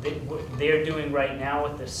what they're doing right now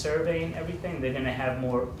with the survey and everything. They're going to have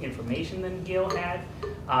more information than Gail had,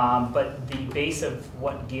 but the base of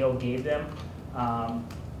what Gail gave them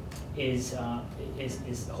is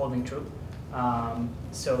holding true.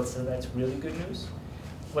 So that's really good news.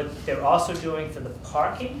 What they're also doing for the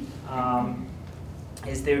parking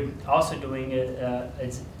is they're also doing a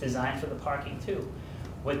design for the parking too.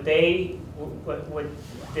 What we're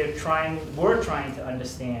trying to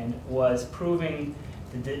understand was proving,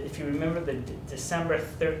 if you remember the December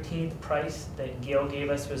 13th price that Gail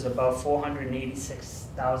gave us was about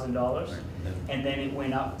 $486,000, and then it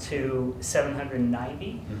went up to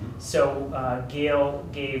 $790. So Gail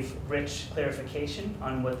gave Rich clarification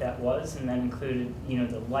on what that was, and that included, you know,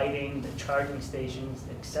 the lighting, the charging stations,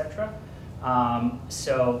 etc.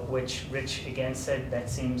 So which Rich again said that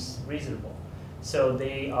seems reasonable. So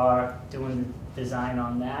they are doing the design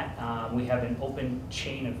on that. We have an open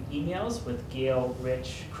chain of emails with Gail,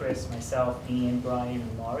 Rich, Chris, myself, Ian, Brian,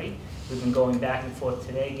 and Laurie. We've been going back and forth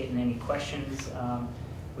today, getting any questions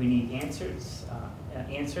we need answered.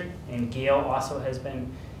 And Gail also has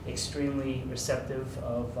been extremely receptive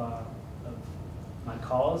of my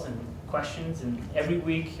calls and questions. And every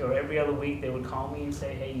week or every other week, they would call me and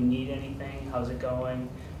say, "Hey, you need anything? How's it going?"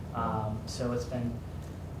 So it's been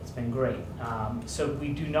great. So we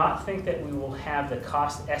do not think that we will have the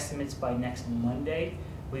cost estimates by next Monday.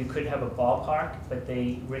 We could have a ballpark, but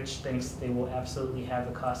Rich thinks they will absolutely have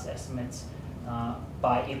the cost estimates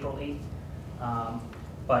by April 8th.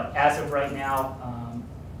 But as of right now,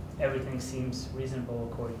 everything seems reasonable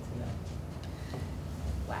according to them.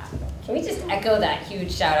 Wow. Can we just echo that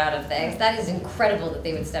huge shout out of thanks? That is incredible that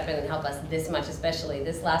they would step in and help us this much, especially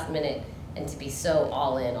this last minute, and to be so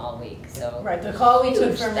all in all week. So right, the call we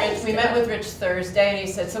took from Rich, we met with Rich Thursday, and he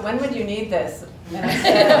said, "So when would you need this?" And I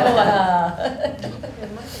said,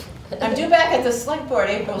 "I'm due back at the select board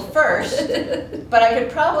April 1st, but I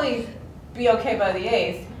could probably be okay by the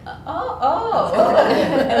 8th."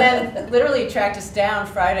 And then literally tracked us down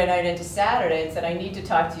Friday night into Saturday and said, "I need to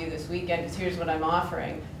talk to you this weekend because here's what I'm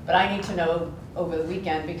offering, but I need to know over the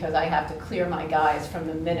weekend because I have to clear my guys from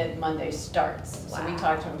the minute Monday starts." Wow. So we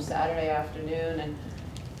talked to him Saturday afternoon, and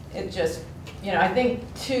it just, you know, I think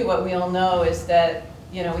too what we all know is that,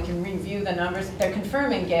 you know, we can review the numbers. They're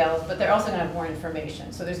confirming Gales, but they're also going to have more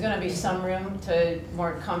information. So there's going to be some room to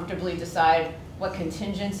more comfortably decide what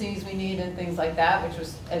contingencies we need and things like that, which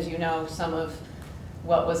was, as you know, some of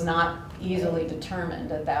what was not easily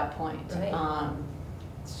determined at that point. Right.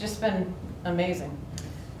 It's just been amazing.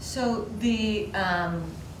 So the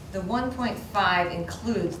 1.5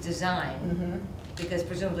 includes design, because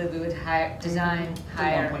presumably we would hire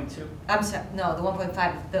hire. The 1.2. I'm sorry, no, the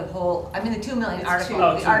 1.5, the whole. I mean the 2 million It's article,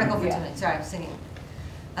 the article for 2 million. Sorry, I'm singing.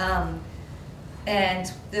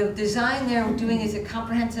 And the design they're doing, is it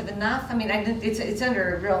comprehensive enough? I mean, it's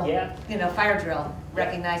under a real, you know, fire drill,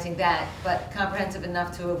 recognizing that, but comprehensive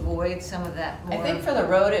enough to avoid some of that more. I think for the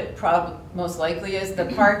road, it most likely is. The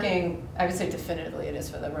parking, I would say definitively it is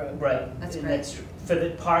for the road. Right. That's and great. That's true. For the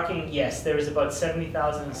parking, yes, there is about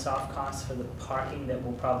 70,000 in soft costs for the parking that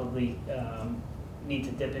will probably need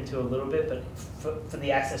to dip into a little bit, but for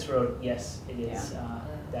the access road, yes, it is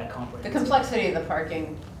that comprehensive. The complexity of the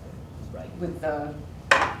parking, right, with the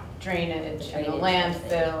drainage and the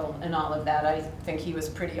landfill and all of that, I think he was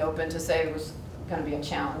pretty open to say it was going to be a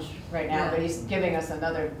challenge right now, but he's giving us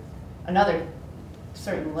another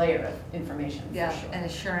certain layer of information. Yeah, for sure. and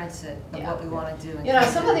assurance of what we want to do. You know,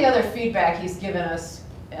 some of the other feedback he's given us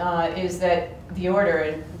is that the order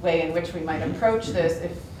and way in which we might approach this,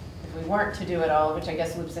 if we weren't to do it all, which I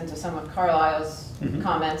guess loops into some of Carlisle's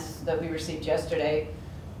comments that we received yesterday,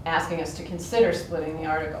 asking us to consider splitting the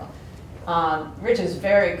article. Rich is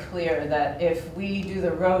very clear that if we do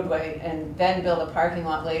the roadway and then build a parking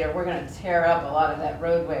lot later, we're going to tear up a lot of that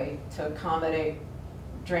roadway to accommodate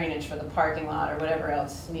drainage for the parking lot or whatever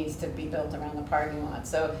else needs to be built around the parking lot.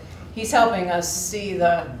 So he's helping us see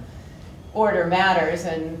the order matters,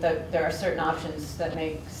 and that there are certain options that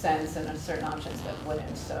make sense and certain options that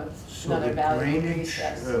wouldn't. So it's another the valuable drainage,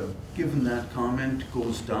 recess. given that comment,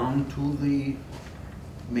 goes down to the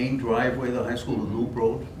main driveway, the high school, the loop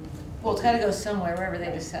road? Well, it's got to go somewhere, wherever they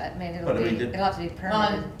decide. I mean, it'll have to be permanent. Well,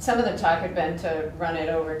 and some of the talk had been to run it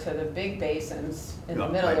over to the big basins in the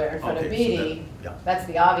middle there in front of BD. So that's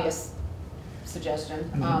the obvious suggestion,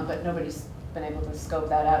 but nobody's been able to scope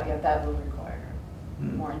that out yet. That will require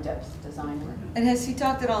more in-depth design work. And has he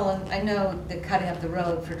talked at all, I know that cutting up the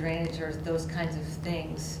road for drainage or those kinds of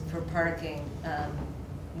things for parking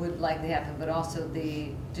would likely happen, but also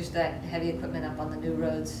just that heavy equipment up on the new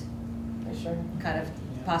roads, For sure. kind of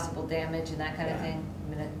possible damage and that kind of thing. I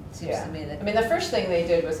mean, it seems to me that. I mean, the first thing they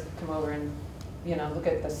did was come over and, you know, look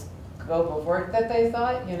at the scope of work that they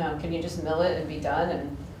thought, you know, can you just mill it and be done?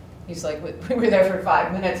 And he's like, we were there for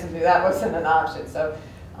 5 minutes and that wasn't an option. So,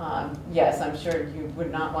 yes, I'm sure you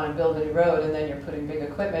would not want to build a new road and then you're putting big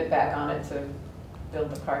equipment back on it to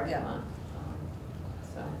build the parking lot.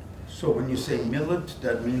 So when you say mill it,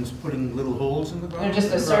 that means putting little holes in the ground? No,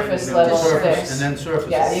 just a surface level fix. And then surface.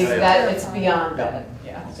 Yeah, it's beyond that.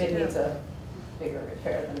 Yeah, it needs a bigger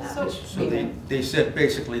repair than that. So they said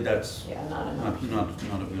basically that's not a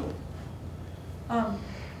mill.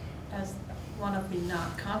 As one of the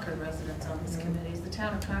not Concord residents on this committee, is the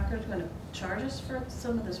town of Concord going to charge us for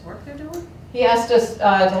some of this work they're doing? He asked us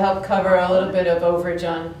to help cover a little bit of overage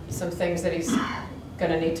on some things that he's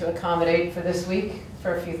going to need to accommodate for this week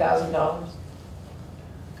for a few $1,000s.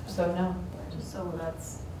 So no. So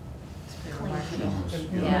that's clean.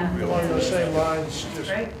 Along those same lines,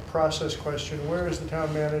 just process question, where is the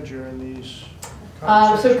town manager in these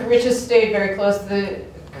conversations? So Rich has stayed very close to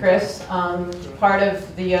Chris. Part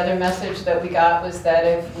of the other message that we got was that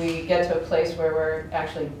if we get to a place where we're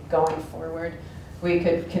actually going forward, we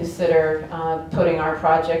could consider putting our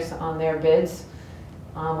projects on their bids,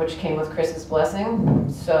 which came with Chris's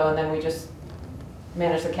blessing. So, and then we just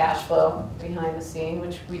manage the cash flow behind the scene,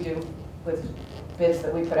 which we do with bids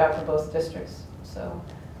that we put out for both districts. So,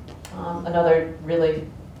 another really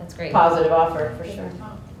positive offer for sure.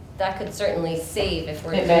 That could certainly save if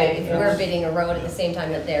we're we're bidding a road at the same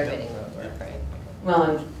time that they're bidding road work, right? Well,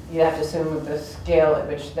 and you have to assume with the scale at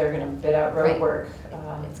which they're going to bid out road work,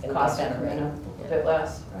 it's going costs to are be better, a bit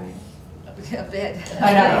less, right? A bit.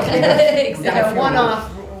 I know. You know,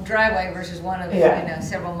 one-off driveway versus one of, you Yeah. know,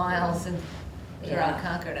 several miles and around Yeah.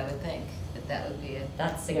 Concord, I would think, that would be a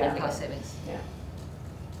That's significant. cost savings. Yeah.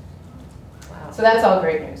 Wow. So that's all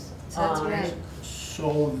great news. So that's great.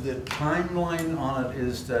 So the timeline on it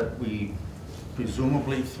is that we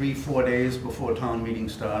presumably 3-4 days before town meeting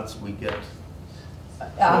starts, we get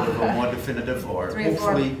sort of a more definitive or 3 or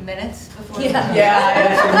 4 hopefully. minutes before. Yeah.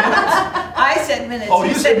 Yeah. I said minutes. Oh,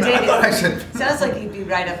 you said minutes. I days. thought I said. Sounds like you'd be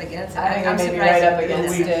right up against it. I think I'm it may be surprised right up you did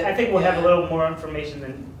against that. it. I think we'll have a Yeah. little more information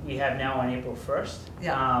than we have now on April 1st.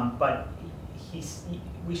 Yeah. But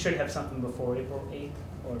we should have something before April 8th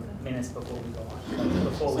or minutes before we go on,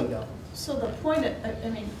 before we go. So the point, I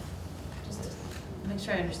mean, just to make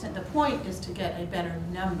sure I understand, the point is to get a better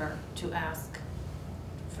number to ask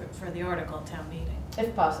for the article at town meeting.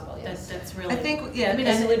 If possible, yes. That's really. I think, yeah, I mean,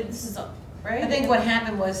 because this is, right? I think what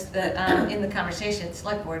happened was that in the conversation,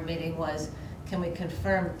 select board meeting was, can we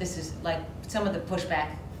confirm this is like, some of the pushback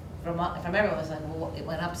from everyone was like, well, it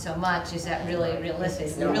went up so much, is that really realistic?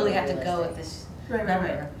 It's We not really have to go realistic. with this Right.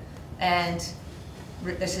 number. And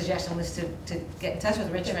the suggestion was to get in touch with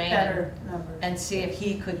Rich Get Rain better numbers. and see if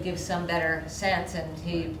he could give some better sense, and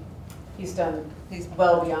He's done he's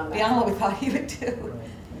well beyond that. beyond what we thought he would do.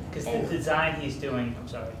 Because the design he's doing, I'm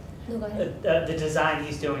sorry. No, go ahead. The design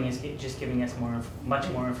he's doing is just giving us much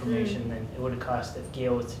more information than it would have cost if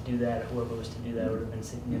Gail was to do that, or whoever was to do that, it would have been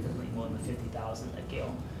significantly more than the 50,000 that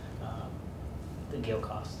the Gail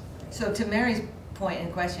cost. So to Mary's point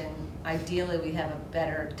in question, ideally we have a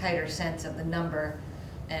better, tighter sense of the number,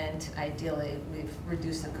 and ideally we've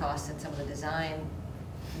reduced the cost in some of the design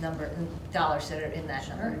dollars that are in that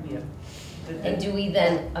number. Yeah. And do we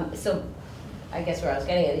then, so I guess where I was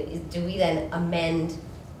getting at is, do we then amend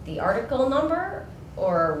the article number?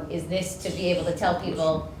 Or is this to be able to tell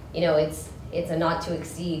people, you know, it's a not to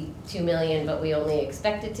exceed 2 million, but we only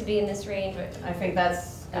expect it to be in this range? I think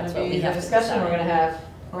that's gonna That's what be we the have to discussion we're decide. gonna have.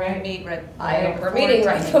 We're gonna meet right. We're meeting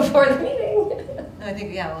right before the meeting. I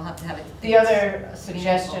think, yeah, we'll have to have it. The other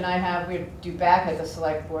suggestion I have, we're due back at the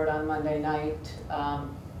select board on Monday night.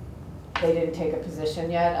 They didn't take a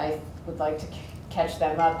position yet. I would like to catch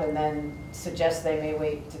them up and then suggest they may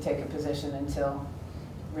wait to take a position until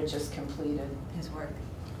Rich has completed His work.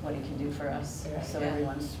 what he can do for us, Right. so Yeah.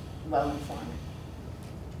 everyone's well informed.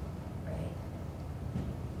 Right.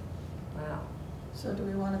 Wow. So do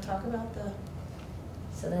we want to talk about the?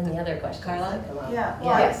 So then the other question Carlisle? come up. Yeah,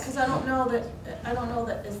 well, Yes. because I don't know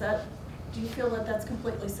that, is that, do you feel that that's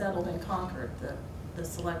completely settled in Concord, that the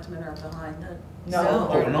selectmen are behind the? No,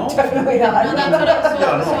 Oh, no? definitely not. No, that's what I'm,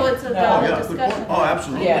 Yeah, no. so it's a No. valid Oh, yeah, good discussion. point. Oh,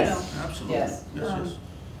 absolutely. Yes. Absolutely. Yes. Yes.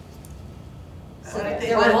 So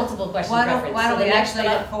There were multiple questions Why don't referenced. why So don't the we next actually,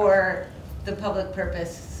 up- for the public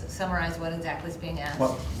purpose, summarize what exactly is being asked?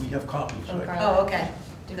 Well, we have copies, From right? Carlisle. Oh, okay,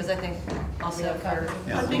 because I think also have for.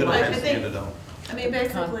 Yeah, I we think- got I a think- hand it out. I mean,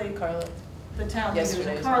 basically, Carla, the town leaders in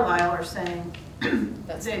Yesterday's Carlisle are saying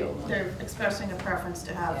that's the old one. they're expressing a preference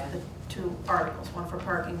to have Yeah. the 2 articles, one for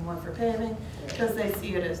parking, one for paving, because they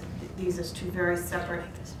see it as, these as 2 very separate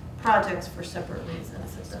projects for separate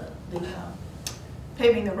reasons. The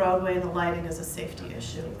paving the roadway and the lighting is a safety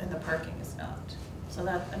issue, and the parking is not. So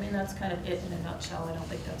that, I mean, that's kind of it in a nutshell. I don't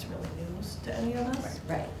think that's really news to any of us,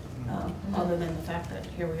 Right. other than the fact that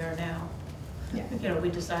here we are now. Yeah. You know, we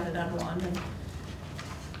decided on one, and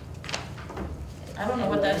I don't know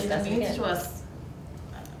what that even That's means again. to us.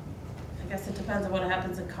 I guess it depends on what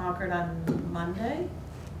happens in Concord on Monday,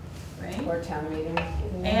 right? Or town meeting.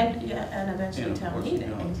 And, yeah, and eventually And of town course,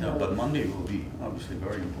 meeting. yeah, but Monday will be obviously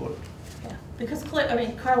very important. Yeah, because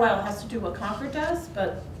Carlisle has to do what Concord does,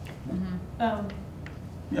 but,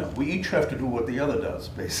 Yeah, we each have to do what the other does,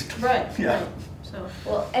 basically. right, Yeah. right, so.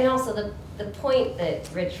 Well, and also the point that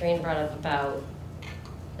Rich Rain brought up about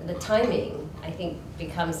the timing, I think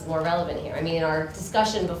becomes more relevant here. I mean, in our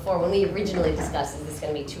discussion before, when we originally discussed, is this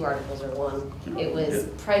gonna be 2 articles or 1? It was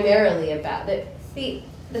primarily about, the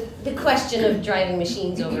question of driving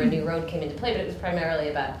machines over a new road came into play, but it was primarily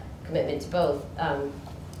about commitment to both.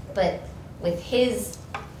 But with his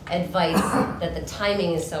advice that the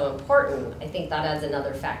timing is so important, I think that adds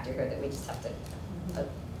another factor here that we just have to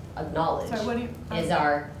acknowledge. Sorry, what do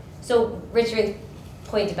you? So Richard's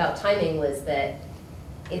point about timing was that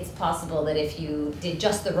it's possible that if you did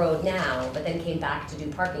just the road now, but then came back to do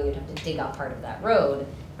parking, you'd have to dig up part of that road,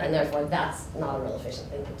 and therefore that's not a real efficient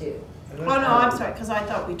thing to do. Oh, no, I'm sorry, because I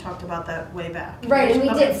thought we talked about that way back. Right, and we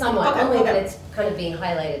Okay, did somewhat, okay, only that okay. it's kind of being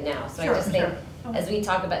highlighted now. So Sure, I just think, sure. as we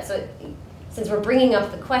talk about, so since we're bringing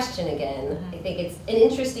up the question again, I think it's an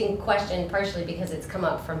interesting question, partially because it's come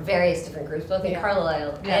up from various different groups, both in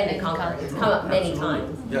Carlisle and in Concord. It's come up many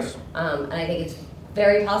times. Yes. And I think it's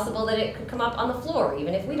very possible that it could come up on the floor,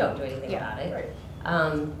 even if we don't do anything about it.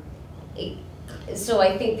 So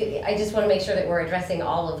I think that I just want to make sure that we're addressing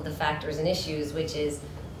all of the factors and issues, which is,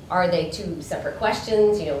 are they two separate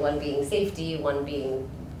questions? You know, one being safety, one being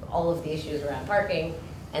all of the issues around parking,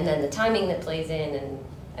 and then the timing that plays in,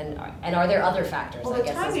 and are there other factors? Well, I the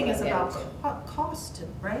guess timing is what I'm about cost,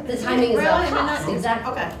 right? The timing is about Really? cost,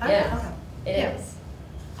 exactly. Okay. Yeah, Okay. it is.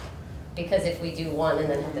 Because if we do one and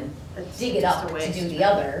then have to It's dig it just up a to waste. do the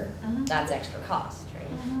other, Mhm. that's extra cost, right?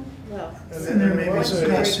 Well, And there may be once some you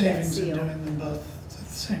cost break that savings in seal. doing them both at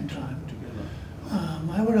the same time.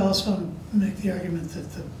 I would also make the argument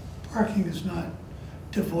that the parking is not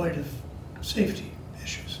devoid of safety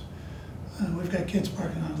issues. We've got kids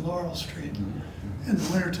parking on Laurel Street in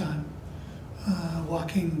the wintertime,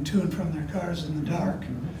 walking to and from their cars in the dark.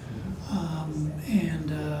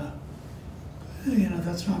 You know,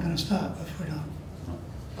 that's not going to stop if we don't.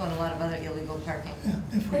 Oh, and a lot of other illegal parking.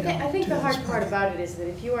 If we I think do the hard this part parking. about it is that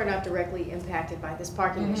if you are not directly impacted by this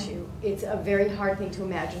parking issue, it's a very hard thing to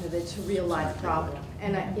imagine that it's a real life problem.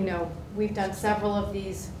 And, you know, we've done several of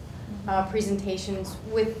these presentations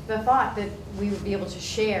with the thought that we would be able to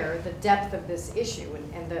share the depth of this issue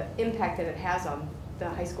and the impact that it has on the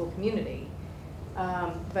high school community.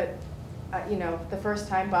 You know, the first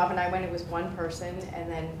time Bob and I went, it was one person,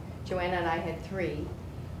 and then Joanna and I had 3.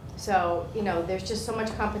 So, you know, there's just so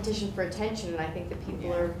much competition for attention, and I think that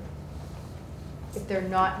people are, if they're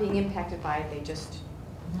not being impacted by it, they just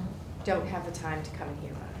don't have the time to come and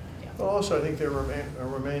hear about it. Well, also, I think there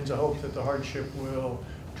remains a hope that the hardship will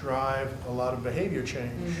drive a lot of behavior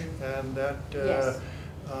change, and that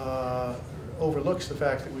overlooks the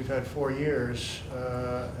fact that we've had 4 years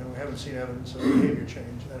and we haven't seen evidence of behavior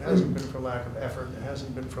change. That hasn't been for lack of effort. It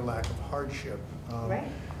hasn't been for lack of hardship. Right.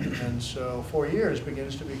 And so 4 years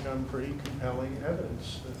begins to become pretty compelling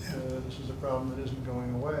evidence that this is a problem that isn't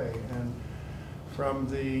going away. And from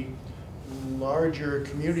the larger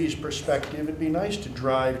community's perspective, it'd be nice to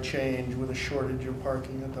drive change with a shortage of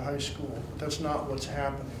parking at the high school. But that's not what's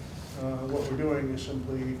happening. What we're doing is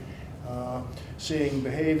simply seeing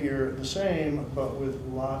behavior the same, but with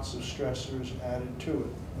lots of stressors added to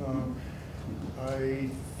it. I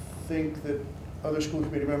think that other school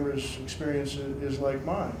committee members' experience is like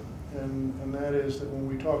mine, and that is that when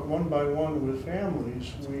we talk one by one with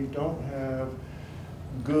families, we don't have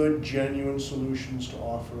good, genuine solutions to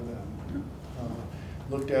offer them.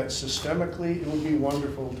 Looked at systemically, it would be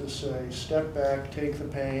wonderful to say, step back, take the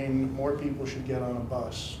pain, more people should get on a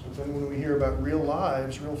bus. But then when we hear about real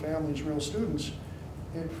lives, real families, real students,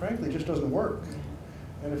 it frankly just doesn't work.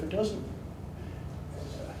 And if it doesn't,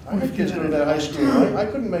 I had kids go to that high school. I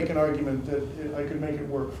couldn't make an argument that I could make it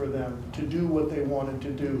work for them to do what they wanted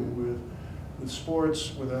to do with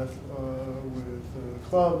sports, with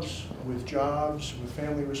clubs, with jobs, with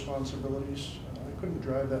family responsibilities. I couldn't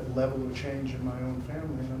drive that level of change in my own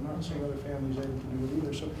family, and I'm not saying other families are able to do it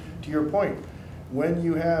either. So to your point, when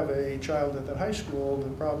you have a child at that high school, the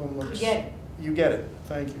problem looks... You get it.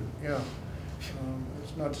 Thank you. Yeah.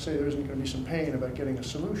 It's not to say there isn't going to be some pain about getting a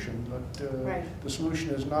solution, but the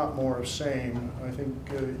solution is not more of same. I think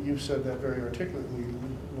you've said that very articulately,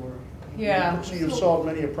 Laura. Yeah. So you've solved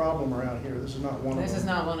many a problem around here. This is not one of them. This is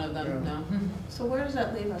not one of them, Yeah. no. So where does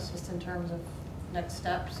that leave us just in terms of next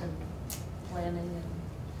steps and planning? And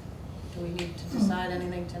do we need to decide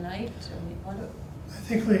anything tonight? Or what I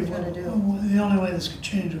think the only way this could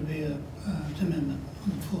change would be an amendment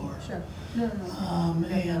on the floor. Sure.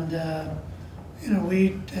 You know,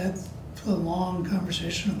 we had a long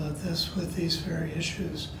conversation about this with these very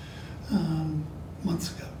issues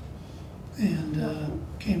months ago, and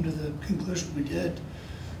came to the conclusion we did.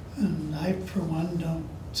 And I, for one, don't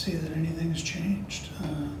see that anything has changed.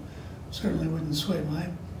 Certainly wouldn't sway my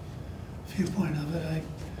viewpoint of it.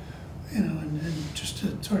 And just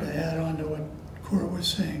to sort of add on to what Cora was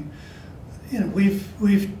saying, you know,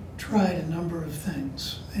 we've tried a number of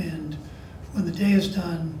things, and when the day is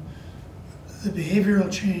done, the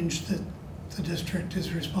behavioral change that the district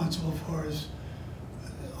is responsible for is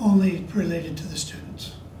only related to the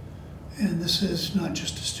students. And this is not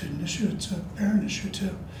just a student issue, it's a parent issue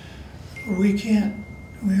too. We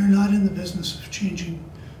are not in the business of changing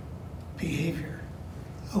behavior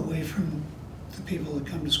away from the people that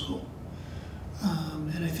come to school.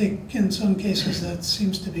 And I think in some cases that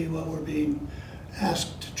seems to be what we're being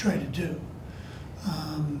asked to try to do.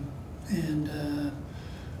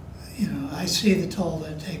 You know, I see the toll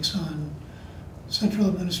that takes on central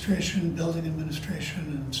administration, building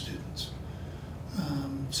administration, and students.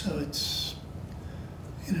 So it's,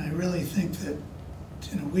 you know, I really think that,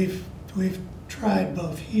 you know, we've tried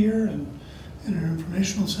both here and in our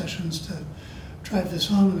informational sessions to drive this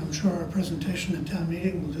home, and I'm sure our presentation at town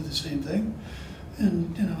meeting will do the same thing.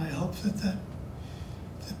 And, you know, I hope that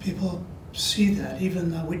people see that,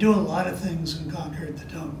 even though we do a lot of things in Concord that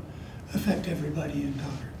don't affect everybody in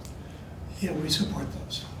Concord, yet we support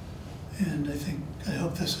those. And I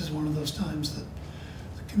hope this is one of those times that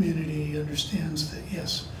the community understands that,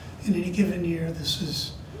 yes, in any given year,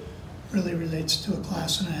 this really relates to a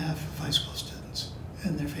class and a half of high school students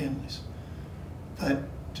and their families. But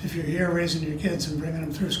if you're here raising your kids and bringing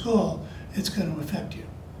them through school, it's going to affect you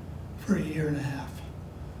for a year and a half,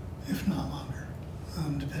 if not longer,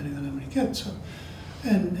 depending on how many kids. So,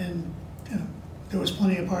 and you know, there was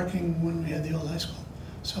plenty of parking when we had the old high school,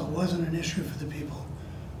 so it wasn't an issue for the people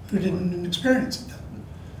who didn't experience it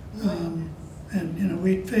then. And you know,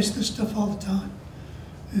 we face this stuff all the time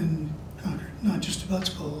in Concord, not just about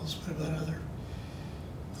schools, but about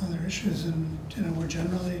other issues. And you know, we're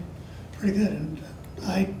generally pretty good. And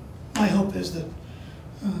my hope is that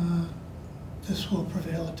this will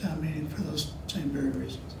prevail at town meeting for those same very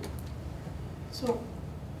reasons. So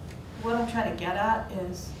what I'm trying to get at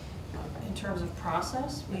is, in terms of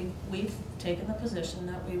process, we've taken the position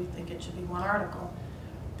that we think it should be one article.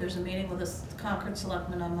 There's a meeting with the Concord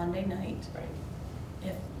Selectmen on Monday night. Right.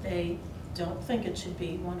 If they don't think it should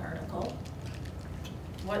be one article,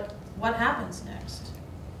 what happens next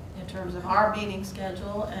in terms of our meeting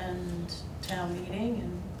schedule and town meeting?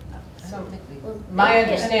 And So my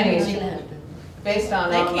understanding is, based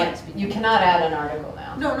on, you cannot add an article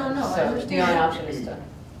now. No. So the only option is to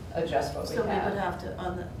adjust what we have. So we would have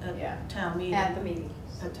to, at town meeting. At the meeting.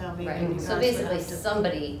 At town meeting. Right, so basically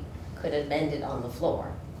somebody could amend it on the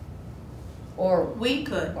floor. Or we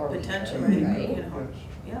could, potentially, right? You know,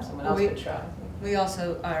 yeah. Someone else could try. We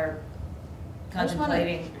also are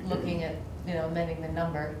contemplating looking at, you know, amending the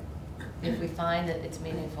number if we find that it's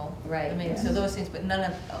meaningful. Right. I mean, so those things, but none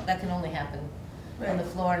of, that can only happen on the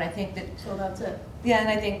floor, and I think that. So that's it. Yeah, and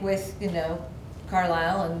I think with, you know,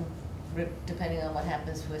 Carlisle and depending on what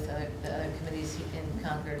happens with the other committees in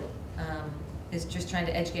Concord, is just trying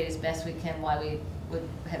to educate as best we can why we would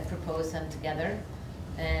have proposed them together.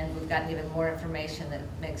 And we've gotten even more information that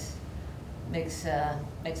makes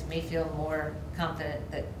me feel more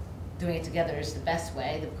confident that doing it together is the best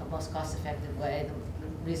way, the most cost-effective way,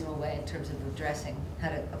 the reasonable way in terms of addressing how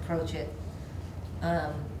to approach it.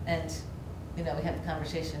 And you know, we have the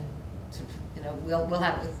conversation. You know, we'll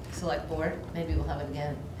have it with select board. Maybe we'll have it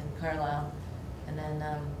again in Carlisle, and then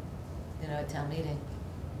you know, at town meeting.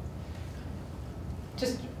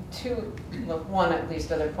 Just one at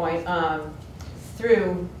least other point.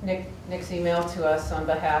 Through Nick's email to us on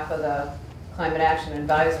behalf of the Climate Action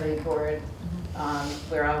Advisory Board,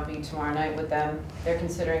 where I'll be tomorrow night with them, they're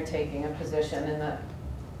considering taking a position. And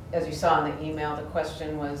as you saw in the email, the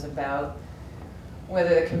question was about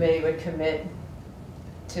whether the committee would commit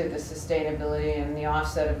to the sustainability and the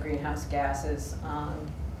offset of greenhouse gases.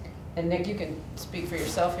 And Nick, you can speak for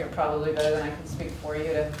yourself here probably better than I can speak for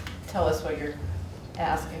you to tell us what you're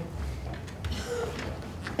asking.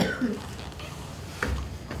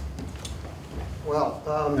 Well,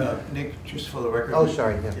 Nick, just for the record. Oh,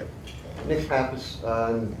 sorry, yeah. Yep. Nick Pappas,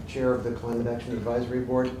 I'm chair of the Climate Action Advisory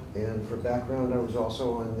Board, and for background, I was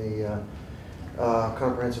also on the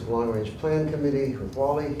Comprehensive Long Range Plan Committee with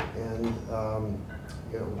Wally, and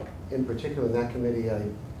you know, in particular in that committee, I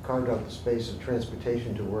carved out the space of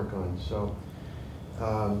transportation to work on. So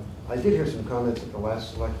I did hear some comments at the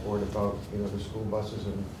last select board about, you know, the school buses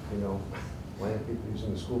and, you know, why aren't people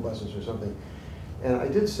using the school buses or something. And I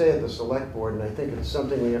did say at the select board, and I think it's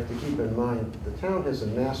something we have to keep in mind, the town has a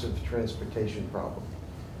massive transportation problem,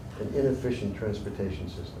 an inefficient transportation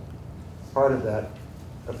system. Part of that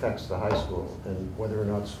affects the high school and whether or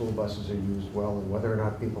not school buses are used well and whether or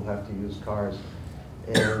not people have to use cars.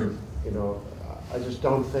 And, you know, I just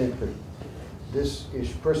don't think that this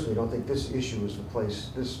issue, personally don't think this issue is the place,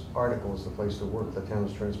 this article is the place to work the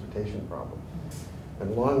town's transportation problem. In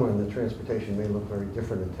the long run, the transportation may look very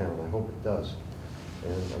different in town. I hope it does.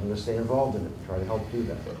 And I'm going to stay involved in it and try to help do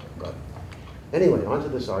that. But anyway, on to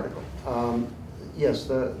this article. Yes,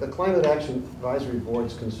 the Climate Action Advisory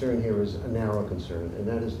Board's concern here is a narrow concern, and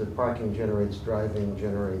that is that parking driving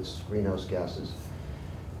generates greenhouse gases.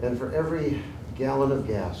 And for every gallon of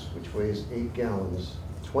gas, which weighs 8 gallons,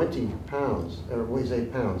 20 pounds, or weighs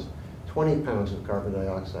 8 pounds, 20 pounds of carbon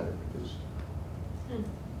dioxide are produced.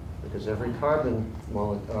 Because every carbon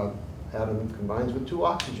atom combines with 2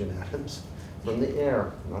 oxygen atoms from the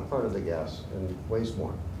air, not part of the gas, and weighs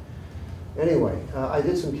more. Anyway, I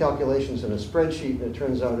did some calculations in a spreadsheet, and it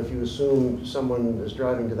turns out if you assume someone is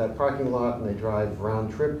driving to that parking lot and they drive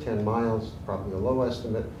round trip 10 miles, probably a low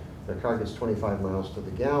estimate, their car gets 25 miles to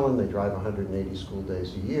the gallon, they drive 180 school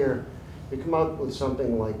days a year, we come out with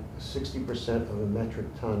something like 60% of a metric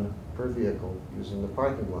ton per vehicle using the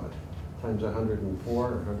parking lot, times 104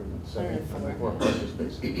 or 174 parking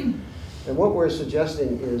spaces. And what we're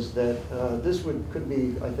suggesting is that this could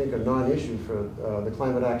be, I think, a non-issue for the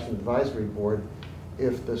Climate Action Advisory Board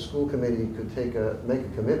if the school committee could make a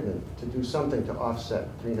commitment to do something to offset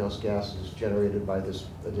greenhouse gases generated by this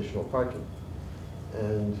additional parking.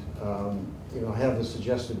 And you know, I have the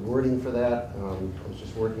suggested wording for that. I was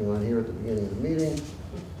just working on here at the beginning of the meeting,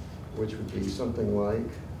 which would be something like,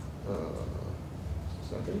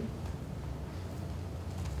 second.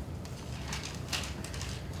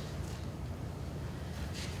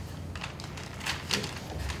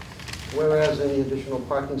 Whereas any additional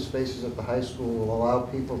parking spaces at the high school will allow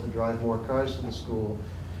people to drive more cars to the school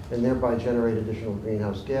and thereby generate additional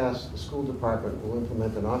greenhouse gas, the school department will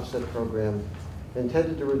implement an offset program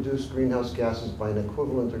intended to reduce greenhouse gases by an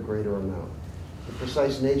equivalent or greater amount. The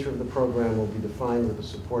precise nature of the program will be defined with the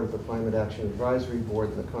support of the Climate Action Advisory Board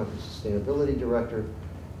and the Concord Sustainability Director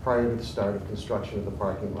prior to the start of construction of the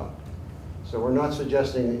parking lot. So we're not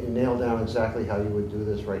suggesting that you nail down exactly how you would do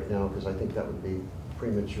this right now, because I think that would be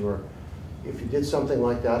premature. If you did something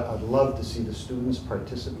like that, I'd love to see the students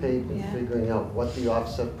participate in figuring out what the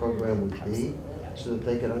offset program would be, so that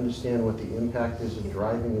they could understand what the impact is of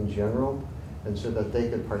driving in general, and so that they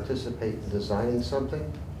could participate in designing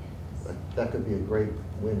something. That could be a great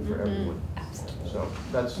win for everyone. So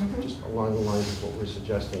that's just along the lines of what we're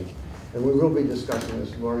suggesting. And we will be discussing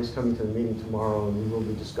this. Lori's coming to the meeting tomorrow, and we will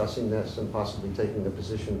be discussing this and possibly taking a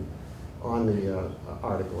position on the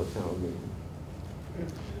article at town meeting.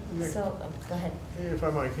 So, go ahead. If I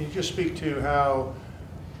might, can you just speak to how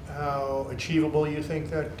achievable you think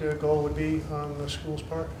that goal would be on the school's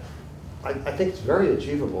part? I think it's very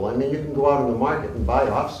achievable. I mean, you can go out in the market and buy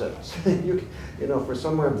offsets. you know, for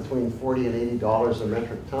somewhere between $40 and $80 a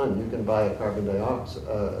metric ton, you can buy a carbon dioxide,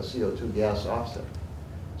 a CO2 gas offset.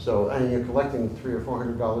 So, and you're collecting $300 or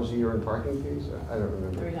 $400 a year in parking fees. I don't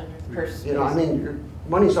remember. 300 per space. You know, I mean, your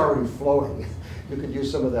money's already flowing. You could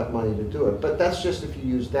use some of that money to do it. But that's just if you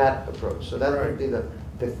use that approach. So that would be the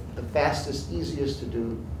fastest, easiest to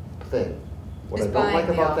do thing. What I don't like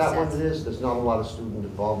about that one is there's not a lot of student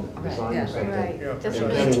involvement in designing something. Right. Doesn't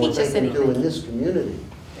and really teach us what they can do in anything. this community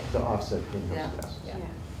to offset greenhouse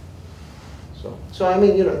gases. So I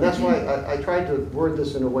mean, you know, that's why I tried to word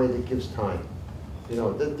this in a way that gives time. You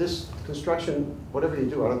know, this construction, whatever you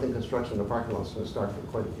do, I don't think construction in the parking lot is going to start for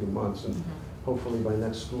quite a few months, and hopefully by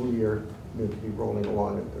next school year, you could be rolling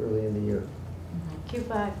along early in the year.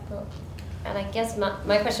 Goodbye. And I guess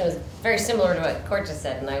my question was very similar to what Court just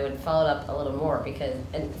said, and I would follow it up a little more because,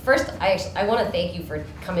 and first, I want to thank you for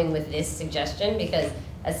coming with this suggestion, because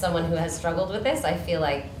as someone who has struggled with this, I feel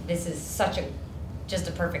like this is just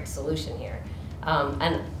a perfect solution here.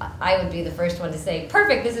 And I would be the first one to say,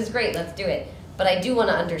 perfect, this is great, let's do it. But I do want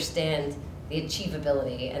to understand the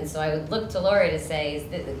achievability, and so I would look to Lori to say,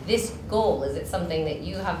 is this goal, is it something that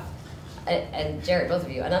you have, and Jared, both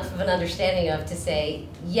of you, enough of an understanding of to say,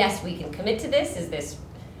 yes, we can commit to this? Is this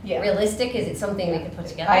realistic? Is it something we could put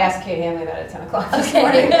together? I asked Kate Hanley that at 10 o'clock this Okay.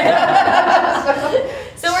 morning.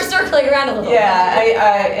 So we're circling around a little.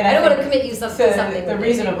 Yeah, I don't want to commit you to something. The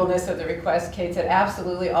reasonableness of the request, Kate said,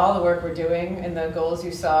 absolutely, all the work we're doing and the goals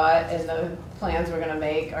you saw and the plans we're going to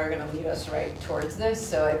make are going to lead us right towards this.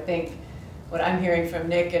 So I think what I'm hearing from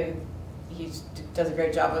Nick, and he does a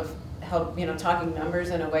great job of talking numbers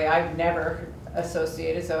in a way I've never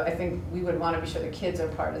associated. So I think we would want to be sure the kids are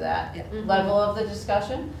part of that level of the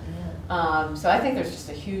discussion. So I think there's just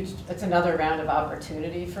it's another round of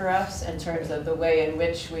opportunity for us in terms of the way in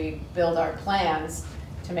which we build our plans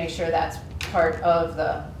to make sure that's part of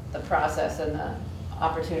the process and the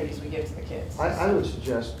opportunities we give to the kids. I would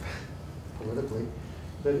suggest, politically,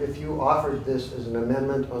 that if you offered this as an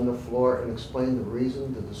amendment on the floor and explained the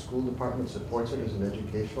reason that the school department supports it as an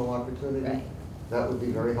educational opportunity, that would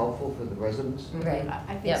be very helpful for the residents. Right.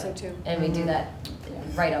 I think so too. And we do that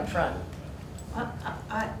right up front.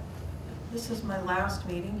 This is my last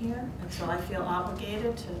meeting here, and so I feel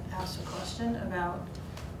obligated to ask a question about,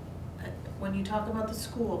 when you talk about the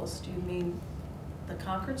schools, do you mean the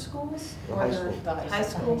Concord schools? The or high school. The high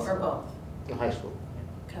school or both? The high school.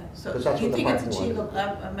 Okay, so Because that's do you what the think it's parking lot is.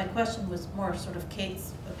 achievable? My question was more sort of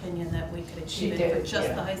Kate's opinion that we could She achieve it for did, just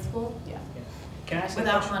yeah. the high school? Yeah. Can I ask a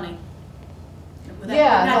Without question? money?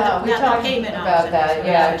 Yeah, not no, we the talked payment about option. that,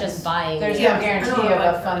 yeah. Just buying. There's Yeah. no guarantee I know of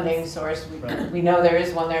about a funding source. Right. We know there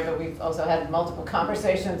is one there, but we've also had multiple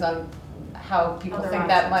conversations on how people Other think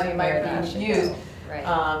that options. money might Where be that should used. go.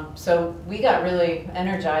 Right. So we got really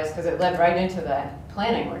energized because it led right into the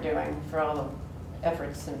planning we're doing for all the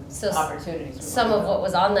efforts and So opportunities. we some want of to what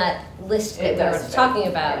was on that list It that we does were fit, talking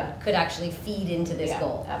about yeah. could actually feed into this Yeah,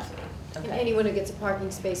 goal. absolutely. And Okay. anyone who gets a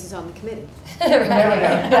parking space is on the committee.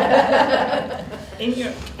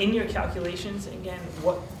 In your calculations, again,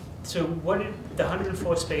 what did the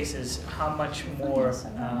 104 spaces, how much more,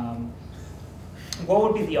 what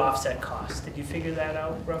would be the offset cost? Did you figure that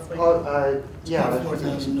out roughly? Yeah, if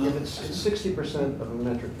 $4,000. it's 60% of a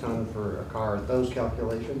metric ton for a car, those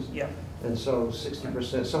calculations. Yeah. And so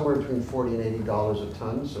 60%, somewhere between $40 and $80 a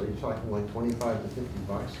ton, so you're talking like 25 to 50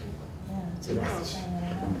 bucks. You know,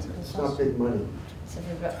 it's not big money. So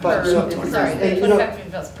for about- But, you know, sorry, and, you know,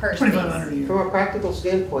 25 per space. $2,500 a year. From a practical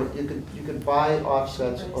standpoint, you could buy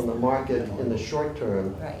offsets on the market in the short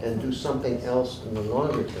term Right. and do something else in the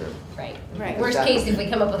longer term. Right. Right. Worst Exactly. case, if we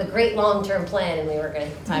come up with a great long-term plan and we work at a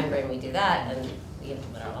time frame, we do that and we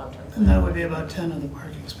implement our long-term plan. And that would be about 10 of the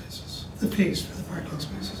parking spaces, the fees for the parking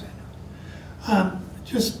spaces.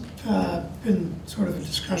 Just been sort of a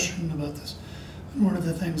discussion about this. And one of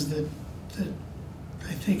the things that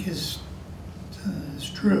I think is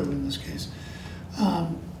true in this case, a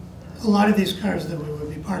lot of these cars that we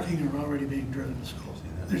would be parking are already being driven to school.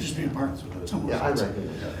 They're just being parked somewhere Yeah, I else.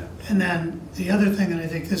 recognize that. And then the other thing, and I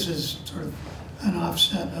think this is sort of an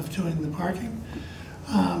offset of doing the parking,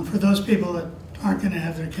 for those people that aren't gonna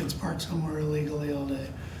have their kids parked somewhere illegally all day,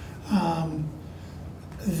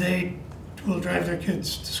 they will drive their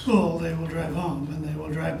kids to school, they will drive home, and they will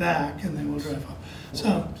drive back, and they will drive home.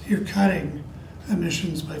 So you're cutting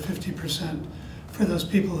emissions by 50% for those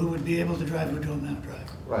people who would be able to drive who don't know how to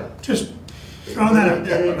drive. Right. Just throwing that out It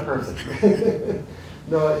there. ain't perfect.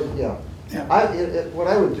 No, yeah. Yeah. What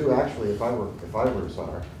I would do actually, if I were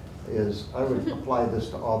czar, is I would apply this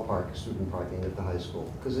to all student parking at the high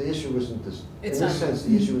school. Because the issue isn't this, in this sense,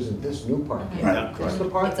 the issue isn't this new parking. Right. It's the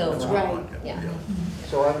parking. It's over. Right. Yeah.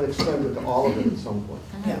 So I would extend it to all of it at some point.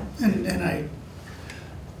 Yeah, and I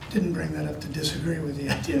didn't bring that up to disagree with the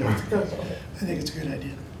idea. I think it's a good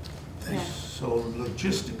idea. Thanks. So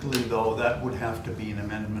logistically, though, that would have to be an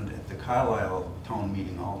amendment at the Carlisle town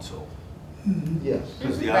meeting also. Mhm. Yes.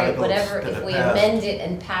 Because the Right, articles whatever, that if are we passed- amend it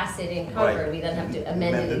and pass it in Concord, Right. we then have to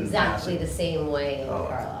amend Amend it it and exactly pass it. the same way in Oh.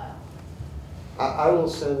 Carlisle. I will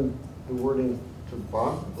send the wording to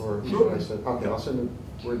Bob, or should I send, okay, I'll send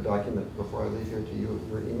a Word document before I leave here to you,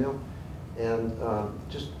 your email. And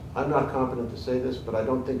I'm not competent to say this, but I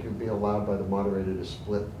don't think you'd be allowed by the moderator to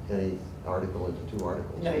split any article into two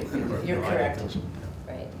articles. No, you're correct.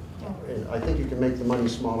 Right. And I think you can make the money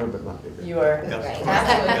smaller, but not bigger. You are Yeah. Right.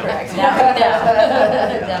 absolutely correct. No,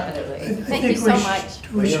 I definitely. Thank think you we so sh-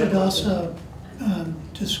 much. We should also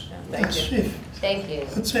discuss if, Thank you.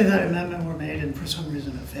 let's say that amendment were made and for some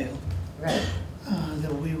reason it failed, Right.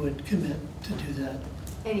 that we would commit to do that.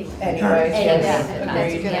 Anyway. Anyway, Anyway. yes, That's a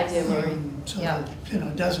agreed. good idea, Lori. So Yeah. that,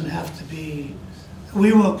 it doesn't have to be,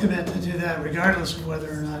 we will commit to do that regardless of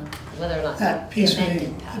whether or not Whether or not that the piece of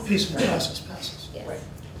amendment the passes. piece of the process passes.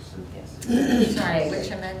 Yes. Sorry,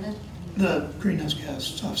 which amendment? The greenhouse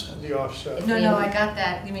gas offset. The offset. No, no, I got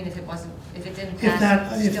that. You mean if it wasn't, if it didn't If that,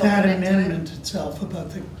 pass, if still that commit to it? amendment itself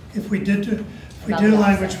about the, if we About do the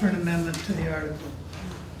language offset. for an amendment to the article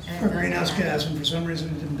And it for doesn't greenhouse pass. gas, and for some reason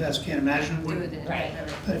it didn't pass, can't imagine it Do wouldn't. it, Right.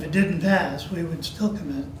 But if it didn't pass, we would still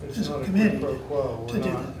commit It's as a not a committee quid pro quo. to We're do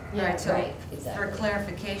not- that. All right, so Right, for exactly.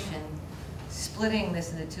 clarification, splitting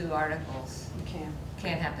this into two articles You can.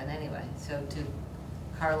 can't happen anyway. So to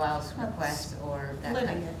Carlisle's request or that Living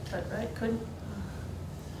kind it, but right, could,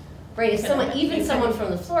 Right, if someone, Okay. even someone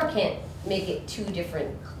from the floor can't make it two different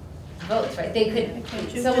votes, right? They could,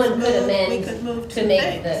 Can't you someone just could move- we amend could move to two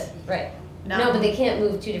make the, things? right. No. No, but they can't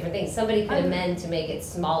move two different things. Somebody could I know. amend to make it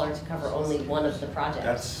smaller to cover only one of the projects.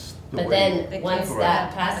 That's the But way. then, once can't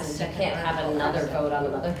that have a passes, you second can't have article. another vote on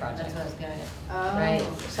another That's project. what I was getting at. Oh. Right,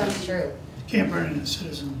 that's true. You can't burn in a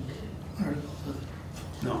citizen article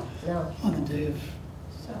No. No, on the day of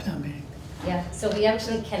town meeting. yeah, so we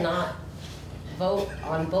actually cannot vote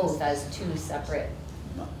on both as two separate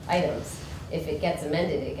items. If it gets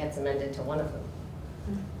amended to one of them,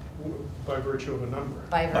 By virtue of a number.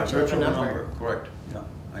 by By virtue of a number. correct, yeah.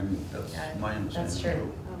 I mean, that's Yeah, my understanding. that's true.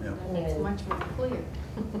 too. Yeah. I mean, It's much more clear.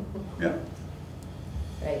 Yeah.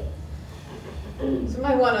 right. So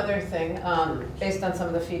my one other thing, based on some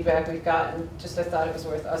of the feedback we've gotten, just I thought it was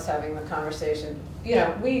worth us having the conversation. You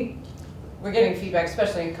know, we're getting feedback,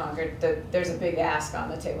 especially in Concord, that there's a big ask on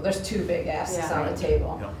the table. There's 2 big asks Yeah. on the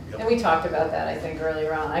table. And we talked about that, I think,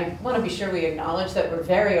 earlier on. I want to be sure we acknowledge that we're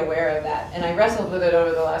very aware of that. And I wrestled with it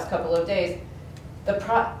over the last couple of days.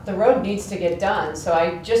 The road needs to get done, so I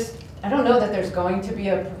don't know that there's going to be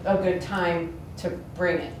a good time to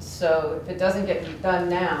bring it. So if it doesn't get done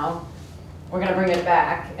now, we're going to bring it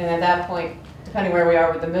back. And at that point, depending where we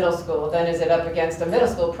are with the middle school, then is it up against a middle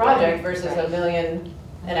school project versus $1.5 million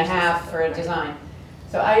for a design?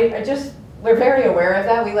 So we're very aware of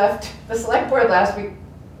that. We left the select board last week,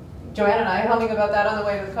 Joanne and I humming about that on the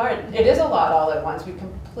way to the car. It is a lot all at once. We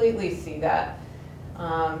completely see that.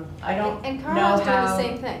 I don't And know Carlisle's doing how. the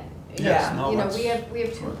same thing. Yeah. You know, we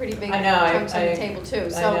have 2 pretty big I know, chunks on the table too, I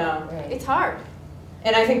so know. it's hard.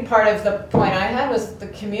 And I think part of the point I had was the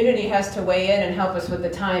community has to weigh in and help us with the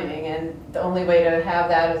timing, and the only way to have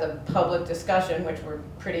that as a public discussion, which we're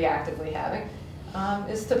pretty actively having,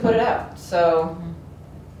 is to put it out. So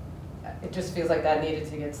it just feels like that needed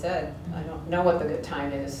to get said. I don't know what the good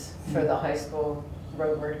time is for the high school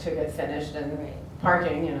roadwork to get finished, and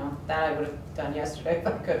parking, you know, that I would have done yesterday if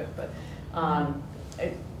I could, but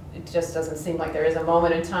it just doesn't seem like there is a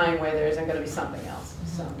moment in time where there isn't going to be something else.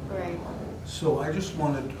 So. Right. So I just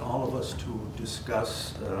wanted all of us to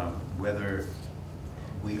discuss whether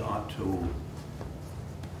we ought to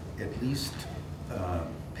at least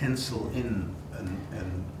pencil in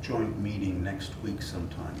a joint meeting next week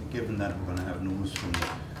sometime, given that we're going to have news from the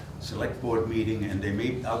select board meeting, and there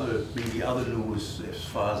may be other news as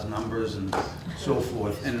far as numbers and so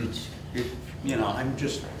forth. And you know, I'm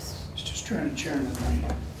just trying to chair another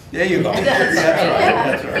meeting. There you go.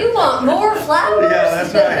 That's right. You want more flowers? Yeah,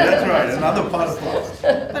 that's right. Another pot of flowers.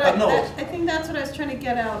 But no. I think that's what I was trying to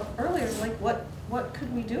get out earlier, is like what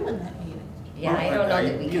could we do in that meeting? Yeah, I don't know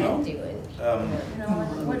that we can do it. You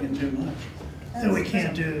know, We can do much. That we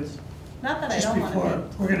can't do. Not that I Just don't want to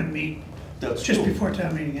before, we're gonna meet That's just true. before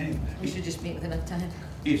town meeting anyway. We should just meet with enough time.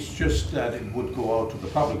 It's just that it would go out to the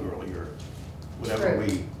public earlier, whatever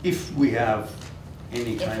True. if we have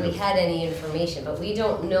any kind If of. we had any information, but we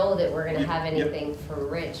don't know that we're gonna have anything from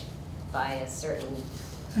Rich by a certain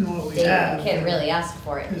And what we date. have We can't really ask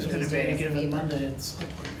for it. is gonna He's be doing a his given paper. Monday at the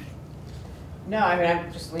select board meeting. No, I mean,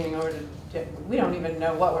 I'm just leaning over to Jeff. We don't even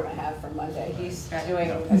know what we're gonna have for Monday. He's doing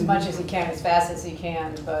as much as he can, as fast as he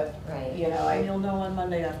can, but, Right. you know, And you'll know on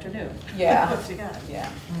Monday afternoon. Yeah. What you got. Yeah.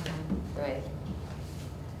 Right.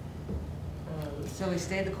 So we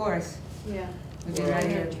stayed the course. Yeah. We've been right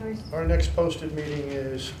here. Our next posted meeting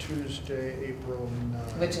is Tuesday, April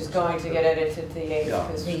 9th. Which is going to get edited to the 8th, Yeah,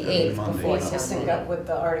 because the we 8th Monday, before need to town sync meeting. up with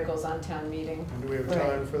the articles on town meeting. And do we have Right.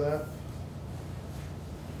 time for that?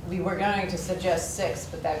 We were going to suggest 6,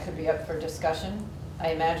 but that could be up for discussion. I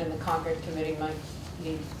imagine the Concord committee might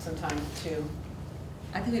need some time too.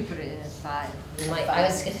 I think we put it in at 5. We might, I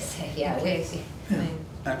was gonna say, yeah, In we, case. I mean,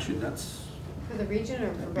 Actually, that's For the region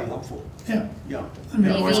or for be both? helpful. Yeah. Yeah. I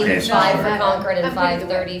mean, worst maybe case 5 scenario. for Concord and I'm good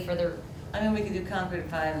either 5:30 for the, I mean, we could do Concord at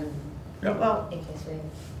 5 and Yep. Well, in case we.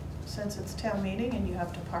 since it's town meeting and you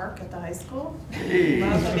have to park at the high school. Hey.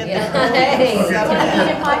 might as well get Yeah. there early. Hey.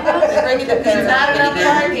 They're bringing the pizza. Not enough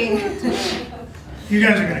parking. You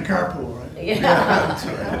guys are gonna carpool, right? Yeah.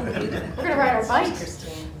 We're gonna ride our bikes.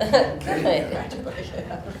 Good.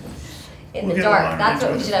 In We'll the get dark, along that's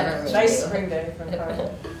what we into should it. have a Nice spring day from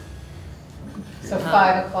Concord. So Uh-huh.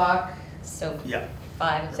 5 o'clock. So Yeah.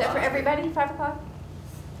 5 Is that for o'clock. everybody, 5 o'clock?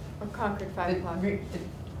 Or Concord, 5 The- o'clock? the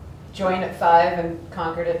Join at 5 and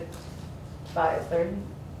Concord at 5:30?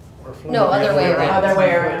 Or fly No, other way around. Other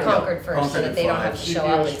way around. Concord first, so Concord that at they don't 5. have to show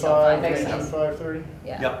up CBS until 5, 5. Makes and sense. 5:30?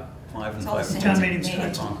 Yeah, Yep. 5 and It's all the 5. same. Town meeting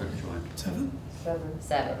starts at Concord joint. 7.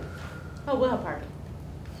 7. Oh, we'll have parking.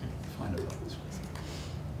 Find out.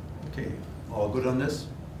 Okay, all good on this?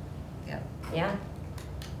 yeah. yeah.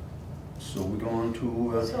 So we go on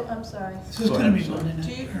to, So, I'm sorry. This is Go gonna ahead, be sorry. Monday Do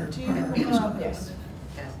night. you, or- do or- you, Yes.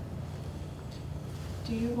 Yes.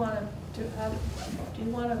 do you want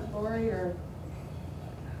to, Lori, or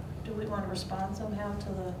do we want to respond somehow to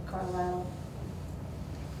the Carlisle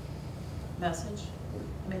message?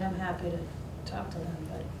 I mean, I'm happy to talk to them,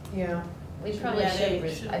 but. Yeah. We Should probably we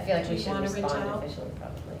should, add a- I feel like do we you should wanna reach respond out? officially,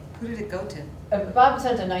 probably. Who did it go to? Bob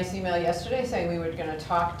sent a nice email yesterday saying we were gonna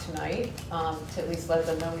talk tonight, to at least let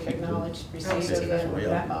them know we acknowledged receipt of the Oh,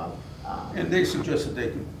 yeah. memo. and they suggested they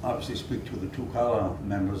can obviously speak to the 2 Carlisle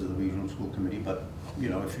members of the regional school committee, but, you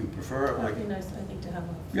know, if you prefer, like, That'd be nice, I think, to have a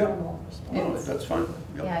Yeah. formal oh, response. that's fine.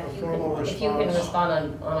 Yep. Yeah, A formal if you can response.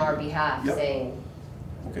 respond on our behalf, Yep. saying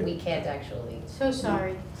Okay. we can't actually So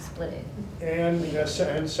sorry. split it.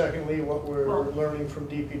 And secondly, what we're learning from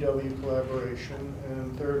DPW collaboration,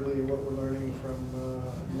 and thirdly, what we're learning from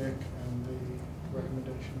Nick and the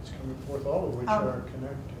recommendations coming forth, all of which are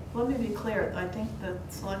connected. Let me be clear, I think the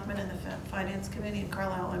selectmen and the finance committee in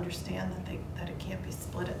Carlisle understand that it can't be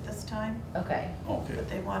split at this time. Okay. Okay. But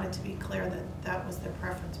they wanted to be clear that that was their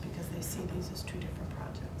preference because they see these as two different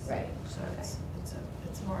projects. Right. So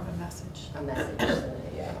it's more of a message. A message.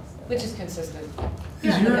 Yeah, which is consistent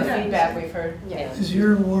Is with your- the feedback we've heard. Yeah. Is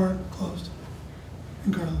your warrant closed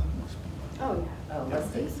in Carlisle? Oh, yeah. Oh,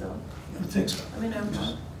 let's see. So, I would think so. I mean,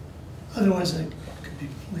 Otherwise, they could be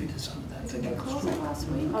lead to some of that. did they close it last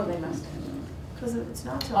week? Oh, they must have. Because it's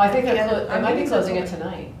not till. Oh, I think the end of- they might be closing it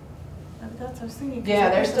tonight. That's what I was thinking. 'cause Yeah, I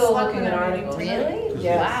they're think the still selectmen looking at are meeting articles. tonight. Really?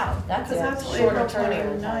 Yes. Wow, that's Because a that's shorter April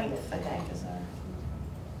turnaround. 29th. Okay.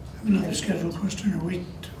 I have another scheduled question. Do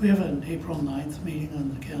we have an April 9th meeting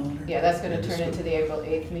on the calendar? Yeah, that's going to turn into the April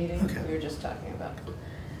 8th meeting Okay. we were just talking about.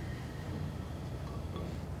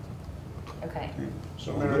 Okay.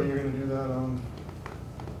 So Meredith, you're gonna do that on?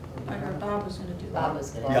 I heard Bob was gonna do that. Bob was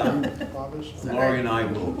gonna. Yeah. Bob is? Laurie and I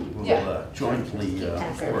will Yeah. jointly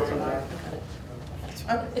work on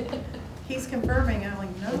that. He's confirming, I'm like,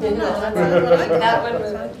 no, No, no, that's that's not not what I thought. that one That's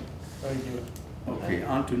was- not- Thank you. Okay,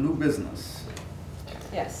 on to new business.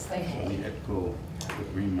 Yes, thank you. The EDCO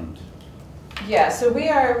agreement. Yeah, so we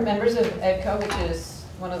are members of EDCO, which is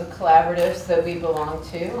one of the collaboratives that we belong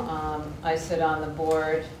to. I sit on the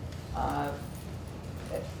board.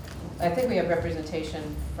 I think we have representation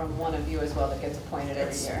from one of you as well that gets appointed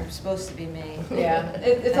every It's year. supposed to be me. Yeah,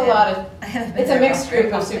 it's I a lot of, haven't been it's a there mixed very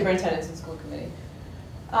group of often. superintendents and school committee.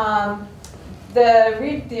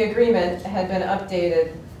 The agreement had been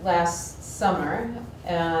updated last summer,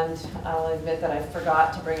 and I'll admit that I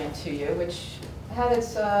forgot to bring it to you, which had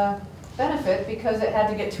its benefit because it had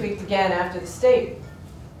to get tweaked again after the state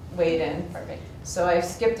weighed in. Perfect. So I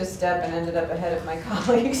skipped a step and ended up ahead of my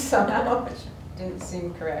colleagues somehow, which didn't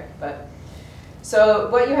seem correct. But so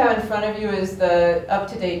what you have in front of you is the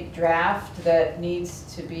up-to-date draft that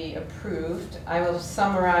needs to be approved. I will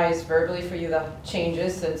summarize verbally for you the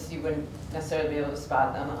changes since you wouldn't necessarily be able to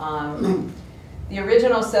spot them. The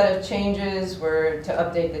original set of changes were to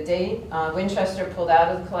update the date. Winchester pulled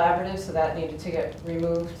out of the collaborative, so that needed to get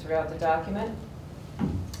removed throughout the document.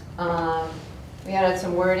 We added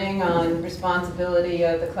some wording on responsibility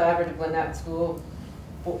of the collaborative when that school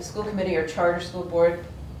committee or charter school board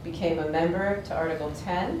became a member to Article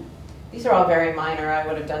 10. These are all very minor. I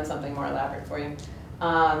would have done something more elaborate for you.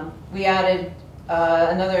 We added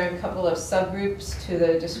another couple of subgroups to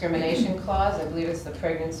the discrimination clause. I believe it's the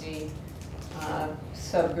pregnancy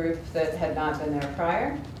subgroup that had not been there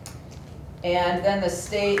prior. And then the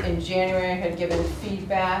state in January had given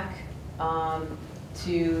feedback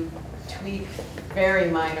to tweak very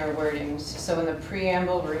minor wordings. So in the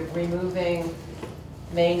preamble, we're removing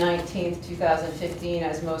May 19th, 2015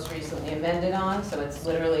 as most recently amended on, so it's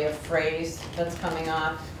literally a phrase that's coming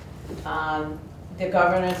off. The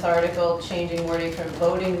governance article, changing wording from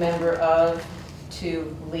voting member of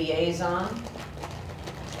to liaison.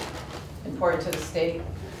 Important to the state,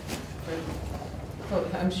 for,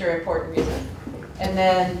 I'm sure, important reason. And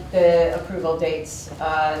then the approval dates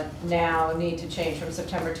now need to change from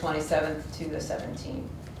September 27th to the 17th.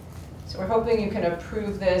 So we're hoping you can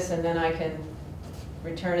approve this, and then I can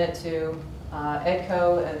return it to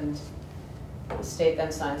EDCO, and the state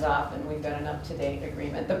then signs off, and we've got an up-to-date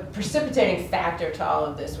agreement. The precipitating factor to all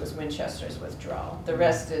of this was Winchester's withdrawal. The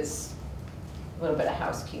rest is a little bit of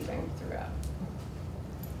housekeeping throughout.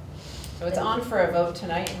 So it's on for a vote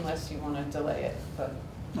tonight unless you want to delay it, but.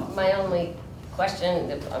 My only question,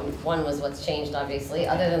 one was what's changed, obviously.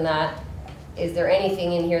 Other than that, is there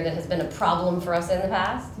anything in here that has been a problem for us in the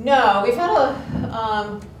past? No, we've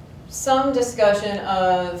had some discussion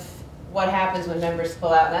of what happens when members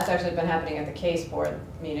pull out, and that's actually been happening at the case board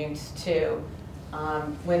meetings too.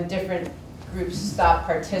 When different groups stop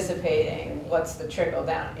participating, what's the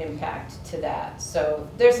trickle-down impact to that? So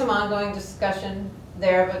there's some ongoing discussion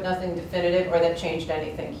there, but nothing definitive or that changed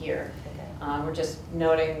anything here. Okay. We're just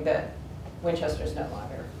noting that Winchester's no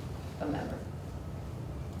longer a member.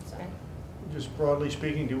 Sorry. Just broadly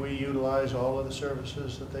speaking, do we utilize all of the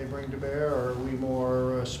services that they bring to bear, or are we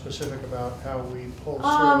more specific about how we pull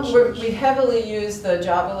services? We heavily use the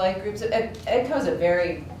job-alike groups. EDCO is a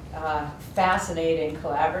very fascinating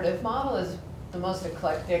collaborative model. Is the most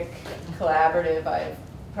eclectic collaborative I've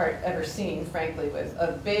ever seen, frankly, with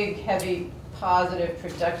a big, heavy, positive,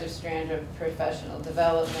 productive strand of professional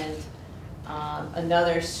development,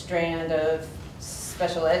 another strand of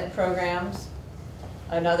special ed programs,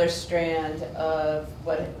 another strand of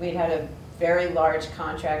what we had a very large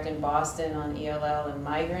contract in Boston on ELL and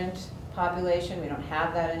migrant population. We don't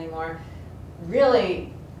have that anymore.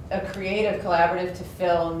 Really a creative collaborative to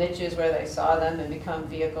fill niches where they saw them and become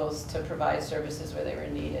vehicles to provide services where they were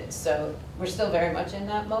needed. So we're still very much in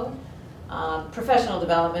that mode. Professional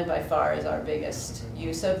development by far is our biggest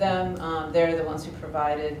use of them. They're the ones who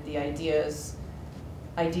provided the ideas.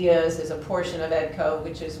 Ideas is a portion of EDCO,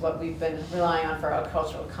 which is what we've been relying on for our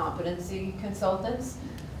cultural competency consultants.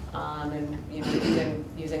 And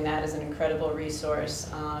using that as an incredible resource.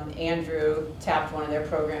 Andrew tapped one of their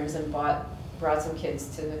programs and brought some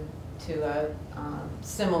kids to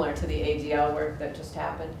similar to the ADL work that just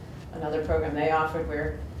happened. Another program they offered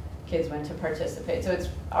where kids went to participate. So it's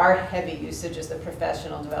our heavy usage is the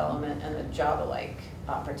professional development and the job-alike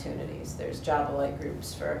opportunities. There's job-alike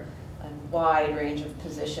groups for a wide range of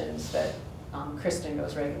positions that Kristen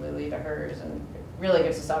goes regularly to hers, and it really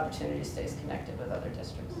gives us opportunity to stay connected with other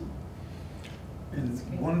districts. And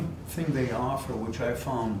one thing they offer, which I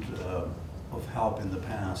found of help in the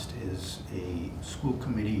past, is a school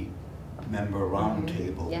committee member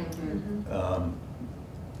roundtable. Yeah.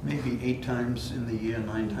 Maybe 8 times in the year,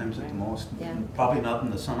 9 times at the most. Yeah. Probably not in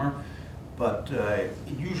the summer, but it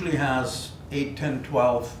usually has 8, 10,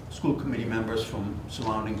 12 school committee members from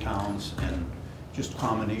surrounding towns, and just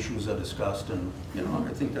common issues are discussed. And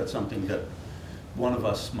I think that's something that one of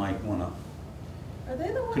us might want to Are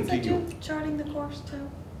they the ones that do charting the course too?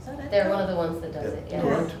 Is that it? They're one of the ones that does it, yeah.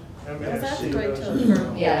 Correct. Because that's MSC great does too.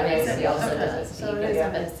 it. Yeah, MSC also Okay. does it. So it is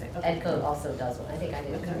MSC. Okay. EDCO also does one. I think I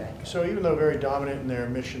did it through EDCO. So even though very dominant in their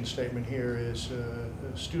mission statement here is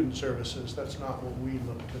student services, that's not what we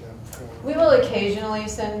look to them for. We will occasionally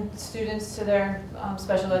send students to their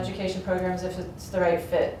special education programs if it's the right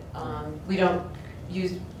fit. We don't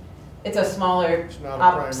use, it's a smaller not a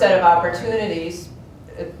primary set of program. opportunities,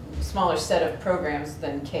 a smaller set of programs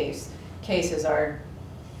than CASE. CASE is our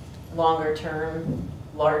longer term,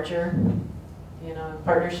 larger,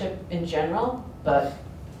 partnership in general, but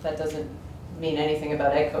that doesn't mean anything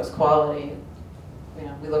about EDCO's quality.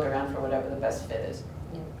 We look around for whatever the best fit is.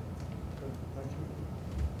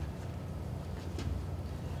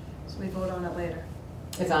 So we vote on it later.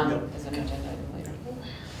 It's on as an agenda item later.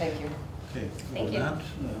 Thank you. Okay, Thank with you. that,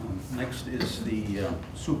 next is the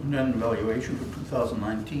superintendent evaluation for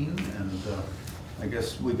 2019, and I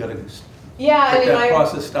guess we got to Yeah, get that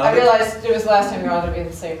process I started. realized it was last time we were all going to be in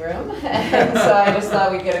the same room, and so I just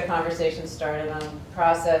thought we'd get a conversation started on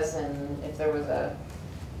process and if there was a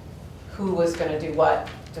who was going to do what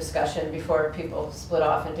discussion before people split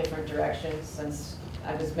off in different directions. Since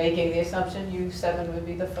I was making the assumption you 7 would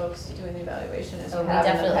be the folks doing the evaluation as Oh, you we have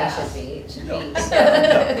in the definitely past. should be. It should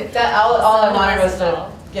Yeah. be. All I wanted was to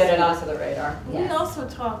Involved. get it onto the radar. We Yes. also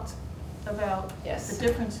talked about Yes. the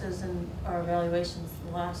differences in our evaluations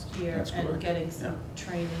last year That's and correct. getting some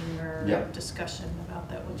training or Yeah. discussion about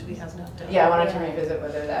that, which we have not done. Yeah, I wanted to revisit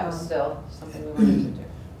whether that was still something we wanted to do.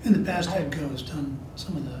 In the past, EDCO has done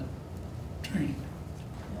some of the training.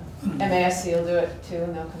 MASC will do it too,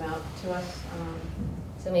 and they'll come out to us.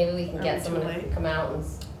 So maybe we can Are get we someone too to late? come out and.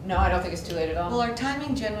 No, I don't think it's too late at all. Well, our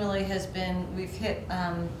timing generally has been, we've hit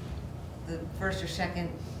the first or second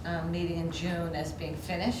meeting in June as being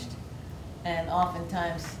finished. And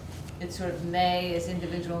oftentimes, it's sort of May as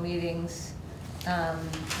individual meetings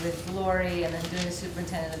with Lori, and then doing the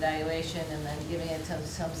superintendent evaluation, and then giving it to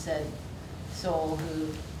some said soul who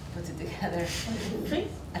puts it together.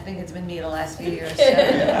 I think it's been me the last few years. So.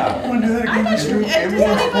 Yeah. Want to do that again this year?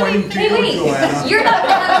 Everyone's pointing to Hey, you, wait, Joanna. you're not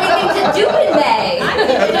gonna have anything to do in May.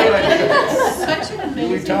 Such an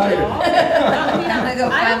amazing retired. job. I'm gonna go I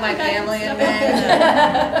find don't my think I can family in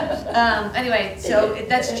step May. Anyway, so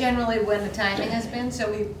that's generally when the timing has been. So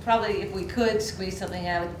we probably, if we could squeeze something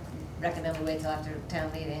out, I would recommend we wait till after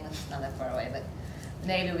town meeting. It's not that far away, but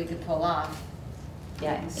maybe we could pull off.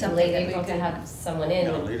 Yeah, in Something late that we April to could- have someone in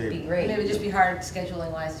Yeah, would late be April. great. It would just be hard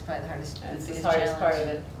scheduling wise. It's probably the hardest, That's biggest the hardest part of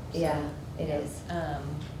challenge. it. Yeah, it is. Um,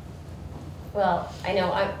 Well, I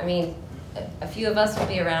know, I mean, a few of us will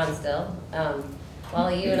be around still.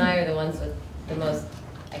 Wally, you and I are the ones with the most,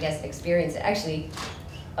 I guess, experience. Actually,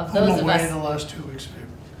 of those I'm of away us. the last 2 weeks. Babe.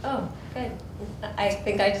 Oh, good. I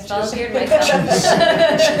think I just volunteered myself.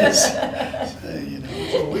 You know,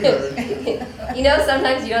 So weird. You know,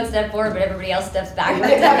 sometimes you don't step forward, but everybody else steps back.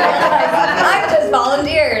 I just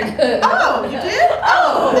volunteered. Oh, you did?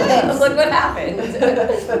 Oh, look what happened.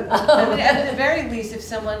 I mean, at the very least, if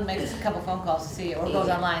someone makes a couple phone calls to see, or goes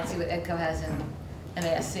online, see what EDCO has in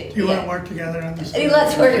MASC. Do you want to work together on this?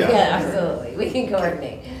 Let's work Yeah. together, absolutely. We can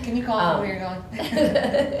coordinate. Can you call from where you're going?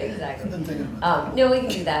 Exactly. I've been thinking about No, we can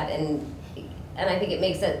do that, and I think it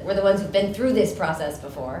makes sense. We're the ones who've been through this process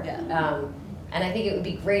before. Yeah. And I think it would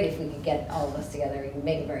be great if we could get all of us together. You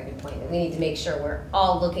make a very good point. We need to make sure we're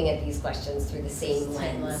all looking at these questions through the same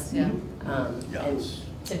lens. Yeah. And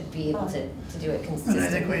to be able to do it And consistently. I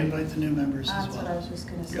think we invite the new members as That's what I well. was just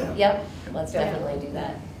gonna say. Yeah. Yep, let's definitely do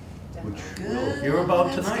that. Which we'll hear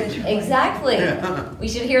about tonight. Exactly. Yeah. We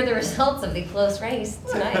should hear the results of the close race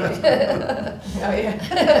tonight. Oh,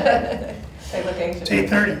 yeah. They look anxious.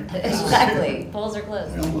 It's 8:30. Exactly, polls are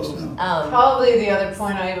closed. We almost know. Probably the other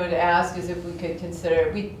point I would ask is if we could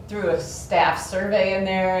consider, we threw a staff survey in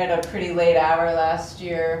there at a pretty late hour last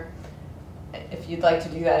year. If you'd like to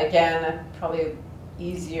do that again, probably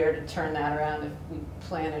easier to turn that around if we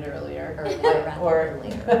plan it earlier. Or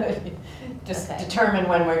just Okay. determine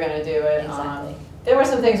when we're gonna do it. Exactly. There were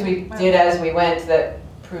some things we did as we went that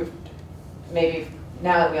proved, maybe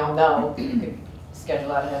now that we all know, we could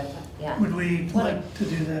schedule out ahead of time. Yeah. Would we like to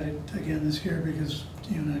do that again this year, because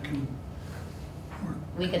you and I can work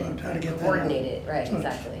We could out how to get that out. coordinate it, right, So it's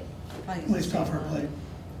exactly. At least off our plate.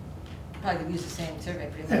 Probably could use the same survey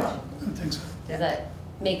pretty Yeah, much. I think so. Does that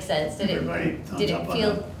make sense? Everybody Did thumbs up it on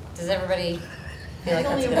feel, that. does everybody feel like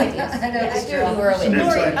Only that's a a good week. idea? I know, Yeah, it's I true. do. We're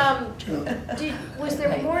awake. Was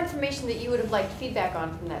there more information that you would have liked feedback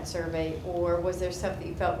on from that survey, or was there stuff that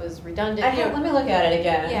you felt was redundant? Let me look at it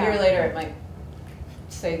again. A Yeah. year later, it might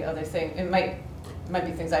say other things. It might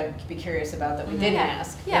be things I'd be curious about that we didn't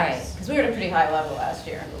ask. Right. Because we were at a pretty high level last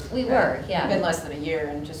year. We were, yeah. It's been less than a year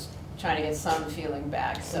and just trying to get some feeling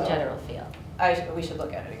back, so. Some general feel. We should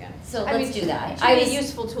look at it again. So I let's mean, do that. It should be a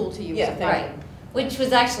useful tool to use. Yeah, thank Right, which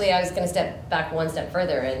was actually, I was gonna step back one step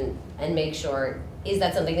further and make sure, is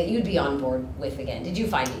that something that you'd be on board with again? Did you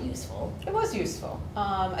find it useful? It was useful.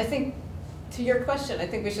 I think, to your question, I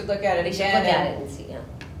think we should look at it We should again. look at it and see, yeah.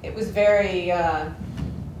 It was very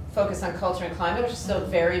focused on culture and climate, which is still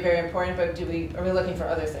very, very important, but are we looking for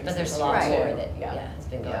other things? But there's a this lot year, more too? that, Yeah. yeah, has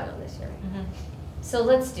been going Yeah. on this year. So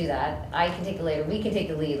let's do that. I can take it later. We can take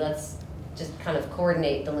the lead. Let's just kind of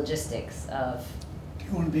coordinate the logistics of Do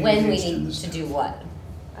you want to be when we engaged in need this? to do what.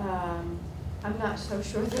 I'm not so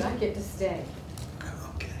sure that I get to stay.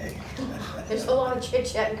 Okay. There's a lot of chit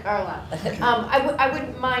chat in Carlisle. I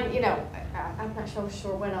wouldn't mind, I'm not so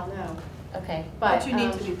sure when I'll know. Okay. But you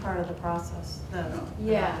need to be part of the process, the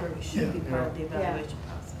Yeah. library should be part of the Yeah. evaluation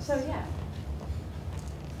process. So, yeah.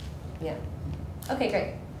 Yeah. Okay,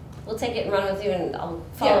 great. We'll take it and run with you, and I'll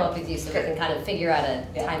follow up with you so we can kind of figure out a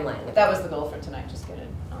Yeah. timeline. That was the goal for tonight, just get it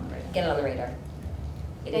on the radar. Get it on the radar.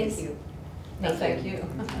 It Thank is. you. Thank Thank you.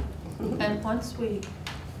 And once we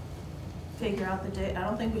figure out the date, I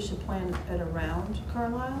don't think we should plan it around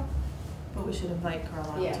Carlisle, but we should invite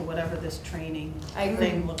Carlisle Yeah. to whatever this training I agree.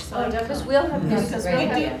 thing looks Oh, like. definitely. Because we'll have- Because That's a we great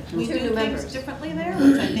do, idea. we Two do new things members. differently there,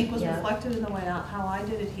 which I think was Yeah. reflected in the way how I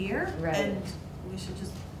did it here. Right. And we should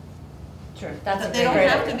just, Sure. That's a they great don't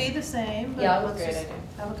have idea. to be the same, but Yeah, let's great just idea.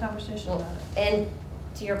 have a conversation Well, about it. and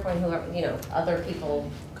to your point, whoever, other people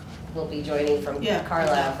will be joining from Yeah.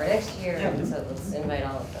 Carlisle for next year, Yeah. and so let's invite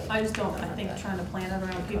all of them. I just don't, I think trying to plan it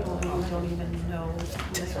around people who don't even know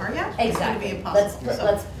who they are yet, it's gonna Exactly. be impossible. Let's, So,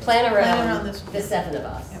 let's plan around around this the 7 of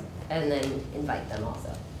us, Yep. and then invite them also.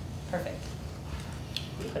 Perfect.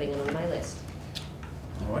 I'm putting it on my list.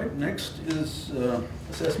 All right, next is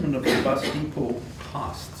assessment of the bus depot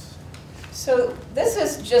costs. So this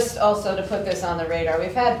is just also to put this on the radar.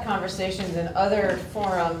 We've had conversations in other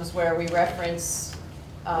forums where we reference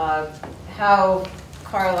how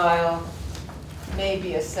Carlisle may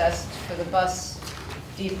be assessed for the bus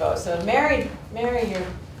depot. So Mary, you're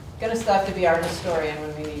gonna still have to be our historian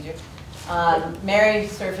when we need you. Mary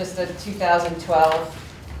surfaced a 2012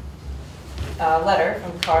 letter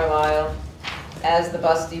from Carlisle as the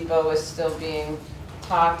bus depot was still being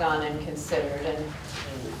talked on and considered. And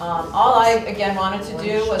all I, again, wanted to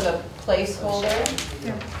do was a placeholder.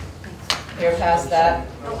 Here, past that.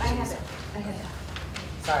 Oh, I have it. I have it.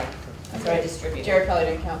 Sorry. That's I right. distributed. Jared probably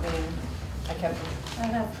didn't count me in. I kept them. I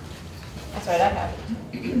have, That's right, I have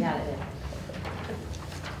it. Got it.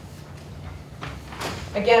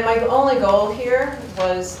 Again, my only goal here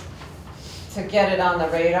was to get it on the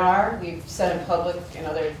radar. We've said in public, in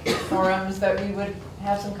other forums, that we would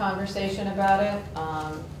have some conversation about it.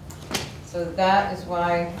 So that is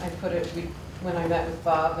why I put it, when I met with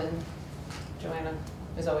Bob, and Joanna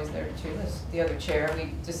is always there too, as the other chair,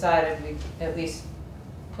 we decided we'd at least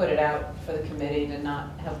put it out for the committee to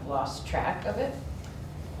not have lost track of it.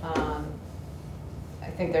 I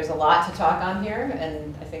think there's a lot to talk on here,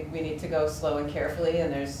 and I think we need to go slow and carefully,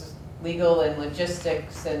 and there's legal and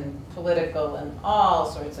logistics and political and all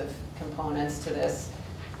sorts of components to this.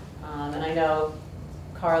 And I know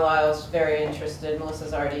Carlisle's very interested.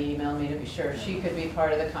 Melissa's already emailed me to be sure she could be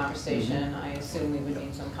part of the conversation. I assume we would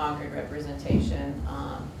need some Concord representation.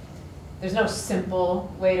 There's no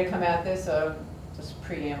simple way to come at this, so just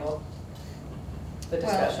preamble the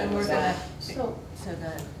discussion. And we're was gonna, that. so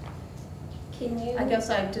that, Can you? I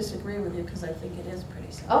guess I disagree with you because I think it is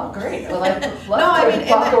pretty simple. Oh, great. Well, I'd love No, to I mean,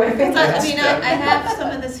 walk away thinking I mean, that. I have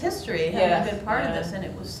some of this history, having Yes, been part of yeah. this, and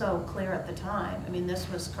it was so clear at the time. I mean, this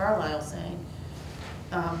was Carlisle saying,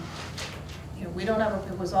 you know, we don't have,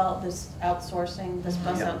 it was all this outsourcing, this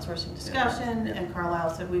bus outsourcing discussion, and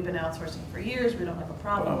Carlisle said, we've been outsourcing for years, we don't have a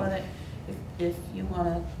problem with it. If you want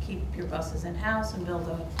to keep your buses in-house and build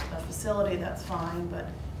a facility, that's fine, but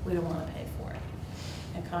we don't want to pay for it.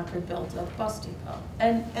 And Concord built a bus depot.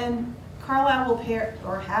 And Carlisle will pay,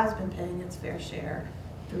 or has been paying its fair share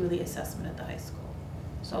through the assessment at the high school.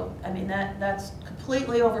 So, I mean, that's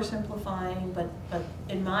completely oversimplifying, but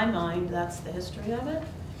in my mind, that's the history of it.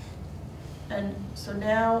 And so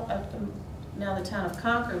now the town of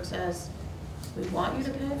Concord says, we want you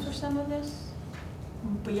to pay for some of this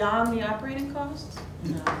beyond the operating costs?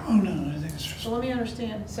 No. Oh, no, I think it's just. So let me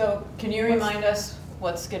understand. So can you remind us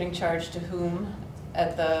what's getting charged to whom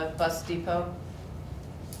at the bus depot?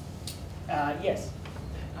 Yes.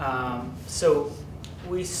 So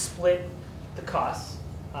we split the costs.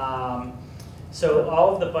 So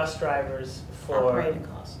all of the bus drivers for Operating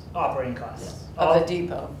costs. Operating costs. Yes. Of the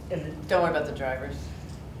depot. Don't worry about the drivers.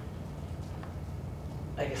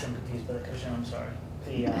 I guess I'm confused by the question, I'm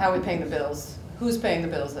sorry. How are we paying the bills? Who's paying the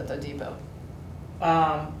bills at the depot?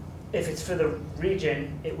 If it's for the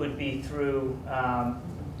region, it would be through,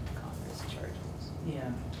 Conference charges. yeah.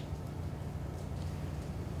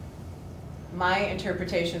 My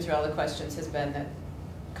interpretation through all the questions has been that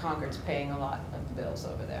Concord's paying a lot of the bills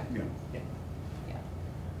over there. Yeah. Yeah.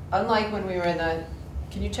 Unlike when we were in the,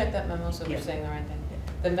 can you check that memo so we're saying the right thing?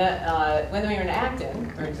 When we were in Acton,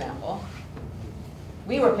 for example,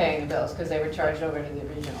 we were paying the bills because they were charged over to the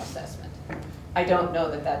regional assessment. I don't know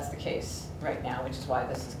that that's the case right now, which is why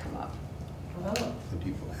this has come up. Oh. The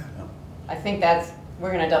depot, yeah. I think that's,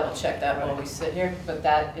 we're gonna double check that while we sit here, but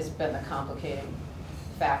that has been the complicating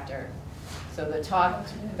factor. So the talk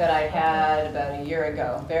that I had about a year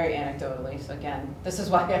ago, very anecdotally, so again, this is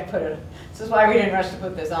why I put it, this is why we didn't rush to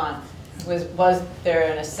put this on, was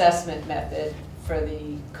there an assessment method for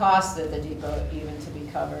the cost of the depot even to be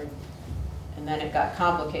covered? And then it got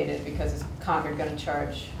complicated because is Concord gonna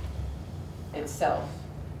charge itself?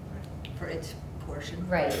 for its portion.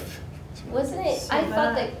 Right. Wasn't it, I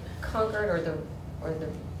thought that Concord or the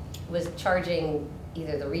was charging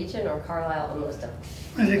either the region or Carlisle almost a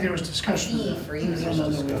I think there was discussion. fee for users.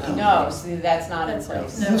 No, see, that's not in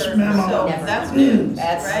place. This memo. So Never. that's news,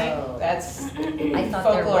 That's, right? that's I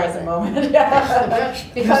thought there folklore at the wasn't.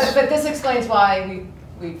 moment. Because, but this explains why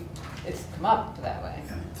it's come up that way.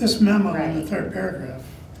 This memo in Right. the third paragraph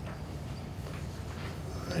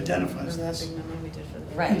identifies Remember that this. big memo we did for the.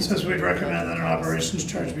 Right. It says we'd recommend that an operations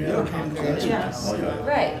charge be allocated to this. Yes. Oh, yeah.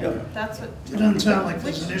 Right. Yeah. That's what. It doesn't sound like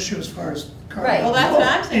there's an issue as far as. Right. Well, that's what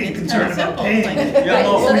I'm saying, Being it's kind of concerned about simple. paying. It's like- Yeah,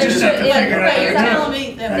 no, Right, so we there just should, have to figure it right, out. You're exactly. telling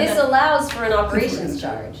me that. This allows for an operations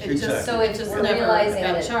charge. It just, So if just we're never realizing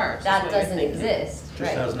got that charged, is that what you're doesn't thinking. exist, Just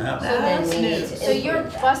right? hasn't happened. So then That's we need news. to So your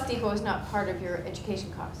implement that. bus depot is not part of your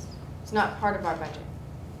education costs? It's not part of our budget?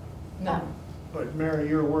 No. But Mary,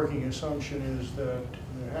 your working assumption is that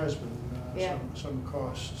there has been Yeah. some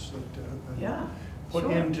costs that have been Yeah, put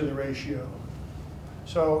sure. into the ratio.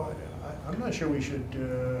 So I'm not sure we should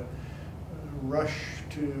rush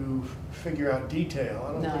to figure out detail.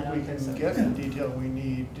 I No, I don't don't think we think can so. get the detail we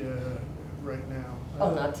need right now.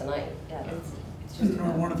 Oh, not tonight, yeah. It's just. Or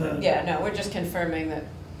one of the. Yeah, no, we're just confirming that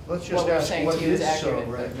Let's what just we're ask saying what to you is is so accurate.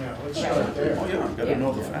 right now. Let's Right. start there. Oh, yeah, gotta Yeah.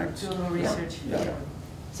 know the facts. Do a little research. Yeah.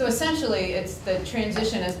 So essentially, it's the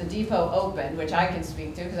transition as the depot opened, which I can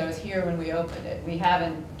speak to because I was here when we opened it. We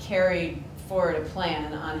haven't carried forward a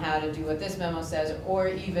plan on how to do what this memo says, or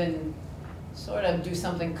even sort of do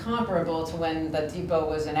something comparable to when the depot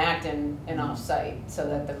was in Acton and off-site, so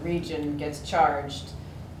that the region gets charged,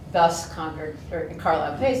 thus Concord, or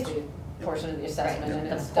Carlisle pays the portion of the assessment and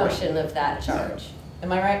The it's done. portion of that charge.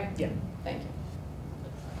 Am I right? Yeah. Thank you.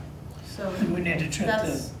 So And we need to check the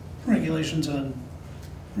that's, regulations on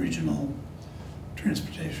regional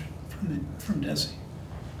transportation from DESI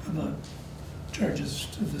about charges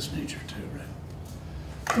of this nature too, right?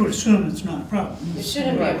 I would assume it's not a problem. It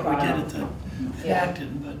shouldn't be a We did problem. it that it Yeah.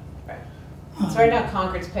 acted, but. Right. So right now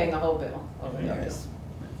Concord's paying the whole bill over there, is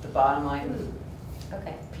the bottom line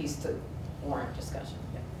Okay, piece to warrant discussion.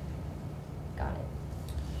 got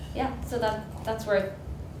it. Yeah, so that's worth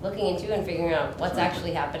looking into and figuring out what's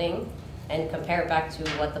actually happening and compare it back to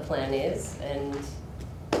what the plan is and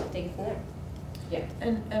take it from there. Yeah.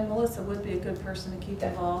 And Melissa would be a good person to keep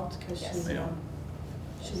involved because Yes. she's,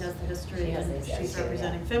 she has the history She has the and she's history,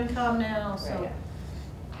 representing FinCom now, so Right.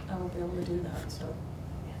 I won't be able to do that, so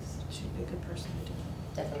she'd be a good person to do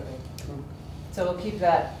that. Definitely. So we'll keep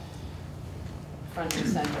that front and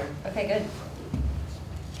center. Okay, good.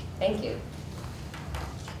 Thank you.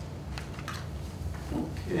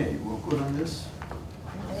 Okay, we're good on this.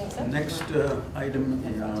 I think so. Next item,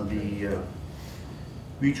 the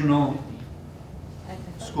regional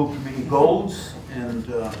school committee goals, and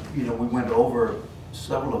we went over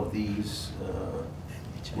several of these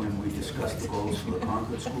when we discussed the goals for the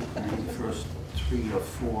Concord School Committee. The first 3 or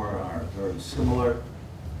 4 are very similar.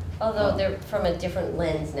 Although they're from a different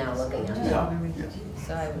lens now looking at it. Yeah.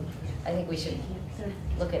 So I think we should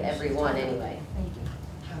look at every one anyway.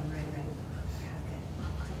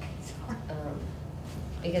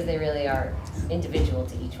 Because they really are individual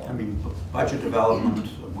to each one. I mean, budget development,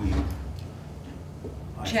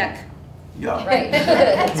 Check. Yeah. Right.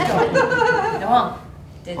 Let's go. Come on.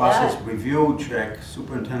 Did Process that. review, check.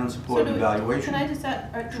 Superintendent support and evaluation. Can I just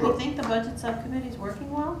add, do Sure. we think the budget subcommittee is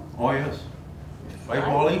working well? Oh, yes. Right,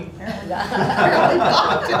 Wally? Yeah,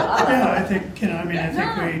 I think,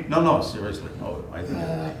 I think No, seriously, no, I think.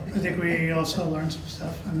 I think we also learned some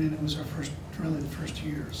stuff. I mean, it was our really the first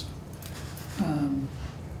year, so.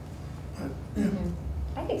 But, yeah.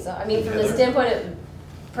 I think so. I mean, from the standpoint of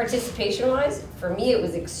participation-wise, for me, it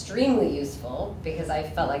was extremely useful because I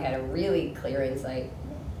felt like I had a really clear insight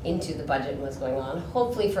into the budget and what's going on.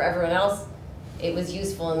 Hopefully for everyone else, it was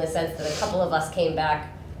useful in the sense that a couple of us came back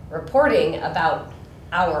reporting about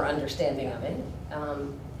our understanding of it.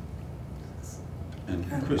 And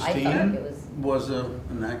I Christine thought it was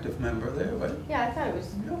an active member there, right? Yeah, I thought it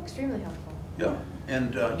was extremely helpful. Yeah,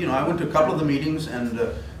 and, I went to a couple of the meetings, and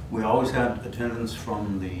we always had attendance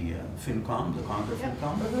from the FinCom, the Concord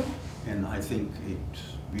FinCom, and I think it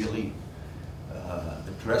really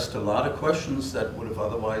addressed a lot of questions that would have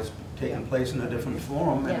otherwise taken place in a different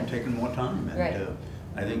forum and taken more time. And Right.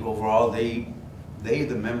 I think overall, the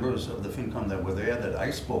members of the FinCom that were there that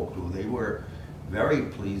I spoke to, they were very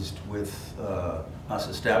pleased with us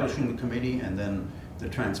establishing the committee, and then the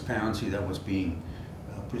transparency that was being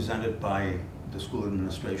presented by the school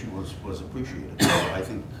administration was appreciated. So I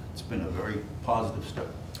think it's been a very positive step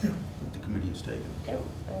that the committee has taken. Yeah,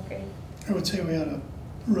 I agree. I would say we ought to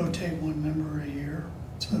rotate one member a year.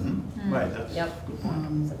 So Right, that's a good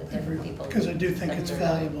point. So the different people. Because I do think it's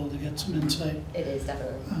valuable to get some insight It is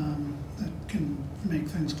definitely. that can make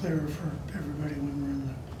things clearer for everybody when we're in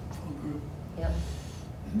the full group. Yep.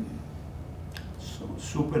 So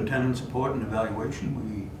superintendent support and evaluation,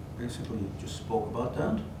 we basically just spoke about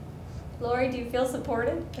that. Lori, do you feel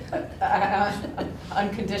supported?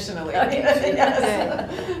 Unconditionally. Okay.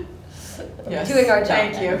 Yes. Yes. Doing our job.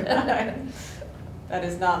 Thank you. That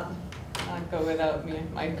is not go without me,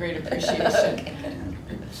 my great appreciation. Okay.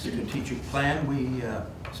 Strategic plan, we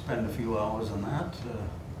spend a few hours on that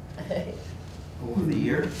over the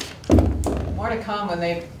year. More to come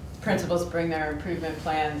when principals bring their improvement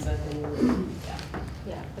plans and,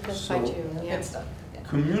 Yeah, but that's by June. good stuff. Yeah.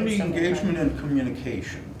 Community Good stuff. engagement and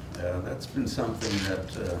communication. That's been something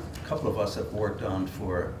that a couple of us have worked on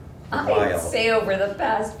for a I while. would say over the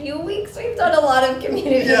past few weeks, we've done a lot of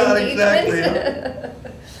community Yeah, engagement. exactly.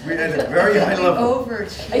 We had a very high level.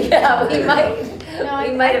 Yeah, we might. No,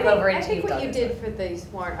 We might have I think overachieved what on you this did for these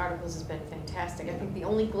warrant articles has been fantastic. I think the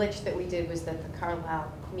only glitch that we did was that the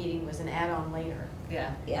Carlisle meeting was an add-on later.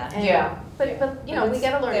 Yeah. Yeah. And- Yeah. But, Yeah. we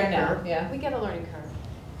get a There learning now, curve. yeah. We get a learning curve.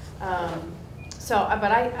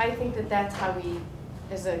 But I think that that's how we,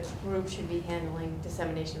 as a group, should be handling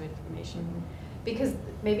dissemination of information. Because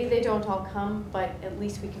maybe they don't all come, but at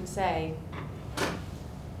least we can say,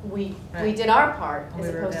 we Right. did our part, We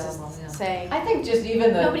as were opposed available, to yeah. saying, I think just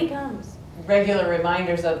even nobody the comes. regular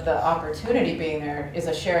reminders of the opportunity being there is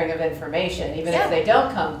a sharing of information. Even Yeah. if they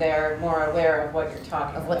don't come, they're more aware of what you're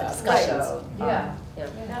talking about. Of what the discussions So, are. yeah. Yeah.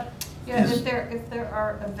 Yeah, and if there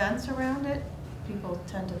are events around it, people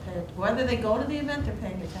tend to pay, whether they go to the event, they're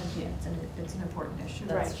paying attention. It's an important issue.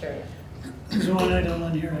 That's true. There's one item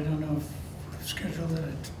on here, I don't know if we've scheduled it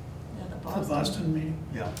Yeah, at the Boston meeting.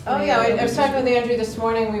 Yeah. Oh, yeah, I was talking with Andrew this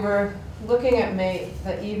morning, we were looking at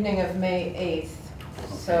the evening of May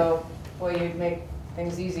 8th. So, boy, you'd make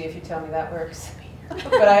things easy if you tell me that works.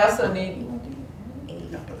 But I also need,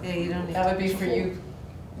 Yeah, you don't need that would be for you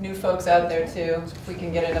new folks out there too, if we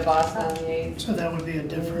can get it to Boston on the 8th. So that would be a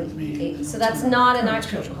different meeting. So that's not an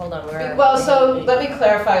actual, hold on, where? Well, so let me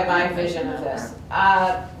clarify my vision of this.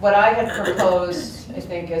 What I had proposed, I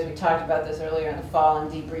think, as we talked about this earlier in the fall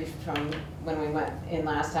and debriefed from when we went in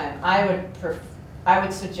last time, I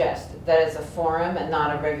would suggest that it's a forum and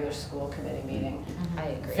not a regular school committee meeting. I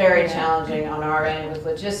agree. Very challenging on our end with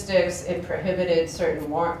logistics. It prohibited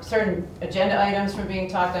certain agenda items from being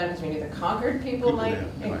talked on because we knew the Concord people might,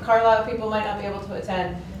 and Carlisle people might not be able to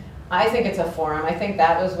attend. I think it's a forum. I think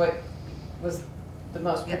that was what was the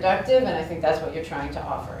most productive, and I think that's what you're trying to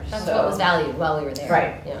offer. That's what was valued while we were there.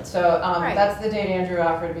 Right. Yeah. So that's the date Andrew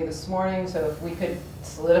offered me this morning. So if we could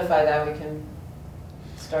solidify that, we can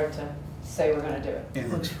start to say we're going to do it.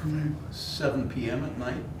 And Works for me. 7 p.m. at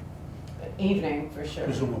night? Evening, for sure.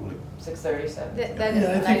 Presumably. 6:30, 7. That is Yeah,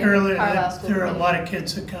 I the think night earlier, Carlisle School there are a Committee. lot of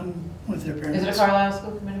kids that come with their parents. Is it a Carlisle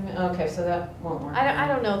School Committee? Okay, so that won't work. I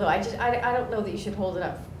don't know though, I don't know that you should hold it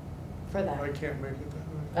up for that. I can't make it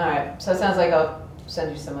that night. All right, so it sounds like I'll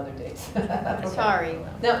send you some other dates. Sorry.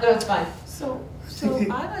 No, it's fine. So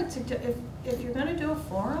I like to, if you're gonna do a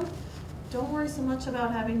forum, don't worry so much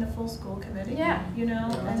about having the full school committee. Yeah. You know,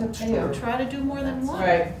 That's and up to you. try to do more than one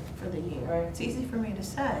Right. for the year. Right. It's easy for me to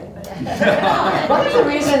say, but. One of the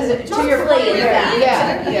reasons, to your point,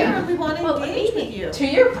 We want to engage with you. To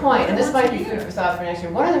your point, and this might be food for thought for next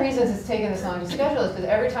year, one of the reasons it's taken this long to schedule is because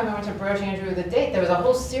every time I went to broach Andrew with a date, there was a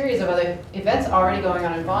whole series of other events already going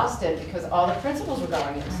on in Boston because all the principals were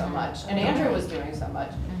going in so much, and Andrew was doing so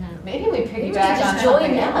much. Maybe we piggyback on just join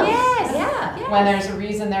something them. else. Yes, yeah. When there's a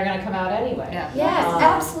reason they're gonna come out anyway. Yes, Um,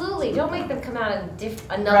 absolutely. Don't make them come out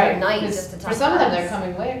another Right, night 'cause just to talk for some of them, to they're us.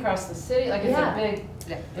 coming way across the city, like it's Yeah. a big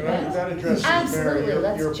event. That addresses, Absolutely, Mary,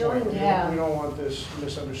 let's your join point. them. We don't want this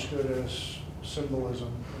misunderstood as symbolism.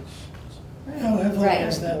 However, Right.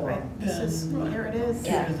 has that Right. This is, been here it is.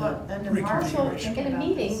 Yeah. What, end of March, we're reconfiguration? thinking In a about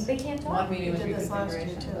meeting, this. they can't talk. One meeting We with did this last year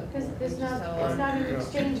reconfiguration. too. Because it's not an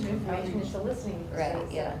exchange of information, it's a listening Right,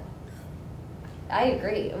 process. yeah. I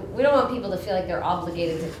agree. We don't want people to feel like they're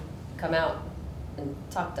obligated to come out and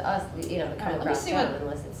talk to us, to come All right, let me across see town what-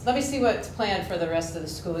 unless it's. Let me see what's planned for the rest of the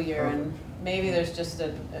school year, and maybe there's just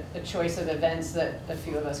a choice of events that a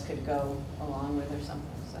few of us could go along with or something,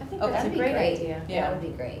 so. I think Okay. that's a That'd be great great. idea. Yeah. That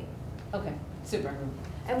would be great. Okay, super.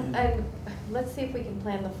 And let's see if we can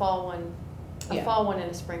plan the fall one, a Yeah. fall one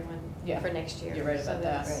and a spring one Yeah. for next year. You're right So about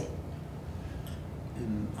that. that's- Right.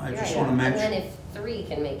 And I You're just right. want to And then mention, if 3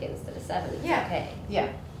 can make it instead of 7, it's Yeah. okay. Yeah,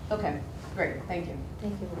 okay, great, thank you.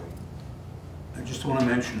 Thank you, Lori. I just want to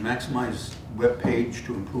mention, maximize web page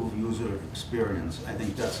to improve user experience. I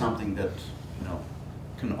think that's something that,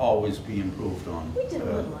 can always be improved on. We did a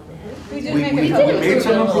little on that. We did We make a we couple made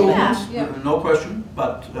some improvements. improvements, Yeah. no question,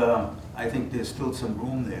 but I think there's still some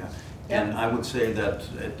room there. And I would say that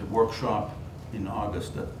at the workshop in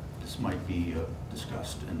August, that this might be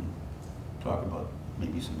discussed and talk about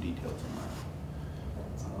maybe some details on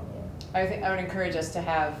that. I think I would encourage us to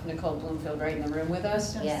have Nicole Bloomfield right in the room with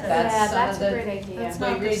us. Yes. Yeah, That's some that's of a the great idea. That's big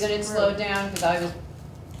not this reason it group. slowed down, because I was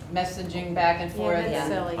messaging back and Yeah, forth. that's Yeah.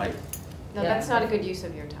 silly. Like, No, Yeah. that's not a good use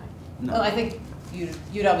of your time. no. Well, I think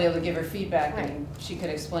you'd all be able to give her feedback, Right. and she could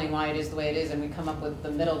explain why it is the way it is, and we come up with the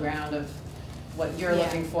middle ground of what you're Yeah,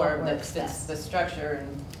 looking for what that works fits best. the structure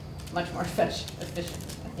and much more efficient.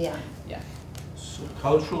 Yeah. Yeah. So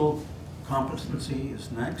cultural competency is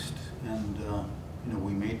next, and,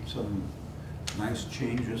 we made some nice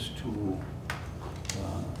changes to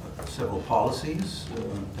several policies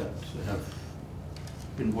that have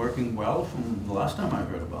been working well from the last time I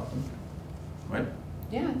heard about them, right?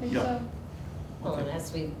 Yeah, I think Yeah. so. Well, Okay. and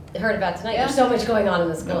as we heard about tonight, Yeah. there's so much going on in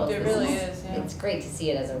the schools. It This really is, yeah. It's great to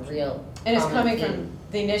see it as a real. And it's common coming theme. from,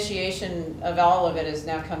 the initiation of all of it is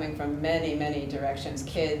now coming from many, many directions.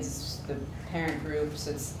 Kids, the parent groups,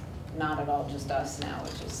 it's not at all just us now,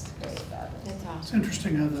 which is great about it. That's It's awesome.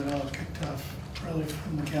 interesting how that all kicked off really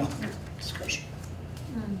from the calendar discussion,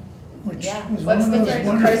 which Yeah. was one What's of the those difference?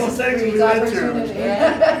 wonderful Crisis things we breeds went through. opportunity.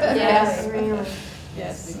 Yes, really.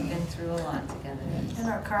 Yes, we've been through a lot together. And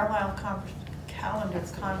our Carlisle calendar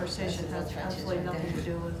conversation has absolutely nothing to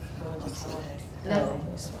do with religious holidays. No,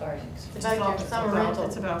 sorry. It's about your summer rental.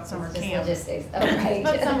 It's about summer It's just camp. logistics. Oh, right.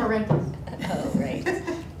 But summer rentals. Oh, right.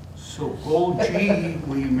 So goal G,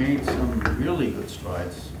 we made some really good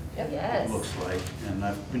strides. Yes. It looks like, and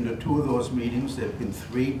I've been to 2 of those meetings. There've been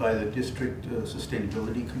 3 by the district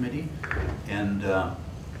sustainability committee, and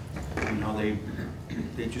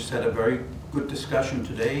they just had a very good discussion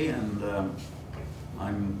today, and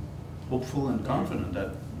I'm hopeful and confident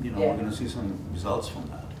that we're going to see some results from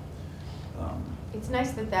that. It's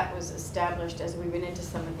nice that that was established as we went into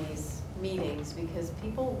some of these meetings, because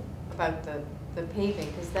people, about the paving,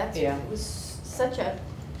 because that's, Yeah. it was such a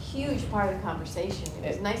huge part of the conversation. It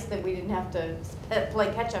was nice that we didn't have to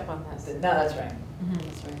play catch-up on this. No, that's right.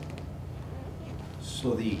 That's right.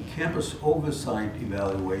 So the campus oversight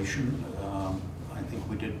evaluation, I think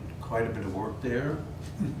we did quite a bit of work there.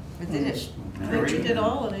 We did it. Mary. We did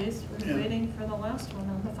all of these, we're Yeah. waiting for the last one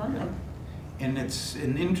on the funding. And it's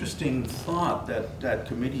an interesting thought that that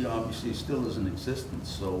committee obviously still is in existence,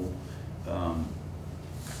 so,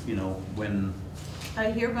 you know, when...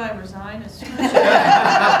 I hereby resign as soon It's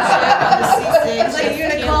as like you're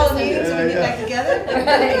gonna call a meeting so we get back together?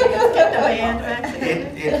 Let's get the band back together.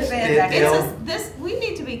 It's- Band back. This, we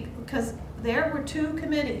need to be, because there were two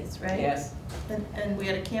committees, right? Yes. And we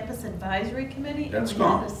had a campus advisory committee. That's and we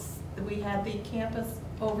had gone. we had the campus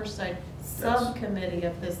oversight That's subcommittee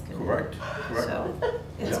of this committee. Correct, correct. So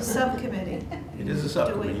it's Yeah. a subcommittee. It is a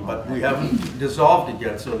subcommittee, but we haven't dissolved it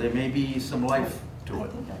yet, so there may be some life to I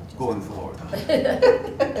it think I just- going forward.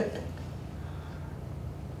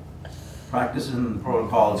 Practice and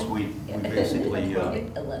protocols, we basically, A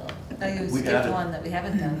little. Oh, you We skipped added- one that we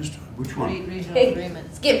haven't done. which one? Regional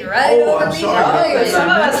agreements. Skipped right Oh, over I'm regional. sorry. Oh, Some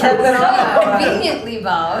of us have been on. Conveniently,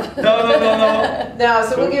 Bob. No. No,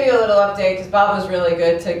 so we'll give you a little update, because Bob was really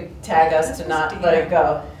good to tag us to not let it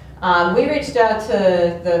go. We reached out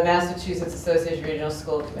to the Massachusetts Association of Regional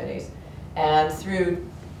School Committees, and through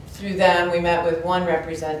them, we met with one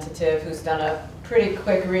representative who's done a pretty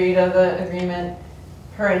quick read of the agreement.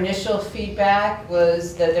 Her initial feedback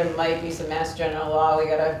was that there might be some Mass General Law we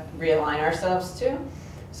gotta realign ourselves to.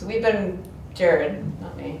 So we've been, Jared,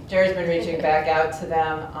 not me, Jared's been reaching back out to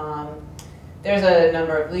them. There's a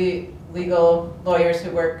number of legal lawyers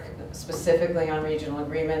who work specifically on regional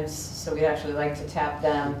agreements, so we'd actually like to tap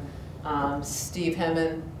them. Steve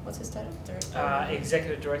Hemman, what's his title?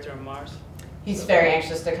 Executive Director of Mars. He's very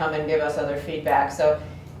anxious to come and give us other feedback. So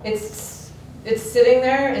it's sitting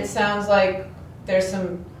there. It sounds like there's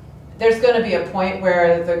going to be a point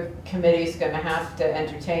where the committee's going to have to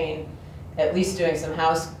entertain at least doing some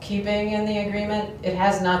housekeeping in the agreement. It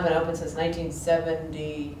has not been open since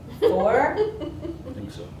 1974. I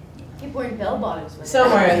think so. Keep wearing bell bottoms.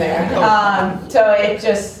 Somewhere in there. So it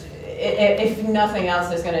just, if nothing else,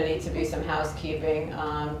 there's going to need to be some housekeeping.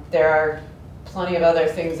 There are plenty of other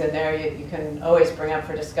things in there you can always bring up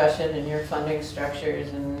for discussion in your funding structures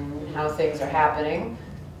and how things are happening.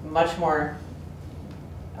 Much more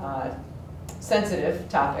sensitive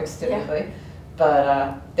topics typically,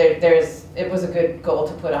 but it was a good goal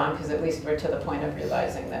to put on, because at least we're to the point of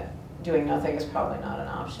realizing that doing nothing is probably not an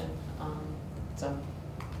option. So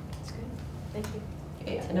it's good. Thank you.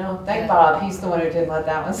 Yeah, no, thank Bob. He's the one who didn't let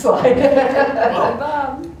that one slide. Well,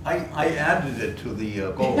 Bob. I added it to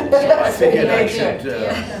the goals, so I figured I should.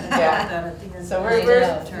 Yeah. So we're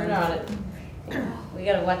on it. We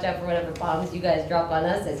gotta watch out for whatever bombs you guys drop on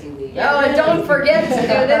us as you leave. Oh, and don't forget to do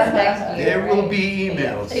this next year. There will right? be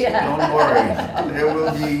emails, Yeah. don't worry, there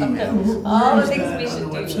will be emails. All the Where is things that we on should the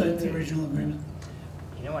do. website, the regional agreement?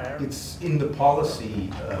 You know what? I don't, It's in the policy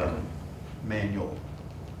manual.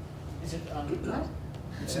 is it on? What?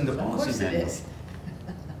 It's in the Of policy course it manual. is.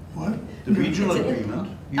 What? The regional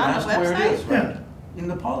agreement, you On the asked where it website? is, right? In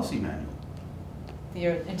the policy manual.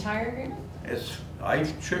 Your entire agreement?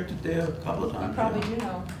 I've checked it there a couple of You times. probably yeah. do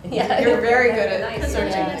know. Yeah. You're very good at Nice. Because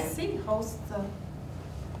searching Yeah. things. JSC hosts the,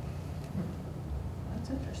 that's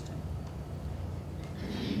interesting.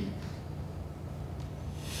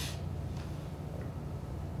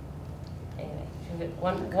 Anyway,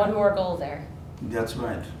 one more goal there. That's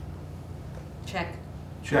right. Check.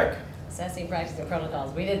 Check. Assessing practice and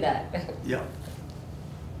protocols. We did that. Yeah.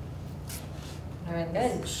 All right,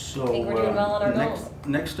 Good. So, I think we're doing well on our goals.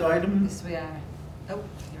 next item Yes, we are. Oh,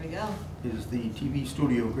 here we go. is the TV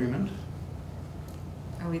studio agreement.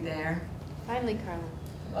 Are we there? Finally, Carla.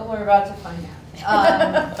 Well, we're about to find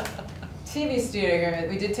out. TV studio agreement,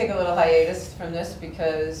 we did take a little hiatus from this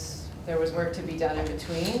because there was work to be done in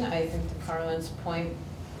between. I think to Carlin's point,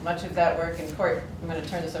 much of that work in court, I'm going to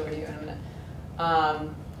turn this over to you in a minute,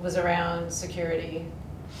 was around security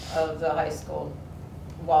of the high school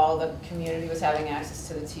while the community was having access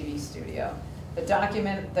to the TV studio. The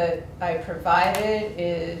document that I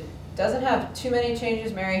provided doesn't have too many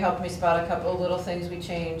changes. Mary helped me spot a couple of little things we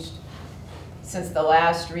changed since the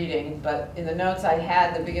last reading, but in the notes I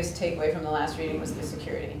had, the biggest takeaway from the last reading was the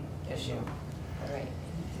security issue. All right.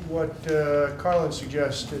 What Carlin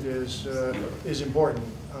suggested is important.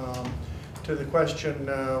 To the question,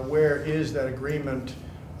 where is that agreement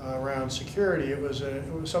around security? It was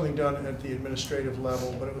something done at the administrative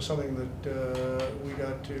level, but it was something that we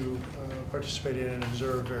got to participate in and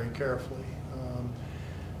observe very carefully.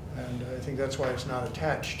 And I think that's why it's not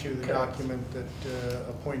attached to the document that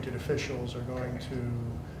appointed officials are going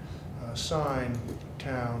to sign,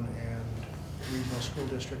 town and regional school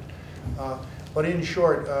district. But in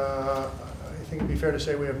short, I think it'd be fair to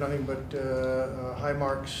say we have nothing but high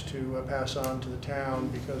marks to pass on to the town,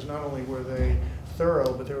 because not only were they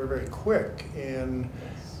thorough, but they were very quick in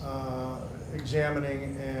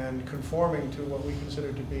examining and conforming to what we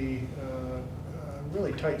consider to be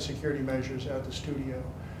really tight security measures at the studio.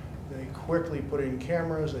 They quickly put in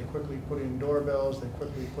cameras, they quickly put in doorbells, they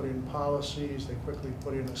quickly put in policies, they quickly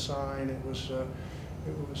put in a sign. It was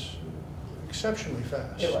exceptionally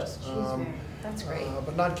fast. It was. That's great.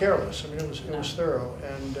 But not careless. I mean, it was thorough,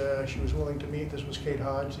 and she was willing to meet. This was Kate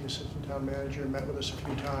Hodge, the assistant town manager, met with us a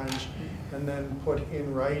few times, and then put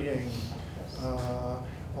in writing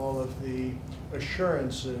all of the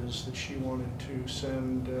assurances that she wanted to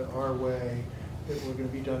send our way, that were going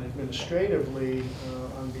to be done administratively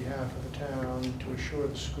on behalf of the town to assure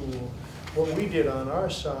the school. What we did on our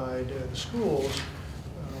side, the schools,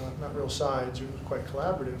 not real sides, it was quite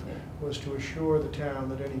collaborative, was to assure the town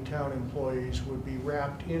that any town employees would be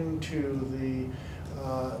wrapped into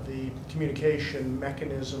the communication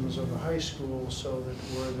mechanisms of the high school, so that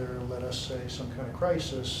were there, let us say, some kind of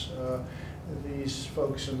crisis, these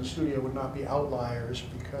folks in the studio would not be outliers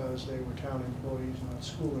because they were town employees, not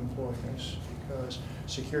school employees, because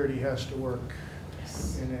security has to work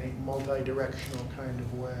in a multi-directional kind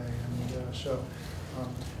of way. And so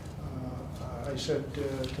I said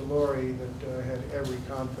to Lori that I had every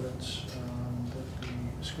confidence that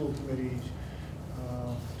the school committee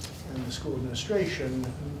and the school administration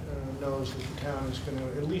knows that the town is going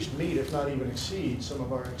to at least meet, if not even exceed, some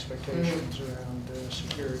of our expectations around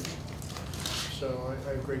security. So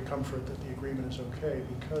I have great comfort that the agreement is okay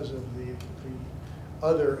because of the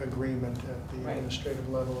other agreement at the administrative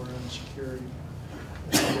level around security.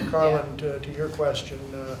 And Carlin, to your question,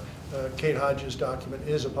 Kate Hodge's document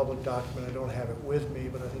is a public document. I don't have it with me,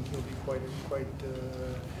 but I think you'll be quite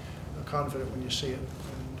confident when you see it.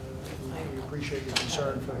 And we appreciate your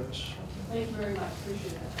concern for this. Thank you very much.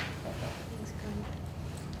 Appreciate it.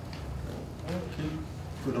 Okay,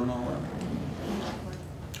 good on all that.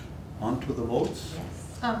 On to the votes?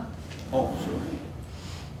 Yes. Oh, sorry.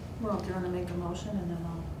 Well, do you want to make a motion and then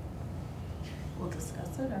we'll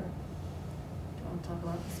discuss it, or do you want to talk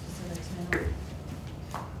about the specifics now?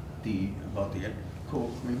 About the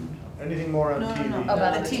EDCO agreement? Anything more on No, TV? no, no.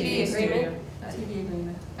 About the TV agreement? TV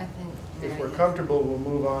agreement. I think. If we're comfortable, we'll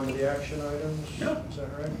move on to the action items. Yeah. Is that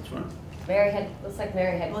right? That's right. Mary looks like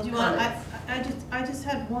Mary had Well, do you want, comments. I just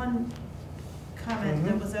had one comment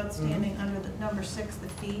that was outstanding under the number 6, the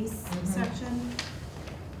fees section.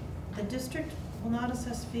 The district will not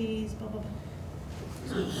assess fees, blah, blah, blah.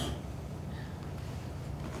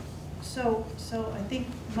 So I think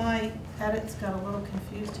my edits got a little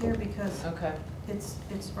confused here because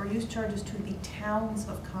it's or use charges to the towns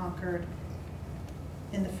of Concord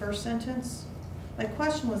in the first sentence. My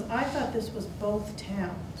question was, I thought this was both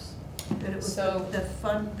towns, that it was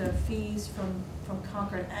the fees from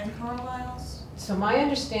Concord and Carlisle's. So my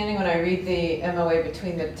understanding when I read the MOA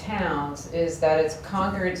between the towns is that it's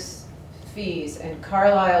Concord's fees and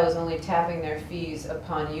Carlisle is only tapping their fees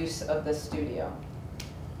upon use of the studio.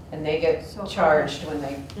 And they get charged when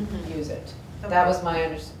they use it. Okay. That was my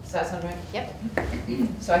understanding. Does that sound right? Yep.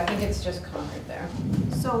 So I think it's just Concord there.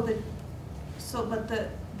 But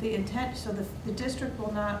the intent, so the district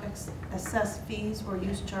will not assess fees or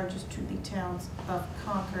use charges to the towns of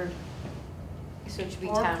Concord. So it should be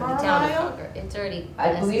or town of Concord. It's already.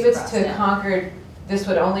 I believe it's to Concord. This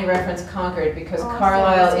would only reference Concord because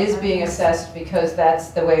Carlisle is being assessed because that's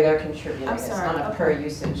the way they're contributing. I'm sorry, it's not a per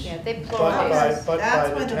usage. Yeah, they But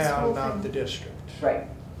by the town, not the district. Right.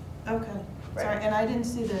 Okay. Right. Sorry, and I didn't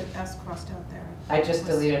see the S crossed out there. I just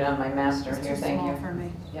deleted on my master here. It's too Thank small you. for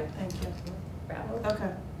me. Yep. Thank you. Bravo.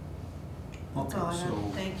 Okay. That's all I Okay, have. so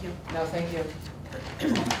Thank you. No, thank you.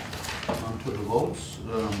 on to the votes.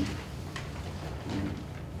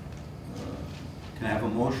 Can I have a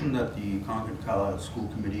motion that the Concord-Carlisle School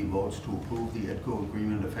Committee votes to approve the EDCO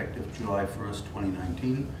agreement effective July 1st,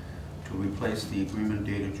 2019 to replace the agreement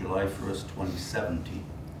dated July 1st, 2017?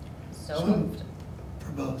 So moved.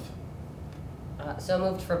 For both. So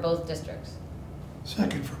moved for both districts.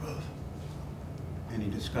 Second for both. Any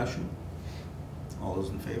discussion? All those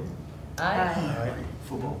in favor? Aye. Aye.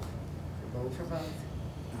 For both? For both.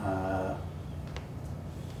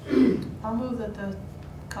 I'll move that the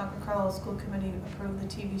Concord-Carlisle School Committee approve the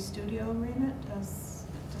TV studio agreement as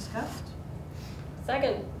discussed.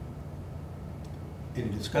 Second. Any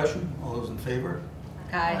discussion? All those in favor?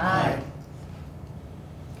 Aye. Aye.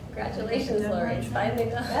 Congratulations, Lori, it's finally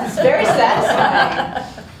done. That's very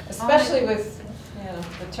satisfying, especially with,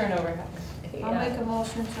 the turnover. I'll make a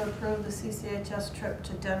motion to approve the CCHS trip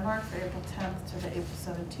to Denmark for April 10th to the April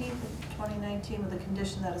 17th, 2019, with the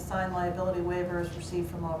condition that a signed liability waiver is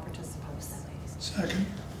received from all participants. Second.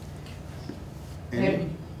 Yeah,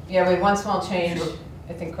 we have one small change.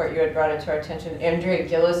 I think, Court, you had brought it to our attention. Andrea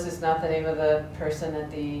Gillis is not the name of the person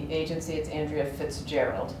at the agency, it's Andrea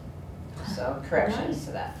Fitzgerald. So corrections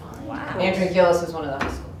to that. Wow. Andrea Gillis is one of the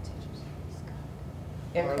high school teachers.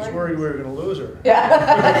 Yeah, I was Court? worried we were going to lose her. Yeah.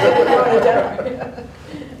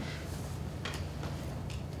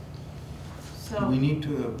 So, We need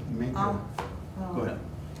to make a, well, go ahead.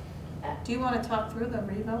 do you want to talk through the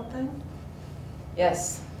revote thing?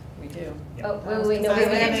 Yes, we do. Oh, wait, no, we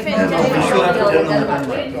Sorry, didn't we finish. didn't still have to Denmark. Denmark.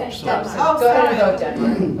 We didn't finish So- Denmark. Oh, Go ahead and sorry. vote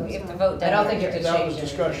Denmark. We have to vote I Denmark. don't think you have to That change was it.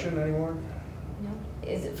 discussion anymore?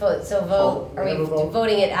 Is it vote, so vote, are we have a we vote?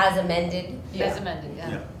 voting it as amended? As amended,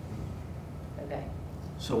 Yeah. Okay.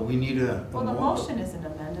 So we need a. Well, the motion isn't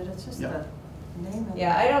amended, it's just Yeah. the name of it.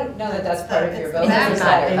 Yeah, I don't know that that's It's part the- of your it's vote. the It's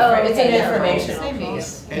matter. an- Oh, It's an okay, yeah. informational Same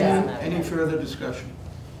piece. vote. Yeah. Any further discussion?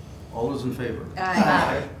 All those in favor?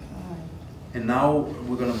 Aye. And now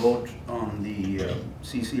we're going to vote on the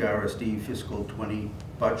CCRSD fiscal 20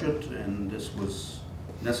 budget, and this was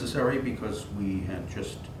necessary because we had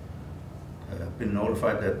just been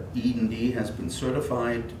notified that E&D has been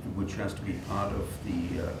certified, which has to be part of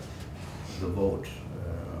the vote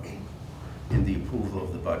in the approval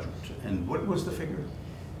of the budget. And what was the figure?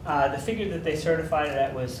 The figure that they certified it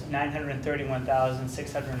at was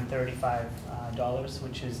 $931,635,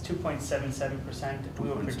 which is 2.77%. We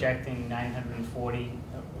were projecting 940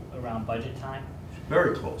 around budget time.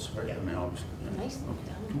 Very close, right? Yeah. I mean, obviously. Yeah. Nicely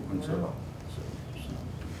Okay. 2.7.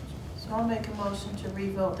 So I'll make a motion to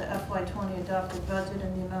revote the FY20 adopted budget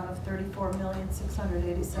in the amount of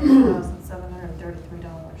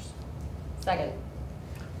 $34,687,733. Second.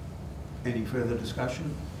 Any further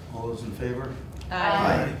discussion? All those in favor?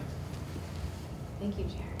 Aye. Thank you,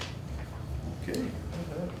 Jared. Okay.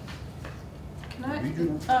 Can I,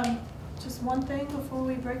 Regional. just one thing before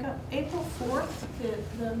we break up? April 4th,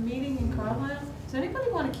 the meeting in Carlisle, does anybody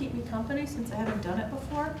want to keep me company since I haven't done it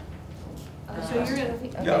before? So you're gonna,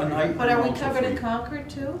 Yeah, and I. but are we I'm also covered in free. Concord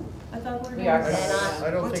too? I thought we were. We are. doing- uh, I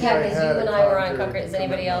don't What think time I Because you had and a I were on Concord Concord, does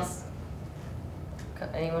anybody commitment. else?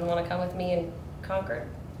 Anyone want to come with me in Concord?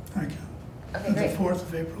 I can. Okay, The great. 4th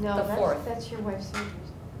of April. No, The that's, 4th. that's your wife's surgery.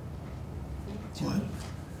 What?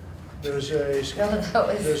 There's a, No, that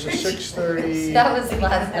was. there's a 6:30. That was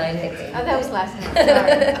last night, I think. Oh, that was last night,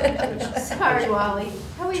 sorry. Sorry, Wally.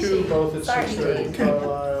 How is Two, she? both at Sorry, 6:30 in Jane.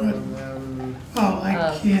 Carlisle, and then Oh, I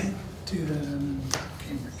Oh. can't do that. I'm in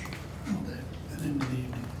Cambridge all day and into the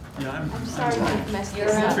evening. Yeah, I'm sorry fine. we've messed You're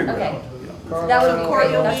this around, up. Figure it okay. out, yeah. So that would be Corey,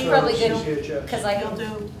 great, you'll that's be- probably good, CCHS. because I can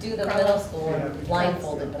You'll do the Carlisle. middle school Yeah.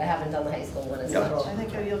 blindfolded, but I haven't done the high school one as Yeah. much. I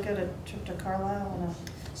think you'll get a trip to Carlisle and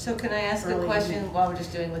So can I ask a Early question evening. while we're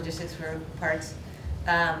just doing logistics for parts?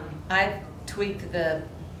 I tweaked the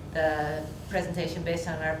presentation based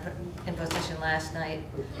on our info session last night,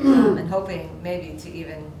 and hoping maybe to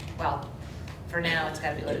even, well, for now, it's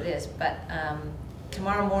gotta be what it is, but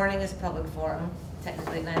tomorrow morning is a public forum,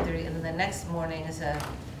 technically at 9:30, and then the next morning is a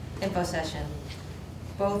info session.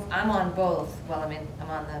 Both, I'm on both, well, I mean, I'm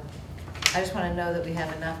on the, I just wanna know that we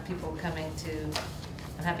have enough people coming to,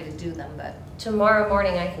 I'm happy to do them, but Tomorrow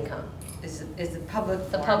morning I can come. is the public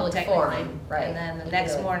The forum, public technically. forum, right. And then the We can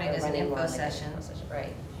next do it morning the is an Monday info morning, session,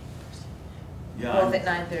 Right. Yeah, both I'm- at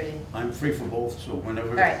 9:30. I'm free for both, so whenever,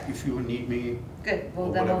 All right. if you need me, Good, well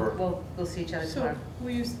Or then whatever. we'll see each other So tomorrow. will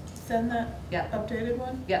you send that Yeah, updated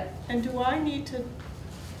one? yeah. And do I need to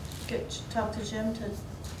talk to Jim to?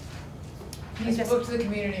 He's booked the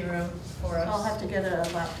community room for us. I'll have to get a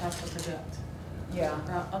laptop to project. Yeah.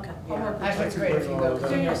 Okay. I'll Yeah, work with actually, it's great if you go,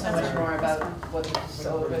 because you know so much more about what's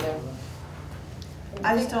over there.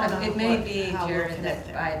 I just don't know It may what- be, how we'll Jared, connect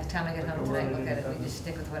that there. by the time I get home tonight, look at it, we just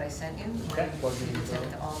stick with what I sent you. and Okay. then You can send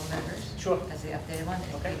it to all the members. Sure. As the updated one,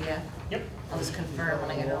 in Okay. PDF. Yep. I'll just confirm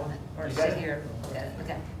when I get home, or You got sit it. here, look at it,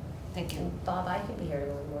 okay. Thank you. And Bob, I could be here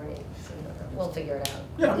tomorrow morning, so we'll figure it out.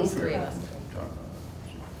 yeah. At least we'll 3 figure of us. it out.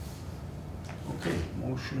 Okay,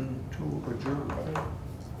 motion to adjourn.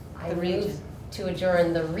 I The move region. to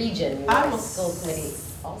adjourn the region I will school committee.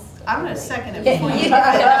 I'm gonna second it before you.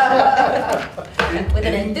 With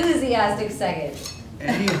an enthusiastic second.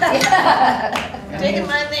 Any, Taking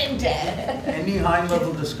my name tag. any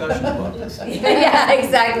high-level discussion about this? Yeah,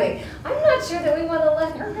 exactly. I'm not sure that we want to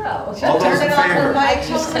let her go. All those in favor? I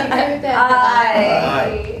totally heard that.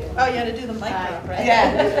 Aye. Oh, you had to do the mic drop, right?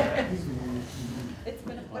 Yeah.